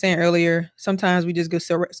I was saying earlier, sometimes we just get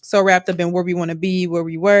so wrapped up in where we want to be, where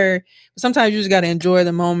we were. But sometimes you just got to enjoy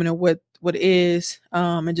the moment of what is,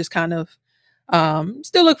 and just kind of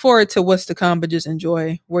still look forward to what's to come, but just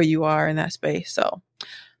enjoy where you are in that space. So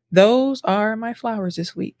those are my flowers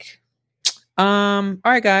this week. All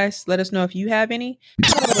right, guys, let us know if you have any.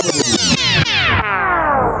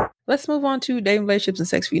 Let's move on to dating, relationships, and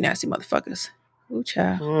sex for you nasty motherfuckers. Ooh,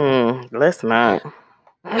 child. Let's not.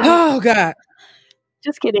 Oh, God.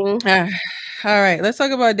 Just kidding. All right, let's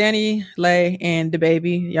talk about DaniLeigh and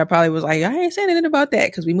DaBaby. Y'all probably was like, I ain't saying anything about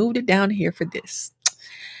that because we moved it down here for this.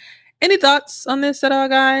 Any thoughts on this at all,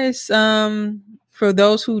 guys? For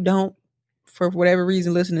those who don't, for whatever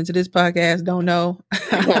reason, listening to this podcast, don't know.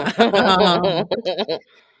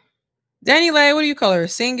 DaniLeigh, what do you call her?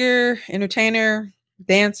 Singer, entertainer,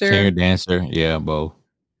 dancer? Singer, dancer. Yeah, both.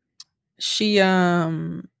 She,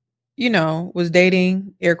 was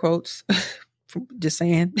dating, air quotes, just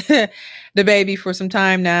saying, DaBaby for some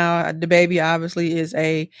time now. DaBaby obviously is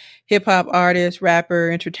a hip hop artist,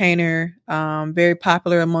 rapper, entertainer, very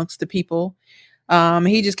popular amongst the people.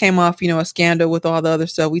 He just came off, a scandal with all the other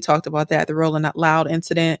stuff. We talked about that, the Rolling Out Loud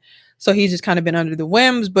incident. So he's just kind of been under the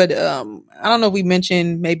whims. But I don't know if we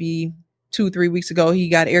mentioned maybe 2-3 weeks ago, he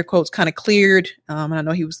got air quotes kind of cleared. And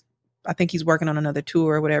I think he's working on another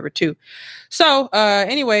tour or whatever too. So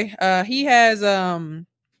anyway, he has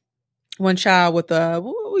one child with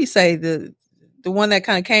what we say, the one that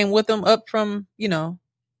kind of came with him up from,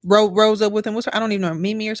 rose up with him. I don't even know,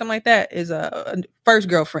 Mimi or something like that, is a first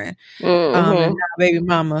girlfriend, and now baby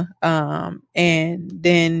mama. And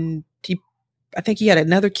then I think he had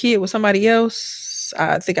another kid with somebody else.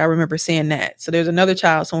 I think I remember seeing that. So there's another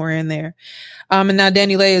child somewhere in there. And now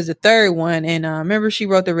DaniLeigh is the third one. And remember she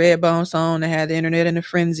wrote the Redbone song that had the internet in a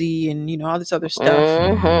frenzy and, all this other stuff.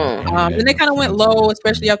 And they kind of went low,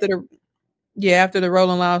 especially after the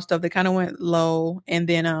Rolling Loud stuff. They kind of went low. And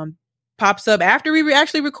then pops up after we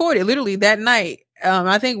actually recorded, literally that night.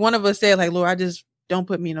 I think one of us said, like, Lord, I just don't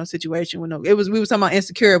put me in no situation with no. We was talking about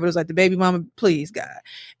Insecure, but it was like the baby mama, please, God.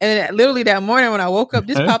 And then literally that morning when I woke up,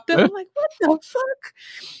 this popped up. I'm like, what the fuck?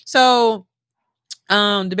 So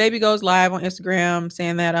the baby goes live on Instagram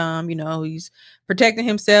saying that he's protecting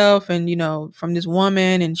himself and from this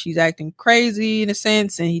woman, and she's acting crazy in a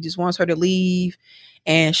sense, and he just wants her to leave.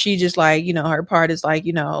 And she just like, her part is like,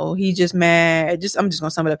 he's just mad. I'm just gonna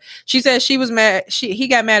sum it up. She said she was mad. He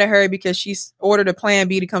got mad at her because she ordered a plan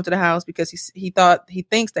B to come to the house because he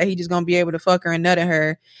thinks that he just gonna be able to fuck her and nut at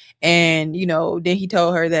her. And, then he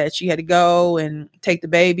told her that she had to go and take the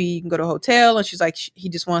baby and go to a hotel. And she's like, he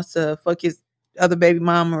just wants to fuck his other baby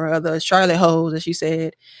mama or other Charlotte hoes, as she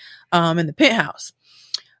said, in the penthouse.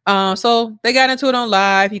 So they got into it on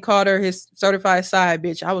live. He called her his certified side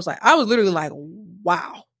bitch. I was literally like,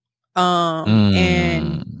 wow.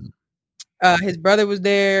 And his brother was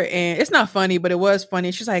there, and it's not funny, but it was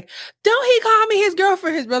funny. She's like, don't he call me his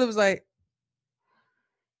girlfriend? His brother was like,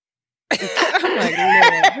 I'm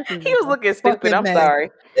like, he was looking stupid. I'm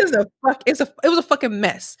sorry. It was a fucking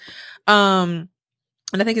mess.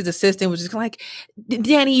 And I think his assistant was just like,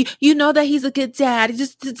 Danny, you know that he's a good dad.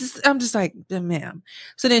 I'm just like, ma'am.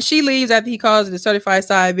 So then she leaves after he calls it a certified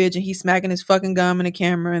side bitch, and he's smacking his fucking gum in the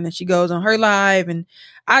camera. And then she goes on her live. And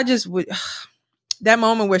I just would, that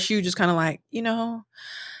moment where she was just kind of like,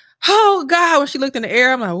 oh God, when she looked in the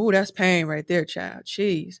air, I'm like, ooh, that's pain right there, child.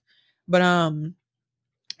 Jeez. But,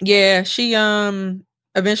 yeah, she,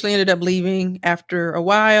 eventually ended up leaving after a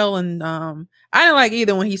while. And, I didn't like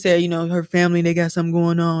either when he said, her family, they got something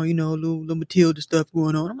going on, little Matilda stuff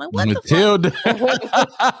going on. I'm like, what Matilda? The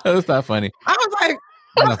fuck? That's not funny. I was like,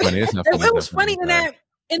 it's not funny. It's not funny. It was funny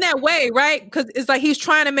in that way, right? Because it's like he's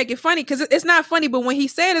trying to make it funny because it's not funny. But when he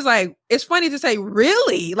said it's like, it's funny to say,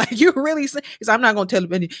 really? Like, you really say, because I'm not going to tell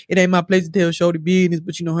him, it ain't my place to tell Shorty business,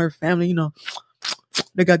 but her family,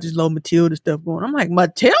 they got this little Matilda stuff going. I'm like,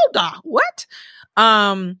 Matilda? What?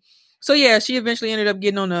 So yeah, she eventually ended up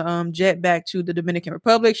getting on a jet back to the Dominican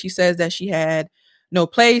Republic. She says that she had no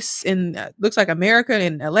place in looks like America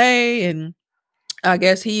in LA, and I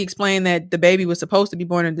guess he explained that the baby was supposed to be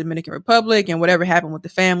born in the Dominican Republic, and whatever happened with the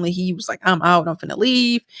family, he was like, I'm out, I'm finna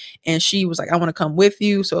leave. And she was like, I want to come with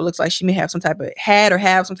you. So it looks like she may have some type of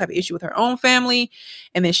issue with her own family.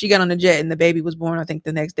 And then she got on the jet, and the baby was born, I think,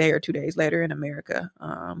 the next day or 2 days later in America.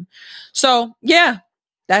 So yeah.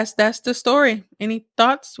 That's the story. Any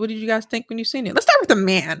thoughts? What did you guys think when you seen it? Let's start with the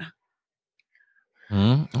man.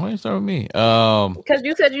 Why don't you start with me? Because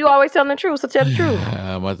you said you always telling the truth, so tell the truth.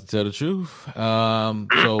 I'm about to tell the truth.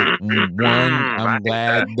 So one, I'm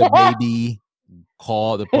glad the baby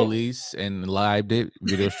called the police and lived it,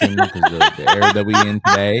 video streaming, because the era that we in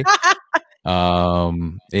today.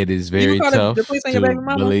 It is very tough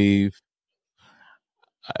to believe.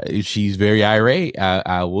 She's very irate.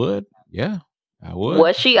 I would, yeah. I would.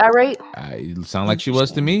 Was she irate? It sounded like she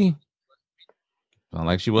was to me. Sounded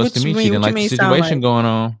like she was to me. She didn't like the situation going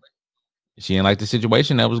on. She didn't like the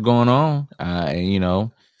situation that was going on.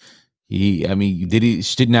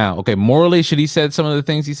 Okay, morally, should he said some of the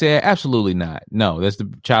things he said? Absolutely not. No, that's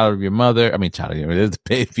the child of your mother. I mean, child of your mother. That's the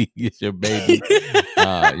baby. It's your baby.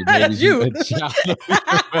 Your baby's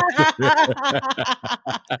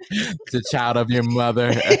it's a child of your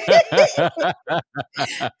mother.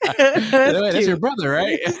 That's your brother,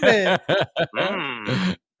 right?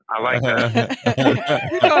 I like that.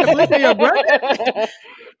 You call the police your brother?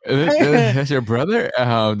 That's your brother,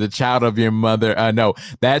 the child of your mother. No,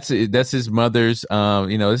 that's his mother's.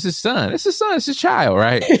 It's his son. It's his son. It's his child,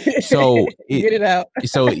 right? So get it out.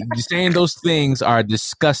 So saying those things are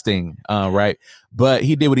disgusting, right? But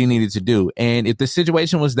he did what he needed to do, and if the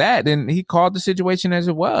situation was that, then he called the situation as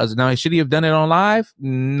it was. Now, should he have done it on live?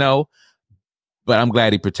 No. But I'm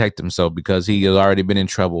glad he protected himself because he has already been in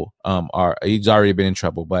trouble. He's already been in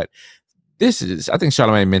trouble. But this is, I think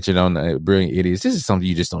Charlamagne mentioned on the Brilliant Idiots, this is something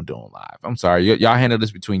you just don't do on live. I'm sorry. Y'all handle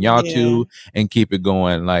this between y'all two and keep it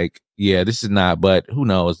going. Like, yeah, this is not, but who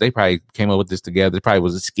knows? They probably came up with this together. It probably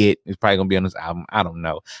was a skit. It's probably going to be on this album. I don't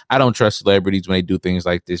know. I don't trust celebrities when they do things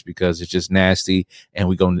like this because it's just nasty. And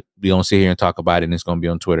we're going to sit here and talk about it, and it's going to be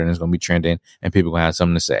on Twitter, and it's going to be trending, and people going to have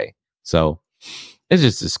something to say. So it's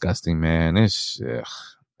just disgusting, man.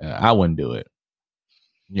 I wouldn't do it.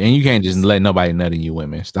 And you can't just let nobody nut in you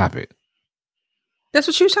women. Stop it. That's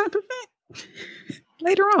what you were trying to prevent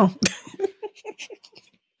later on.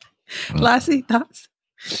 Lassie, thoughts?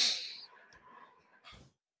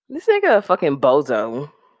 This nigga a fucking bozo.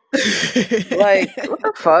 Like, what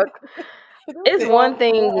the fuck? It's one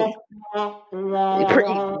thing,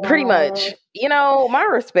 pretty much. My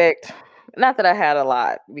respect. Not that I had a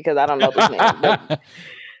lot because I don't know this man. But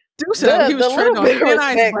he was trying on thin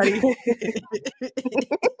ice, buddy.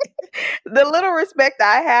 The little respect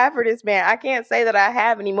I have for this man, I can't say that I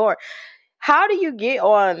have anymore. How do you get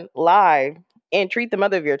on live and treat the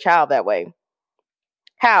mother of your child that way?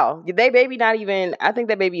 How? They baby not even, I think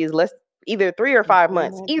that baby is less, either 3 or 5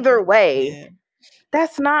 months. Either way,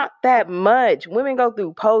 that's not that much. Women go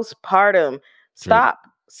through postpartum. Stop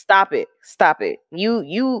it.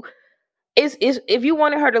 If you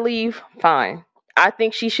wanted her to leave, fine. I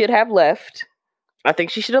think she should have left.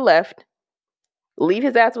 Leave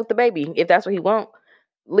his ass with the baby if that's what he wants.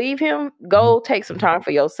 Leave him. Go take some time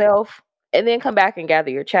for yourself, and then come back and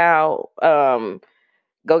gather your child. Go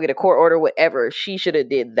get a court order, whatever. She should have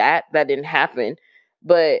did that. That didn't happen.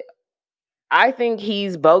 But I think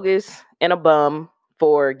he's bogus and a bum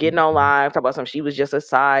for getting on live, talk about something. She was just a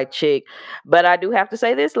side chick. But I do have to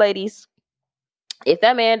say this, ladies. If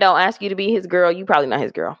that man don't ask you to be his girl, you probably not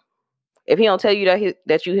his girl. If he don't tell you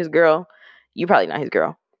that you his girl, you probably not his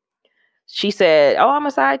girl. She said, "Oh, I'm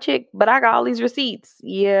a side chick, but I got all these receipts."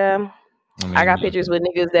 Yeah, I got pictures with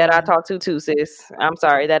niggas that I talk to too, sis. I'm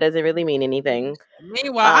sorry, that doesn't really mean anything.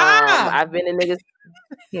 Meanwhile, I've been in niggas.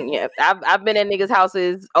 Yeah, I've been in niggas'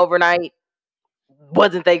 houses overnight.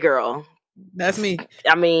 Wasn't they girl? That's me.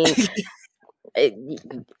 I mean,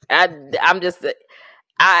 I'm just.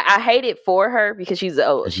 I hate it for her because she's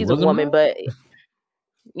a woman, but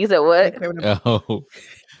you said what?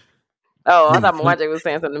 Oh, I thought Mwanje was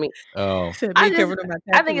saying something to me. Oh, I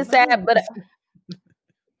think it's sad, but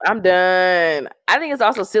I'm done. I think it's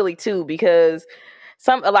also silly too because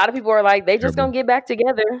a lot of people are like, they just gonna get back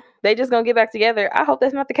together. I hope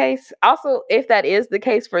that's not the case. Also, if that is the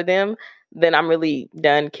case for them, then I'm really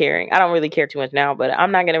done caring. I don't really care too much now, but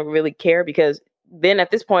I'm not gonna really care because then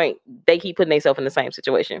at this point they keep putting themselves in the same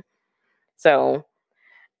situation. So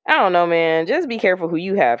I don't know, man. Just be careful who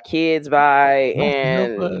you have kids by,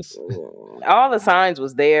 and all the signs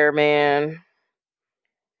was there, man.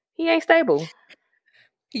 He ain't stable.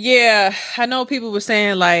 Yeah, I know people were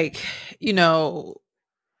saying like, you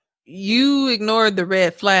ignored the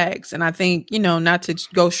red flags, and I think not to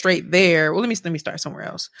go straight there. Well, let me start somewhere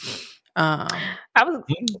else. I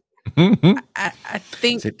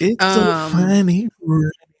think it's so funny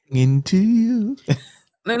running into you.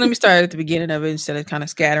 Let me start at the beginning of it instead of kind of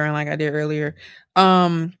scattering like I did earlier.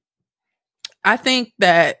 I think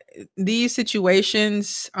that these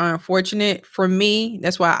situations are unfortunate for me.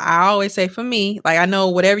 That's why I always say for me, like I know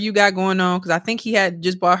whatever you got going on, because I think he had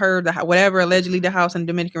just bought her allegedly the house in the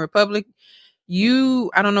Dominican Republic.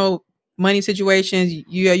 I don't know, money situations.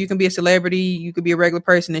 You can be a celebrity, you could be a regular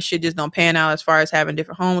person, and shit just don't pan out as far as having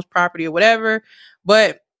different homes, property, or whatever.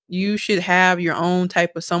 But you should have your own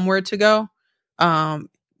type of somewhere to go.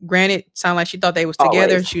 Granted, sounded like she thought they was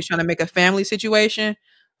together and she was trying to make a family situation.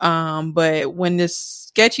 But when it's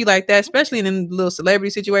sketchy like that, especially in little celebrity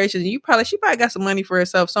situations, she probably got some money for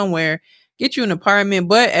herself somewhere. Get you an apartment,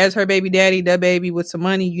 but as her baby daddy, the baby with some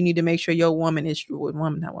money, you need to make sure your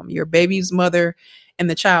your baby's mother and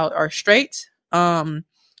the child are straight.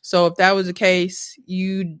 So if that was the case,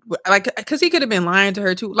 because he could have been lying to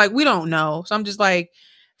her too. Like, we don't know. So I'm just like,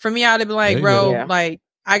 for me, I'd have been like, like,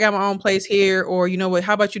 I got my own place here, or you know what?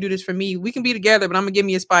 How about you do this for me? We can be together, but I'm gonna give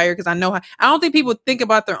me Aspire because I know I don't think people think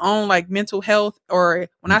about their own like mental health, or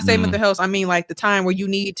when I say mental health, I mean like the time where you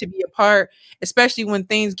need to be apart, especially when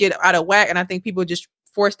things get out of whack. And I think people just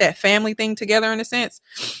force that family thing together in a sense.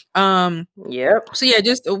 Yep. So yeah,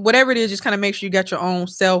 just whatever it is, just kind of make sure you got your own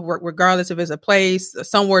self work, regardless if it's a place,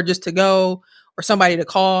 somewhere just to go, or somebody to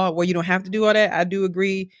call where you don't have to do all that. I do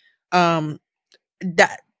agree.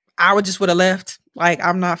 That I would have left. Like,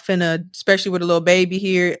 I'm not finna, especially with a little baby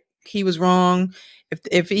here. He was wrong.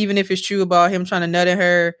 If even if it's true about him trying to nut at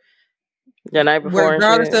her the night before,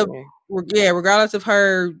 regardless of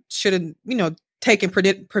her should have, taken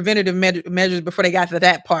preventative measures before they got to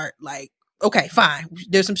that part. Like, okay, fine.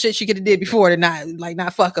 There's some shit she could have did before to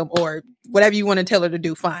not fuck him or whatever you want to tell her to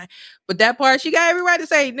do. Fine. But that part, she got every right to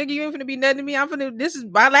say, nigga, you ain't finna be nothing to me. This is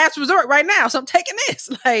my last resort right now. So I'm taking this.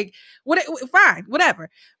 Like, fine, whatever.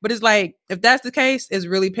 But it's like, if that's the case, it's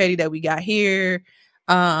really petty that we got here.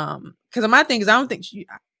 Because my thing is, I don't think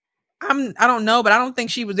I don't know, but I don't think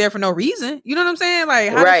she was there for no reason. You know what I'm saying? Like,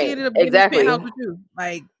 how did she end up in this penthouse with you?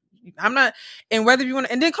 Like, I'm not, and whether you want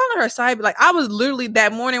to, and then calling her a side, like, I was literally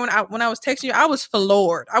that morning when I was texting you, I was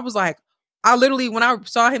floored. I was like, when I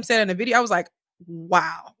saw him say it in the video, I was like,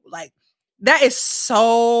 wow, like, that is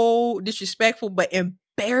so disrespectful, but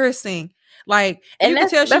embarrassing. Like, and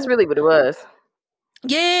that's really what it was.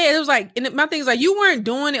 Yeah, it was like, and my thing is like, you weren't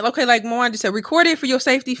doing it. Okay, like Moan just said, record it for your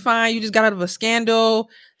safety, fine. You just got out of a scandal.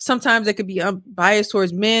 sometimes they could be biased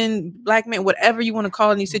towards men, black men, whatever you want to call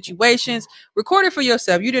in these situations. Record it for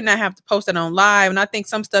yourself. You did not have to post it on live. And I think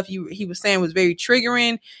some stuff he was saying was very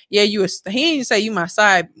triggering. Yeah, he didn't say you my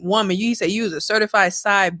side woman. He said you was a certified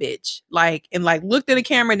side bitch. Like, and like looked at the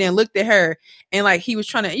camera and then looked at her, and like he was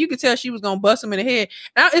trying to, you could tell she was gonna bust him in the head.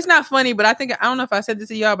 Now, it's not funny, but I don't know if I said this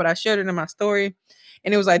to y'all, but I shared it in my story.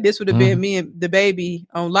 And it was like, this would have been me and the baby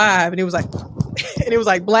on live. And it was like, and it was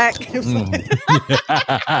like black. It was like,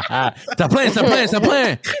 stop playing.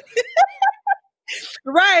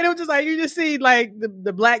 Right. It was just like, you just see like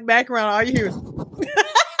the black background. All you hear is,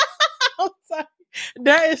 I'm sorry.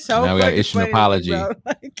 That is so now we got to issue an apology.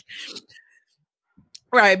 Like,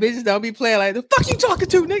 right, bitches don't be playing like the fuck you talking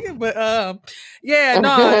to, nigga. But yeah,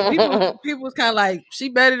 no, people was kind of like, she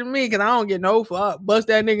better than me because I don't get no fuck. Bust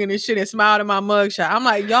that nigga and this shit and smiled at my mugshot. I'm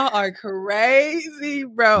like, y'all are crazy,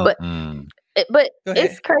 bro. But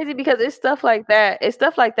it's crazy because it's stuff like that. It's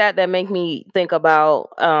stuff like that make me think about.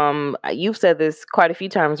 You've said this quite a few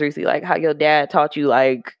times recently, like how your dad taught you,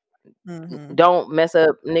 like, don't mess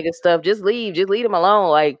up nigga stuff. Just leave him alone.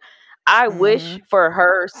 Like, I wish for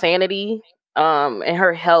her sanity. And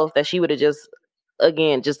her health that she would have just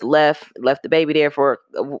left the baby there for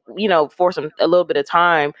for a little bit of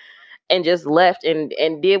time and just left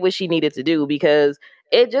and did what she needed to do, because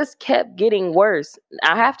it just kept getting worse.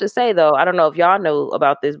 I have to say though, I don't know if y'all know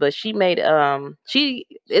about this, but she made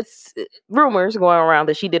it's rumors going around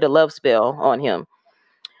that she did a love spell on him.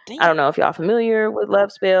 Damn. I don't know if y'all familiar with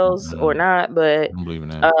love spells or not, but I'm believing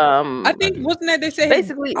that. I think wasn't that they said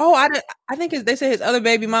basically. I think they said his other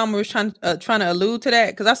baby mama was trying to allude to that,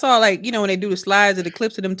 because I saw like when they do the slides of the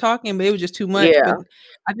clips of them talking, but it was just too much. Yeah. But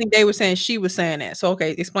I think they were saying she was saying that. So okay,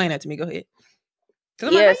 explain that to me. Go ahead.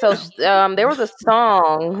 Yeah, so there was a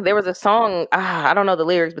song. I don't know the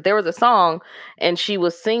lyrics, but there was a song, and she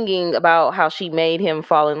was singing about how she made him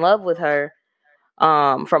fall in love with her,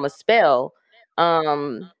 from a spell.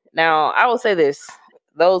 Now I will say this: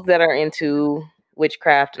 those that are into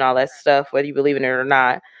witchcraft and all that stuff, whether you believe in it or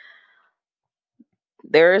not,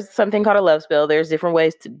 there is something called a love spell. There's different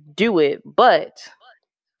ways to do it, but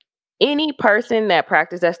any person that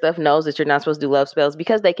practices that stuff knows that you're not supposed to do love spells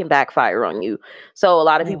because they can backfire on you. So a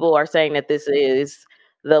lot of people are saying that this is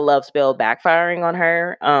the love spell backfiring on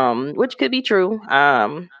her, which could be true.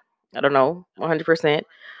 I don't know 100%,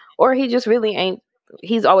 or he just really ain't.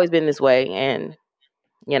 He's always been this way, and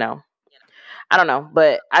I don't know,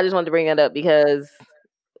 but I just wanted to bring it up because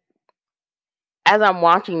as I'm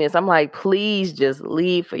watching this, I'm like, please just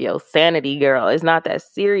leave for your sanity, girl. It's not that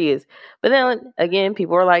serious. But then again,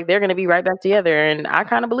 people are like, they're going to be right back together, and I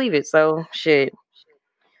kind of believe it. So shit,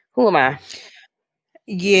 who am I?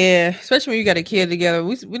 Yeah, especially when you got a kid together.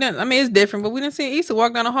 We didn't. I mean, it's different, but we didn't see Issa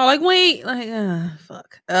walk down the hall like, wait, like,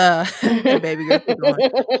 fuck, baby girl, keep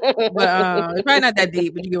going. But it's probably not that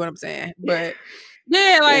deep, but you get what I'm saying. But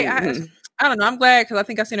yeah, like I don't know. I'm glad because I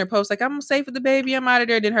think I seen her post like, I'm safe with the baby. I'm out of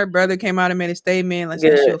there. Then her brother came out and made a statement like,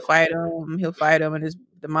 she'll fight him. He'll fight him, and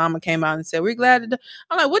the mama came out and said, we're glad to.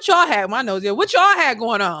 I'm like, what y'all had? My nose, what y'all had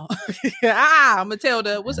going on? I'm gonna tell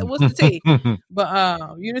what's the tea?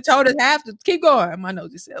 But you told us half to keep going. My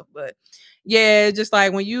nose yourself, but yeah, just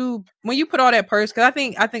like when you put all that because I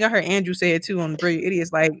think I heard Andrew say it too on Brilliant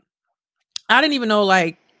Idiots. Like, I didn't even know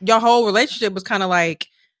like your whole relationship was kind of like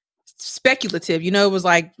speculative. It was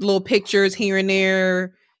like little pictures here and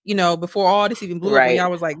there. Before all this even blew up, y'all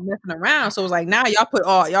was like messing around. So it was like, now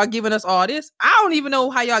y'all giving us all this. I don't even know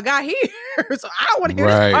how y'all got here. So I don't want to hear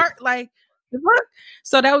this part. Like,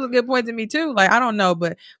 so that was a good point to me too. Like, I don't know.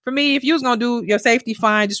 But for me, if you was going to do your safety,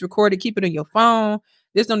 fine, just record it, keep it on your phone.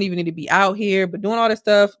 This don't even need to be out here. But doing all this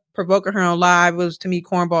stuff, provoking her on live, was to me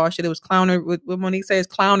cornball shit. It was clownery. What Monique says,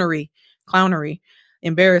 clownery,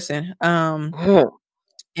 embarrassing.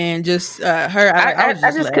 And just her, I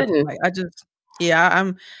just couldn't. Like,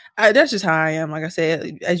 that's just how I am. Like I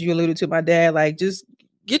said, as you alluded to, my dad, like, just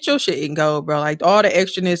get your shit and go, bro. Like, all the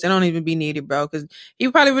extraness, it don't even be needed, bro. Because he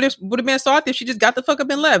probably would have been salty if she just got the fuck up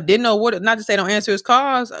and left. Didn't know what, not to say don't answer his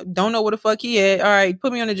calls. Don't know what the fuck he at. All right,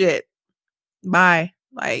 put me on the jet. Bye.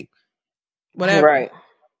 Like, whatever. Right.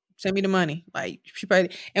 Send me the money. Like, she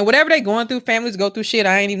probably, and whatever they going through, families go through shit.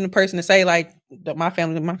 I ain't even the person to say like my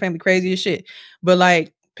family crazy as shit. But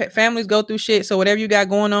like, families go through shit. So whatever you got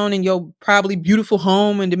going on in your probably beautiful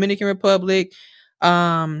home in Dominican Republic,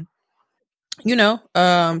 take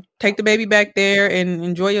the baby back there and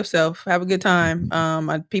enjoy yourself. Have a good time.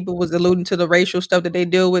 People was alluding to the racial stuff that they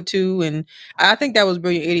deal with too. And I think that was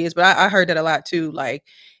Brilliant Idiots, but I heard that a lot too. Like,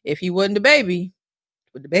 if he wasn't the baby,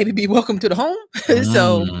 would the baby be welcome to the home?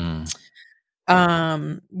 So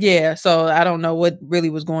Yeah, so I don't know what really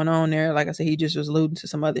was going on there. Like I said, he just was alluding to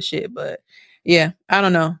some other shit, but yeah, I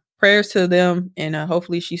don't know. Prayers to them, and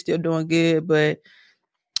hopefully she's still doing good. But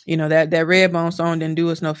you know that Redbone song didn't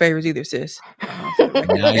do us no favors either, sis. Now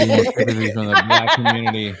you want sympathy from the Black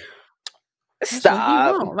community.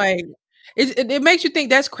 Stop. Like it makes you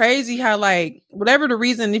think that's crazy how like whatever the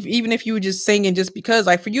reason, even if you were just singing just because,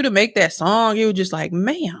 like for you to make that song, it was just like,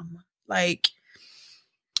 ma'am, like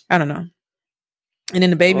I don't know. And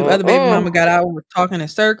then the other baby mama got out and was talking in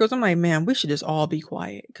circles. I'm like, man, we should just all be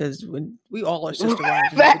quiet because when we all are sister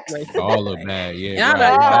wives. All of that, yeah. And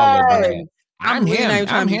right. All of that. I'm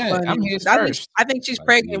his first. I think she's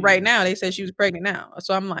pregnant right now. They said she was pregnant now.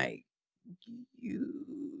 So I'm like,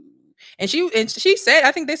 and she said,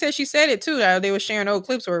 I think they said she said it too. They were sharing old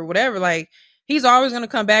clips or whatever. Like, he's always gonna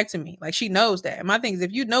come back to me. Like, she knows that. And my thing is,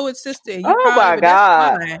 if you know it's sister, and you my God.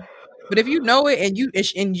 That's fine. But if you know it and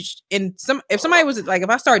if somebody was like, if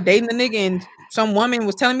I start dating the nigga and some woman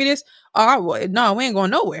was telling me this, no, we ain't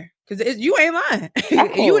going nowhere because you ain't lying.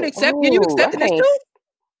 You would accept it. You accepted this too.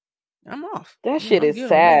 I'm off. That shit is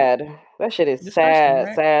sad. That shit is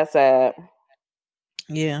sad, right? sad.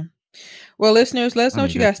 Yeah. Well, listeners, let us know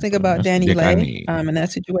what you guys think about Danny Lay in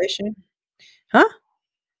that situation. Huh?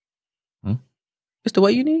 It's the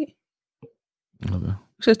what you need? Okay.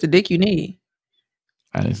 It's just the dick you need.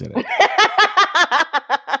 I didn't say that.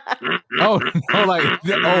 No, like,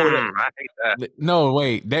 I hate that. No,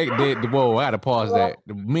 wait. Whoa, I gotta pause that.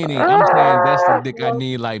 Meaning, I'm saying that's the dick I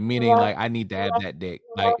need, like, meaning, like, I need to have that dick.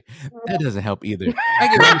 Like, that doesn't help either. I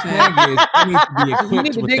get what you're saying. I need to be equipped you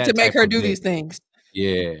need the dick to make her do these things.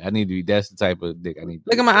 Yeah, I need to be, that's the type of dick I need.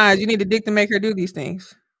 Look at my eyes. You need the dick to make her do these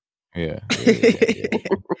things. Yeah. I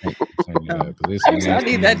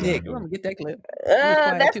need that dick. I'm gonna get that clip.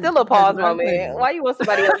 That's still a pause moment. Why you want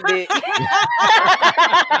somebody else's dick?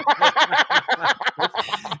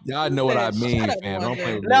 Y'all know what I mean, fam. Don't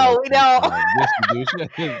play with no, we don't. Yes, you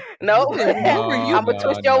do. No, I'm gonna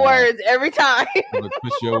twist your words every time. I'm gonna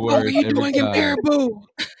twist your words every time. What are you doing in Baraboo?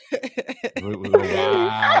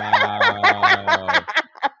 Wow.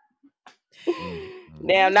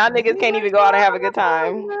 Damn, now niggas can't even go out and have a good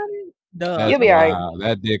time. You'll be all right.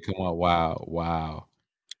 That did come out. Wow.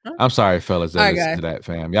 I'm sorry, fellas, that listen to that,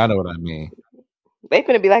 fam. Y'all know what I mean. They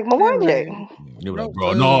finna be like, Mwanje. You're like,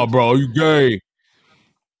 bro, no, bro, you gay.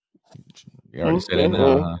 You already said it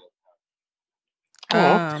now,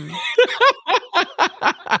 huh?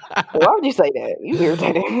 Why would you say that? You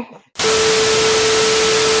irritating.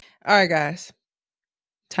 All right, guys.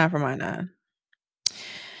 Time for my 9.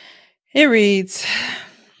 It reads,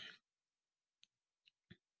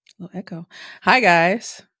 little echo. Hi,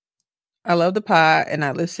 guys. I love the pod and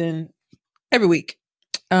I listen every week.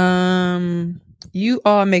 You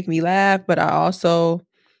all make me laugh, but I also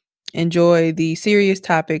enjoy the serious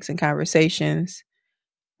topics and conversations.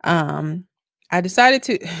 I decided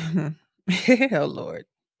to oh Lord.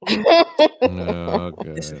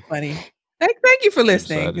 Okay. This is funny. Thank you for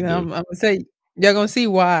listening. You know, I'm gonna say y'all gonna see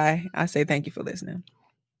why I say thank you for listening.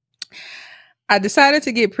 I decided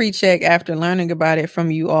to get Pre-Check after learning about it from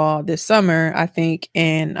you all this summer, I think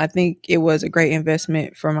it was a great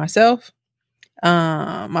investment for myself.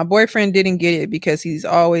 My boyfriend didn't get it because he's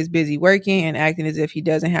always busy working and acting as if he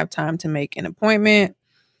doesn't have time to make an appointment.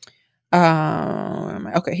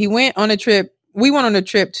 Okay, we went on a trip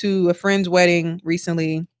to a friend's wedding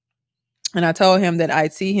recently, and I told him that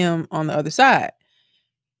I'd see him on the other side.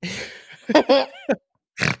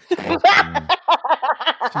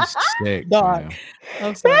 She's sick, dog. Man.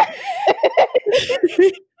 I'm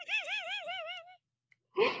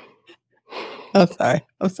sorry.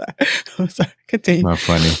 I'm sorry. Continue. Not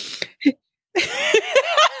funny.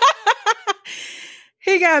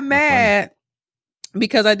 He got mad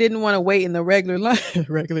because I didn't want to wait in the regular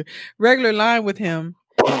line with him.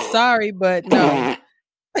 Sorry, but no.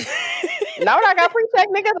 Now I got Pre-Check,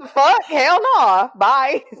 nigga. The fuck? Hell no.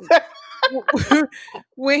 Bye.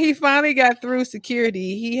 When he finally got through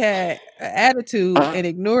security, he had an attitude and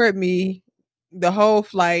ignored me the whole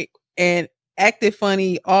flight and acted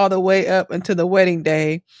funny all the way up until the wedding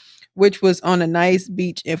day, which was on a nice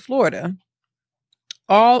beach in Florida.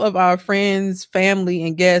 All of our friends, family,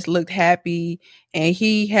 and guests looked happy, and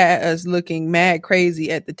he had us looking mad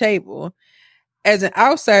crazy at the table. As an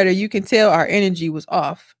outsider, you can tell our energy was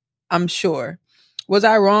off, I'm sure. Was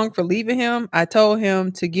I wrong for leaving him? I told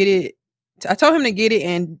him to get it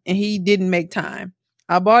and he didn't make time.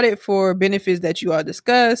 I bought it for benefits that you all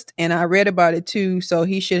discussed, and I read about it too, so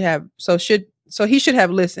he should have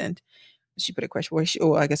listened. She put a question where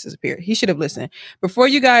I guess it's appeared. He should have listened. Before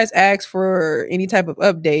you guys ask for any type of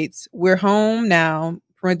updates, we're home now,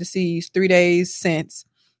 parentheses 3 days since.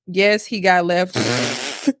 Yes, he got left.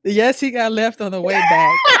 Yes, he got left on the way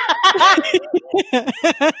back.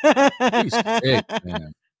 He's sick,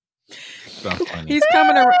 man. He's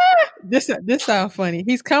coming around. This sounds funny.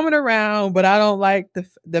 He's coming around, but I don't like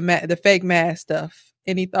the fake mask stuff.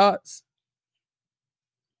 Any thoughts?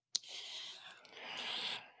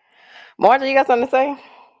 Martha, you got something to say?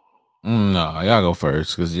 No, y'all go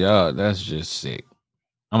first because y'all that's just sick.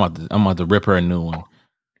 I'm about to rip her a new one.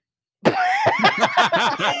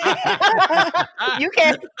 You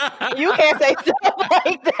can't say stuff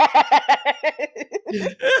like that.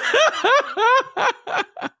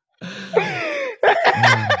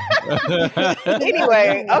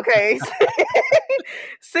 Anyway, okay.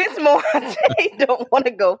 Since Moante don't want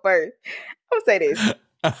to go first, I'm gonna say this.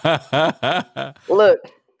 Look,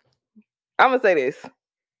 I'm gonna say this.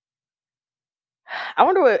 I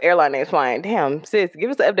wonder what airline they're flying. Damn, sis, give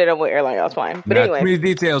us an update on what airline y'all's flying. But anyway, too many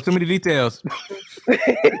details.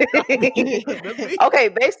 Okay,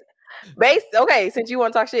 okay, since you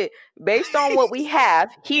want to talk shit, based on what we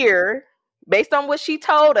have here, based on what she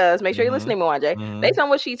told us, make sure you're listening, Mwanje. Based on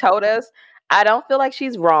what she told us, I don't feel like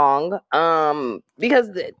she's wrong. Because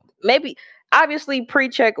maybe obviously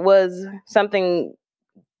pre-check was something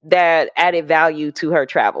that added value to her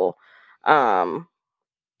travel.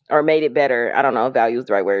 Or made it better. I don't know if value is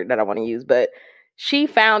the right word that I want to use, but she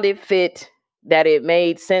found it fit that it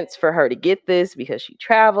made sense for her to get this because she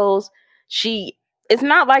travels. It's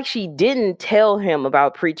not like she didn't tell him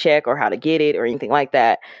about pre-check or how to get it or anything like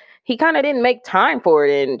that. He kind of didn't make time for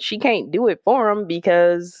it, and she can't do it for him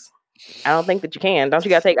because I don't think that you can. Don't you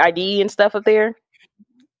got to take ID and stuff up there?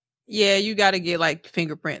 Yeah, you got to get like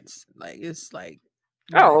fingerprints. Like it's like.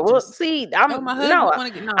 Oh well, see, I'm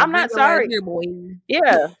not sorry. Here, boy.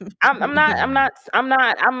 Yeah, I'm not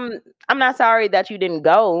sorry that you didn't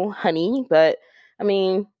go, honey. But I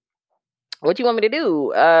mean, what you want me to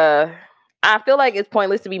do? I feel like it's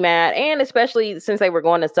pointless to be mad, and especially since they were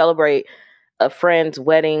going to celebrate a friend's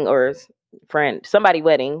wedding or somebody's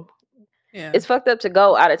wedding. Yeah. It's fucked up to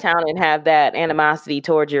go out of town and have that animosity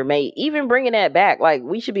towards your mate. Even bringing that back, like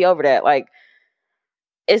we should be over that. Like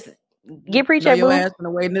it's. Get pre-check, your ass gonna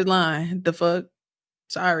wait in this line. The fuck?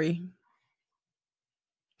 Sorry.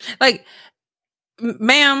 Like,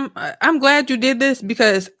 ma'am, I'm glad you did this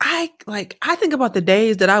because I think about the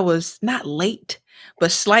days that I was not late,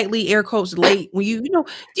 but slightly air quotes late. When you know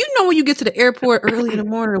when you get to the airport early in the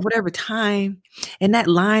morning or whatever time, and that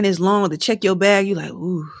line is long to check your bag, you're like,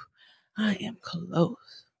 ooh, I am close.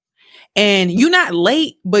 And you're not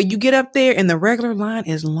late, but you get up there and the regular line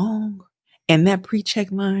is long. And that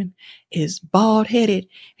pre-check line is bald-headed.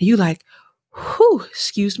 And you like, whew,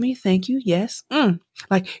 excuse me, thank you, yes.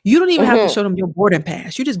 Like, you don't even have to show them your boarding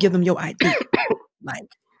pass. You just give them your ID. Like,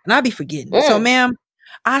 and I'll be forgetting. So, ma'am,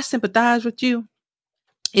 I sympathize with you.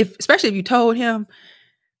 Especially if you told him,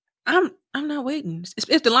 I'm not waiting.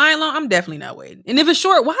 If the line long, I'm definitely not waiting. And if it's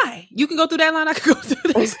short, why? You can go through that line, I can go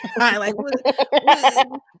through this line. Like,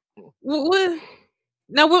 what?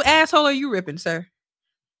 Now, what asshole are you ripping, sir?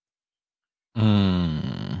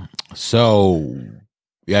 So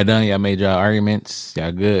y'all done? Y'all made y'all arguments?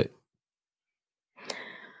 Y'all good?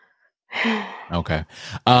 Okay.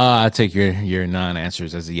 I take your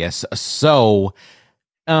non-answers as a yes. So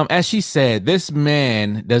as she said, this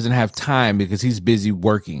man doesn't have time because he's busy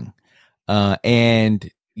working. And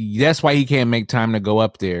that's why he can't make time to go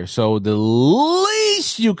up there. So the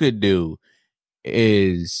least you could do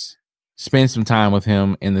is spend some time with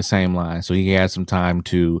him in the same line so he can have some time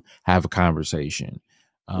to have a conversation.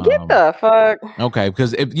 Get the fuck. Okay,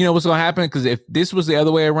 because if you know what's gonna happen, because if this was the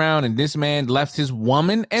other way around and this man left his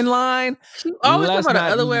woman in line, you always talk about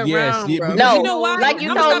the other way around, bro. No, you know why? Like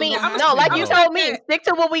you told me. No, like you told me. Stick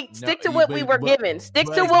to what we were given. Stick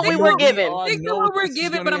to what we were given. Stick to what we're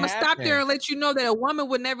given. But I'm gonna stop there and let you know that a woman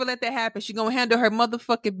would never let that happen. She's gonna handle her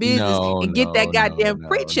motherfucking business and get that goddamn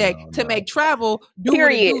pre-check to make travel.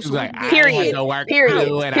 Period. Period. I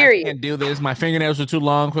can't do this. My fingernails are too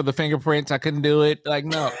long for the fingerprints. I couldn't do it. Like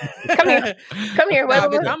no. Come here. Wait,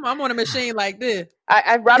 I'm on a machine like this.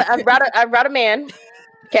 I brought a man.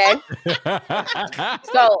 Okay.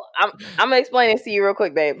 So I'm gonna explain this to you real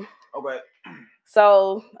quick, babe. Okay.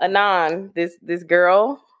 So Anon, this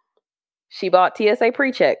girl, she bought TSA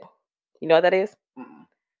pre-check. You know what that is? Mm-mm.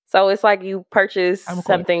 So it's like you purchase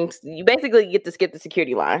something. You basically get to skip the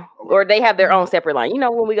security line, or they have their own separate line. You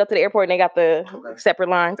know when we go to the airport and they got the separate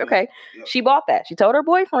lines. Okay. Yep. She bought that. She told her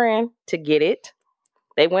boyfriend to get it.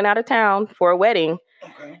 They went out of town for a wedding,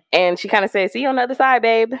 and she kind of said, "See you on the other side,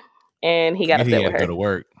 babe." And he got upset with her. Go to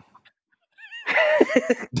work.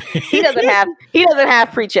 He doesn't have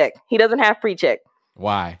pre-check. He doesn't have pre-check.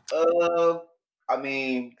 Why? I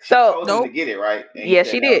mean, she told him to get it right. And, I mean, she told him to get it right. And yeah,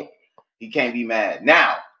 she did. He can't be mad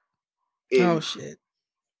now. Shit.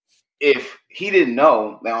 If he didn't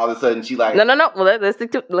know, then all of a sudden she like no. Well, let's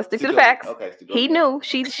stick to the facts. Okay, he knew.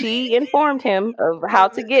 She informed him of how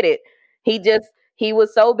to get it. He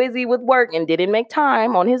was so busy with work and didn't make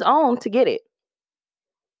time on his own to get it.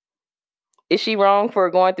 Is she wrong for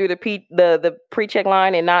going through the pre-check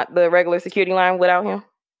line and not the regular security line without him?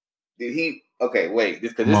 Did he? Okay, wait.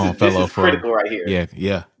 This is critical right here.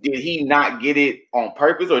 Yeah. Did he not get it on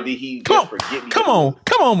purpose, or did he just forget? Come on,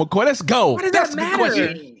 McCoy. Let's go. Why does that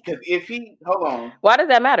matter? Because if he, hold on. Why does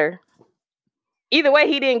that matter? Either way,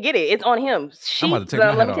 he didn't get it. It's on him. Let me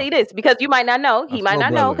tell you this, because you might not know. He might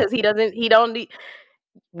not know because he don't need.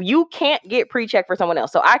 You can't get pre-check for someone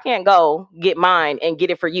else, so I can't go get mine and get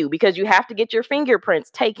it for you because you have to get your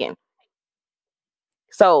fingerprints taken.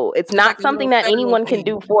 So it's not something that anyone can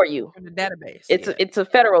do for you. In the database. It's a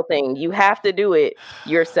federal thing. You have to do it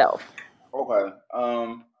yourself. Okay.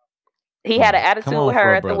 He had an attitude with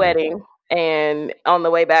her at the wedding, and on the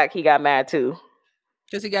way back, he got mad too.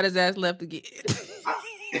 Because he got his ass left again.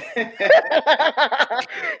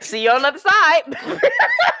 See you on the other side.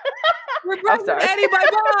 I'm sorry. Eddie,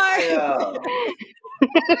 bye-bye.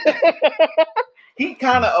 He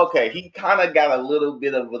kind of got a little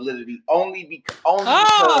bit of validity only because.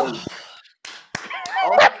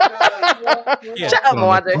 Shut up,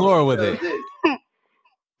 Moana. More with it.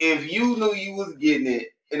 If you knew you was getting it,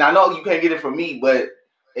 and I know you can't get it from me,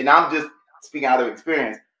 and I'm just speaking out of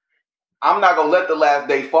experience, I'm not gonna let the last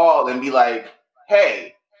day fall and be like,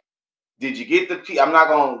 "Hey, did you get the?" I'm not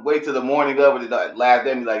gonna wait till the morning of or the last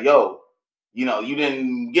day and be like, "Yo, you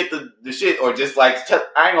didn't get the shit," or just like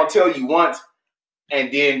I ain't gonna tell you once. And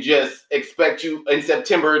then just expect you in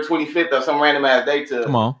September 25th or some random ass day to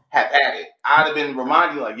have had it. I'd have been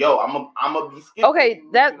reminding you like, yo, I'm gonna be skipping. Okay,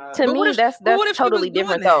 that to me that's totally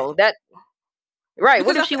different though. That right?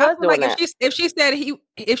 Because what if she was doing that? If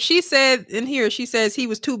she said in here, she says he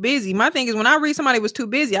was too busy. My thing is when I read somebody was too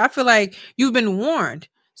busy, I feel like you've been warned.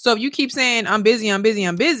 So if you keep saying I'm busy, that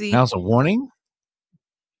was a warning.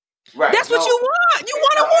 Right. That's what you want. You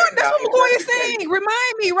want a warning. That's what McCoy is saying.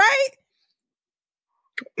 Remind me, right?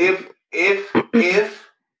 If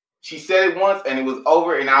she said it once and it was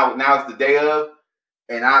over and now it's the day of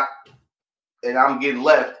and I'm getting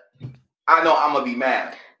left, I know I'm gonna be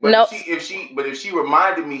mad. But if she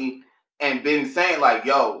reminded me and been saying like,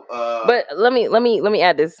 yo, but let me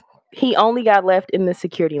add this. He only got left in the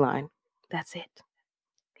security line. That's it.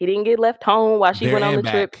 He didn't get left home while she went on the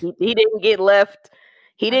trip. He didn't get left.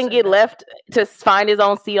 He didn't get left to find his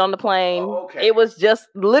own seat on the plane. Oh, okay. It was just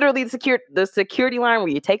literally the security line where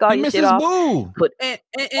you take all your shit off. And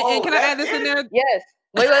can I add this in there? Yes.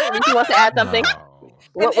 Wait. She wants to add something.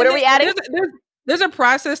 No. What are we adding? There's a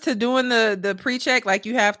process to doing the pre-check. Like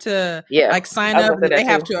you have to like sign up. They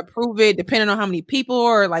have to approve it depending on how many people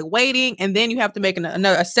are like waiting, and then you have to make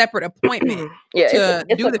a separate appointment. It's a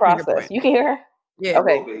process. You can hear her. Yeah.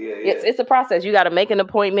 Okay. Yeah. It's a process. You got to make an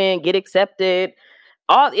appointment, get accepted.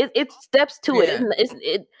 It steps to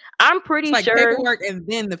it. I'm pretty sure paperwork and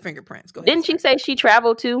then the fingerprints. Go ahead. Didn't she say she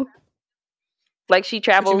traveled too? Like she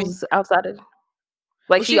travels outside of.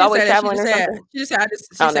 Like she always traveling or something. She just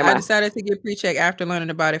said I decided to get pre-check after learning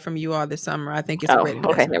about it from you all this summer. I think it's a great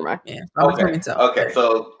investment. Okay, never mind. Yeah. Okay.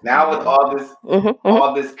 So now with all this,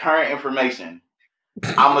 all this current information,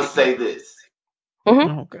 I'm gonna say this.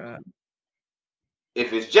 Oh God.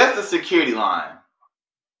 If it's just a security line.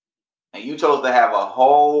 And you chose to have a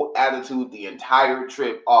whole attitude the entire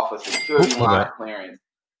trip off a security line clearance.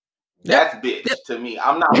 That's bitch to me.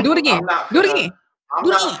 I'm not. Do it again. I'm not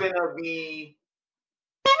finna be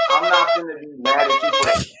mad at you for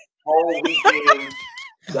the whole weekend.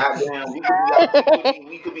 Goddamn,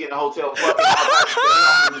 we could be in the hotel fucking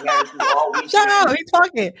all weekend. Shut up, he's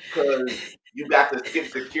talking. Because you got to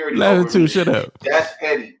skip security. Shut up. That's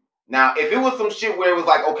petty. Now, if it was some shit where it was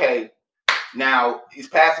like, okay. Now it's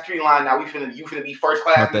past security line. Now you finna be first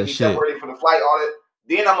class. Be separated for the flight. All that.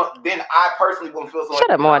 Then I personally wouldn't feel so. Shut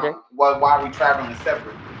up, Marjorie. Why are we traveling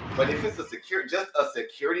separate? But if it's just a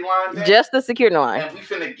security line, then, just the security line, and we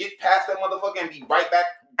finna get past that motherfucker and be right back.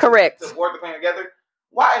 Correct. To board the plane together.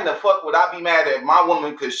 Why in the fuck would I be mad at my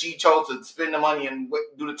woman because she chose to spend the money and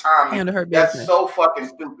do the time? Handle her That's business. so fucking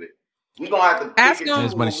stupid. We gonna have to ask him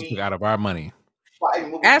as money she took out of our money.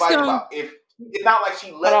 Ask him if it's not like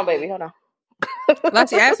she left. Hold on, baby. Hold on.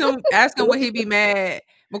 Let's ask him would he be mad?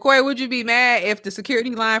 McCoy, would you be mad if the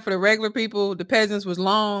security line for the regular people, the peasants, was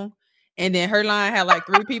long and then her line had like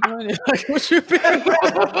 3 people in it. Like, what you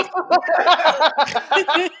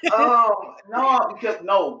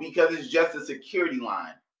because it's just a security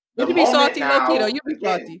line. You can be salty, Lokito. You be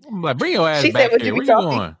salty. I'm like, bring your ass She back said, here. "Would Where you you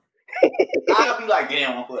be salty?" going? I'll be like,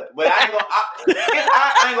 damn, on foot. But I ain't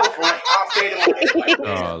gonna front. I'll say it like,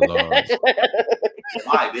 Oh Lord.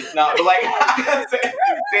 my bitch. No, but like I say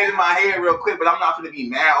it in my head real quick, but I'm not gonna be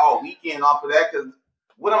mad all weekend off of that, because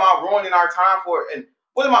what am I ruining our time for? And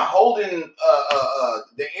what am I holding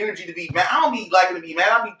the energy to be mad? I don't be liking to be mad.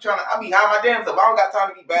 I be hiding my damn self. I don't got time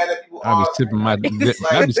to be bad at people. I be sipping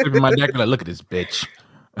my deck and like, look at this bitch.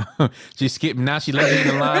 She's skipping now. She let me in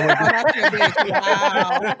the line.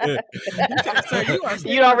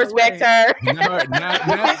 You don't respect her.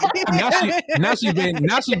 Now she's been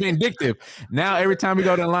vindictive. Now every time we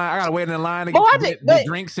go to the line, I gotta wait in the line to get the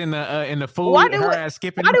drinks and the food. Her ass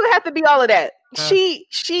skipping. Why do it have to be all of that?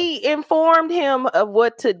 She informed him of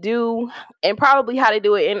what to do and probably how to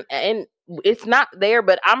do it, and it's not there.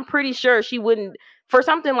 But I'm pretty sure she wouldn't, for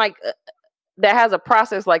something like that has a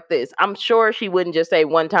process like this. I'm sure she wouldn't just say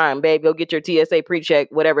one time, "Babe, go get your TSA pre-check,"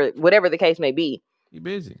 whatever the case may be. You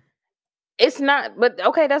busy? It's not, but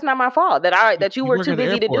okay, that's not my fault that you were too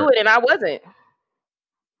busy to do it and I wasn't.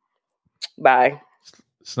 Bye.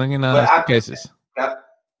 Slinging suitcases. Can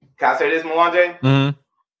I say this, Mwanje? Mm-hmm.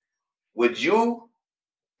 Would you,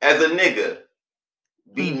 as a nigga,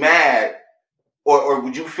 be mad, or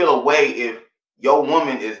would you feel a way if your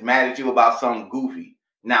woman is mad at you about something goofy?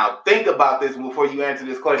 Now, think about this before you answer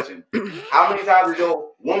this question. How many times has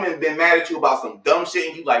your woman been mad at you about some dumb shit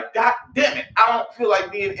and you like, God damn it, I don't feel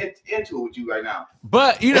like being into it with you right now?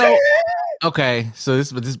 But, you know, okay, so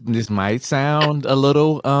this might sound a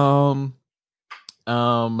little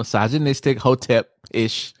misogynistic,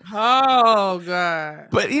 hotep-ish. Oh God!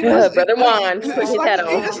 But you know, Brother Juan,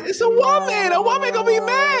 it's a woman. A woman gonna be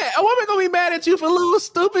mad. A woman gonna be mad at you for little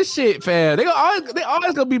stupid shit, fam. They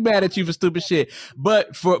always gonna be mad at you for stupid shit.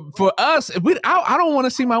 But for us, I don't want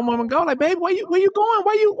to see my woman go like, babe, where you going?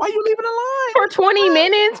 Why you leaving the line for 20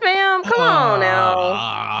 minutes, fam? Come on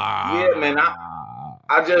now. Yeah, man.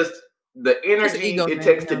 I just the energy it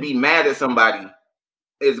takes to be mad at somebody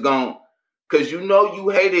is gone. Because you know you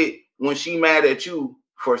hate it when she mad at you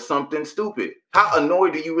for something stupid. How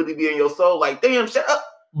annoyed do you really be in your soul? Like, damn, shut up.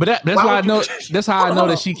 But that's why I know. That's how I know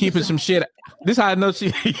that she keeping some shit. This how I know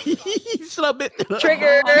she. Shut up, bitch.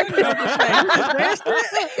 Trigger.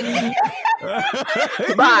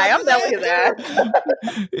 Bye. I'm done with his ass.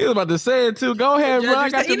 He was about to say it too. Go ahead, bro. I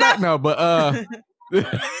got your back now, but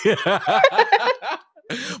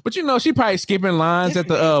But you know, she probably skipping lines at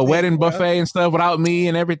the wedding buffet and stuff without me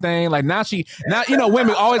and everything. Like now you know,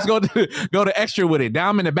 women always go to extra with it. Now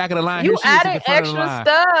I'm in the back of the line. You added extra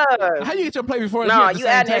stuff. How you get your plate before? No, you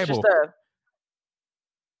added extra stuff.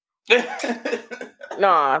 No,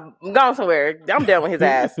 I'm going somewhere. I'm done with his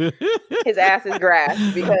ass. His ass is grass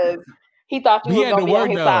because he thought you were going to be on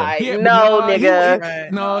his side. No,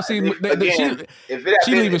 nigga. No, see,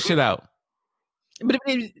 she leaving shit out. Now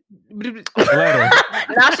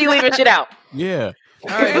she leaving shit out. Yeah.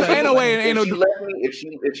 Ain't no way. If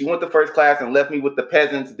she went to first class and left me with the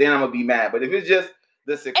peasants, then I'm gonna be mad. But if it's just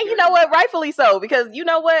the security, and you know what, rightfully so, because you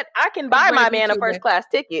know what, I can buy my man a first class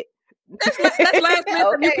ticket. That's last minute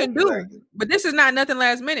okay. You can do, but this is not nothing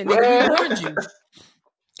last minute. Nigga, we warned you.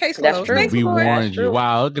 Case closed. We warned you.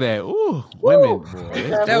 Wow, look at that. Ooh, women,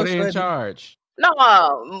 boy. They in charge. No,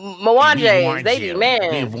 Mwanje, they be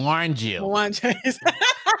man. We warned you. Mwanje.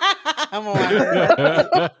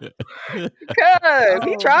 Cause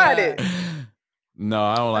he tried it. No,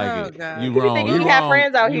 I don't like it. God. You wrong. You have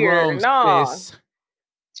friends out here. No.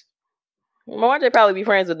 Mwanje probably be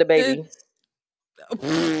friends with the baby.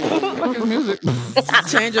 Fuck his music.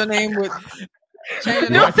 Change your name with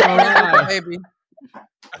baby.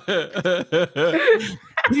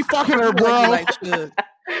 He fucking her, bro.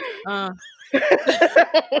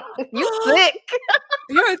 You sick.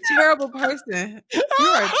 You're a terrible person.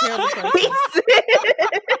 You're a terrible person.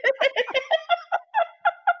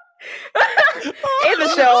 In the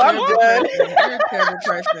show, I'm done. You're a terrible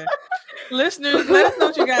person. Listeners, let us know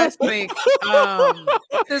what you guys think.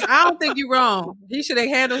 Because I don't think you're wrong. He should have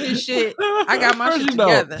handled his shit. I got my shit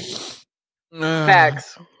together.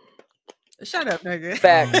 Facts. Shut up, nigga.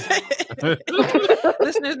 Facts.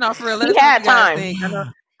 Listeners, not for real. Let us know what you guys think.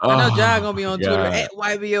 I know John gonna be on Twitter at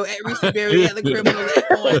YBO, at Reese Berry, at the criminal, at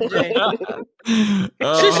OJ.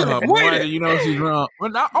 You know she's wrong.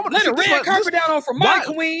 Let a red carpet down on for my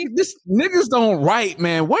queen. This niggas don't write,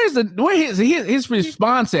 man. Where's his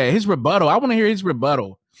response at? His rebuttal. I want to hear his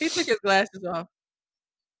rebuttal. He took his glasses off.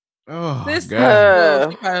 Oh, this she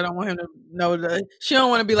probably don't want him to know that. She don't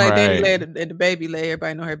want to be like Danny Lay and the baby Lay.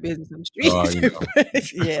 Everybody know her business in the streets. Oh, you know.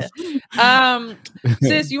 Yeah.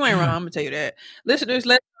 Sis, you ain't wrong. I'm gonna tell you that. Listeners,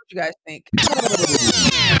 let us know what you guys think.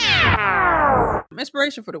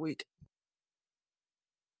 Inspiration for the week.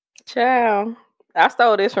 Ciao. I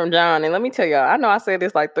stole this from John, and let me tell y'all, I know I said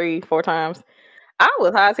this like 3-4 times. I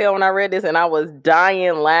was high as hell when I read this, and I was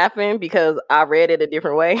dying laughing because I read it a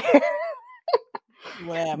different way.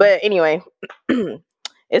 Wow. But anyway,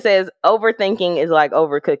 it says, overthinking is like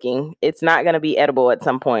overcooking. It's not going to be edible at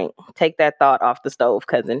some point. Take that thought off the stove,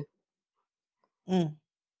 cousin. I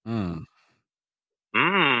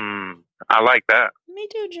like that. Me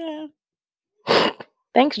too, John.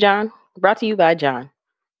 Thanks, John. Brought to you by John.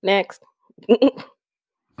 Next.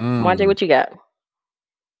 Mwanje, what you got?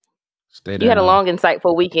 You had a long,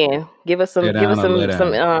 insightful weekend. Give us some. Bye.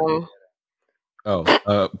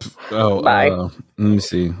 Let me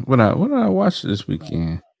see. What I watched this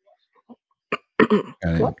weekend? Got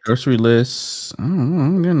a grocery list. I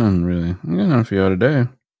don't get nothing really. I got nothing for y'all today.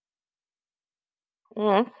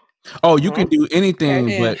 Oh, you can do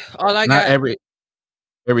anything, but all I not got.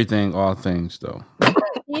 everything, all things though.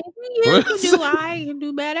 I can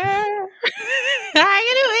do better. I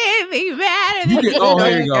can do anything better. Here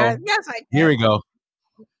you go. Yes, I can. Here we go.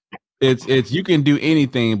 It's you can do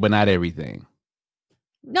anything, but not everything.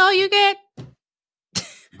 No, you can.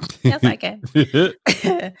 Yes, I can.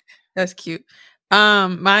 That's cute.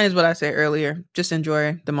 Mine is what I said earlier. Just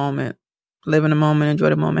enjoy the moment. Live in the moment, enjoy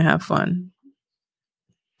the moment, have fun.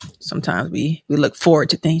 Sometimes we look forward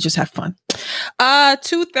to things, just have fun.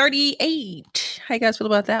 238. How you guys feel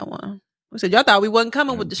about that one? I said y'all thought we wasn't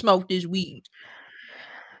coming with the smoke this week.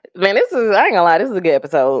 Man, I ain't gonna lie, this is a good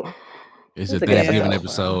episode. It's a Thanksgiving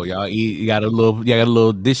episode. Y'all eat. You got a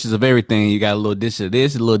little dishes of everything. You got a little dish of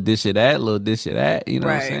this, a little dish of that, a little dish of that. You know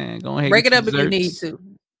what I'm saying? Go ahead, break it up if you need to.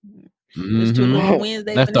 It's too long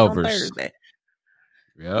Wednesday, leftovers. Thursday.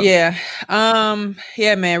 Yep. Yeah.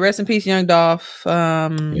 Yeah, man. Rest in peace, Young Dolph.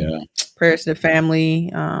 Prayers to the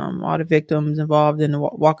family, all the victims involved in the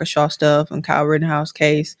Walker Shaw stuff and Kyle Rittenhouse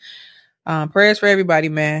case. Prayers for everybody,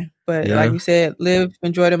 man. But like we said, live,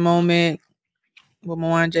 enjoy the moment. What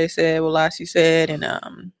Mwanje said, what Lassie said,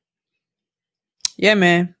 and yeah,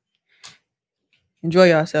 man. Enjoy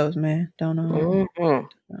yourselves, man. Don't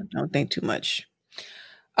think too much.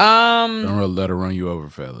 Don't let her run you over,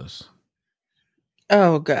 fellas.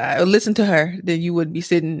 Oh God! Listen to her. Then you would be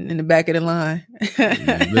sitting in the back of the line.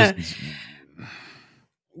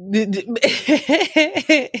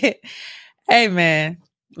 Hey, man.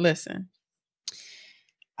 Listen.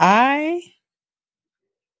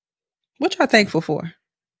 What y'all thankful for?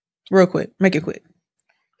 Real quick. Make it quick.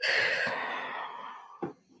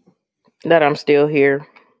 That I'm still here.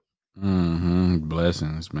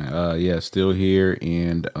 Blessings, man. Yeah, still here,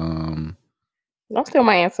 and That's still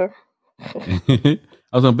my answer. I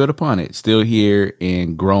was gonna build upon it. Still here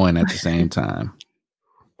and growing at the same time.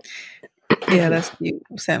 Yeah, that's cute.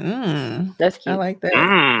 That's cute. I like that.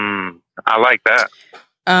 I like that.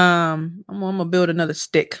 I'm gonna build another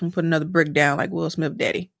stick and put another brick down like Will Smith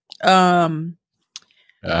daddy. Thankful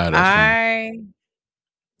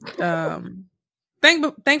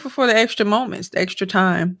for the extra moments, the extra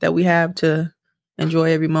time that we have to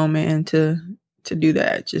enjoy every moment and to do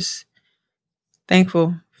that. Just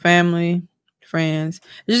thankful. Family, friends.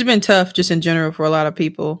 It's just been tough just in general for a lot of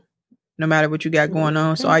people, no matter what you got going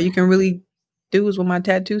on. So all you can really do is what my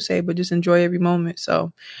tattoo say, but just enjoy every moment.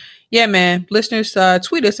 So yeah, man. Listeners,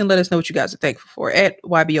 tweet us and let us know what you guys are thankful for at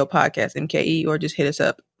YBO Podcast MKE, or just hit us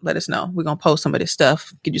up. Let us know. We're gonna post some of this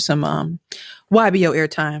stuff, give you some YBO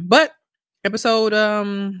airtime. But episode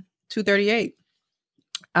 238.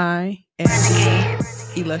 I am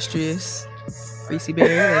illustrious Reese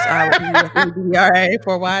Bear. That's I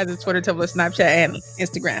 4 Ys. It's Twitter, Tumblr, Snapchat, and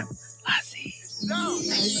Instagram. Lassie.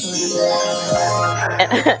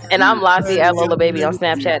 And I'm Lassie at Lola Baby on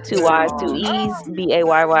Snapchat, 2 Ys, 2 E's,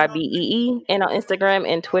 BAYYBEE, and on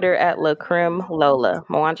Instagram and Twitter at LaCrim Lola.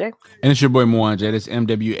 Mwanje. And it's your boy Mwanje. That's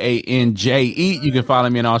MWANJE. You can follow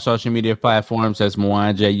me on all social media platforms. That's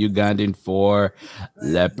Mwanje Ugandan for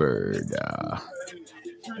Leopard.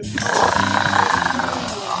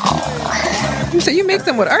 You said you mixed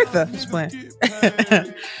them with Eartha. Just playing.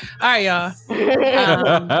 All right, y'all.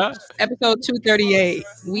 Episode 238.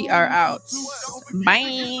 We are out.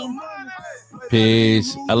 Bye.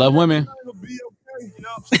 Peace. I love women.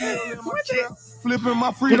 Flipping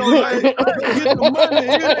my Frito Lay. Get the money.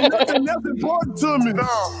 It ain't nothing else important to me.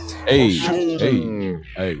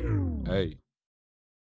 Hey.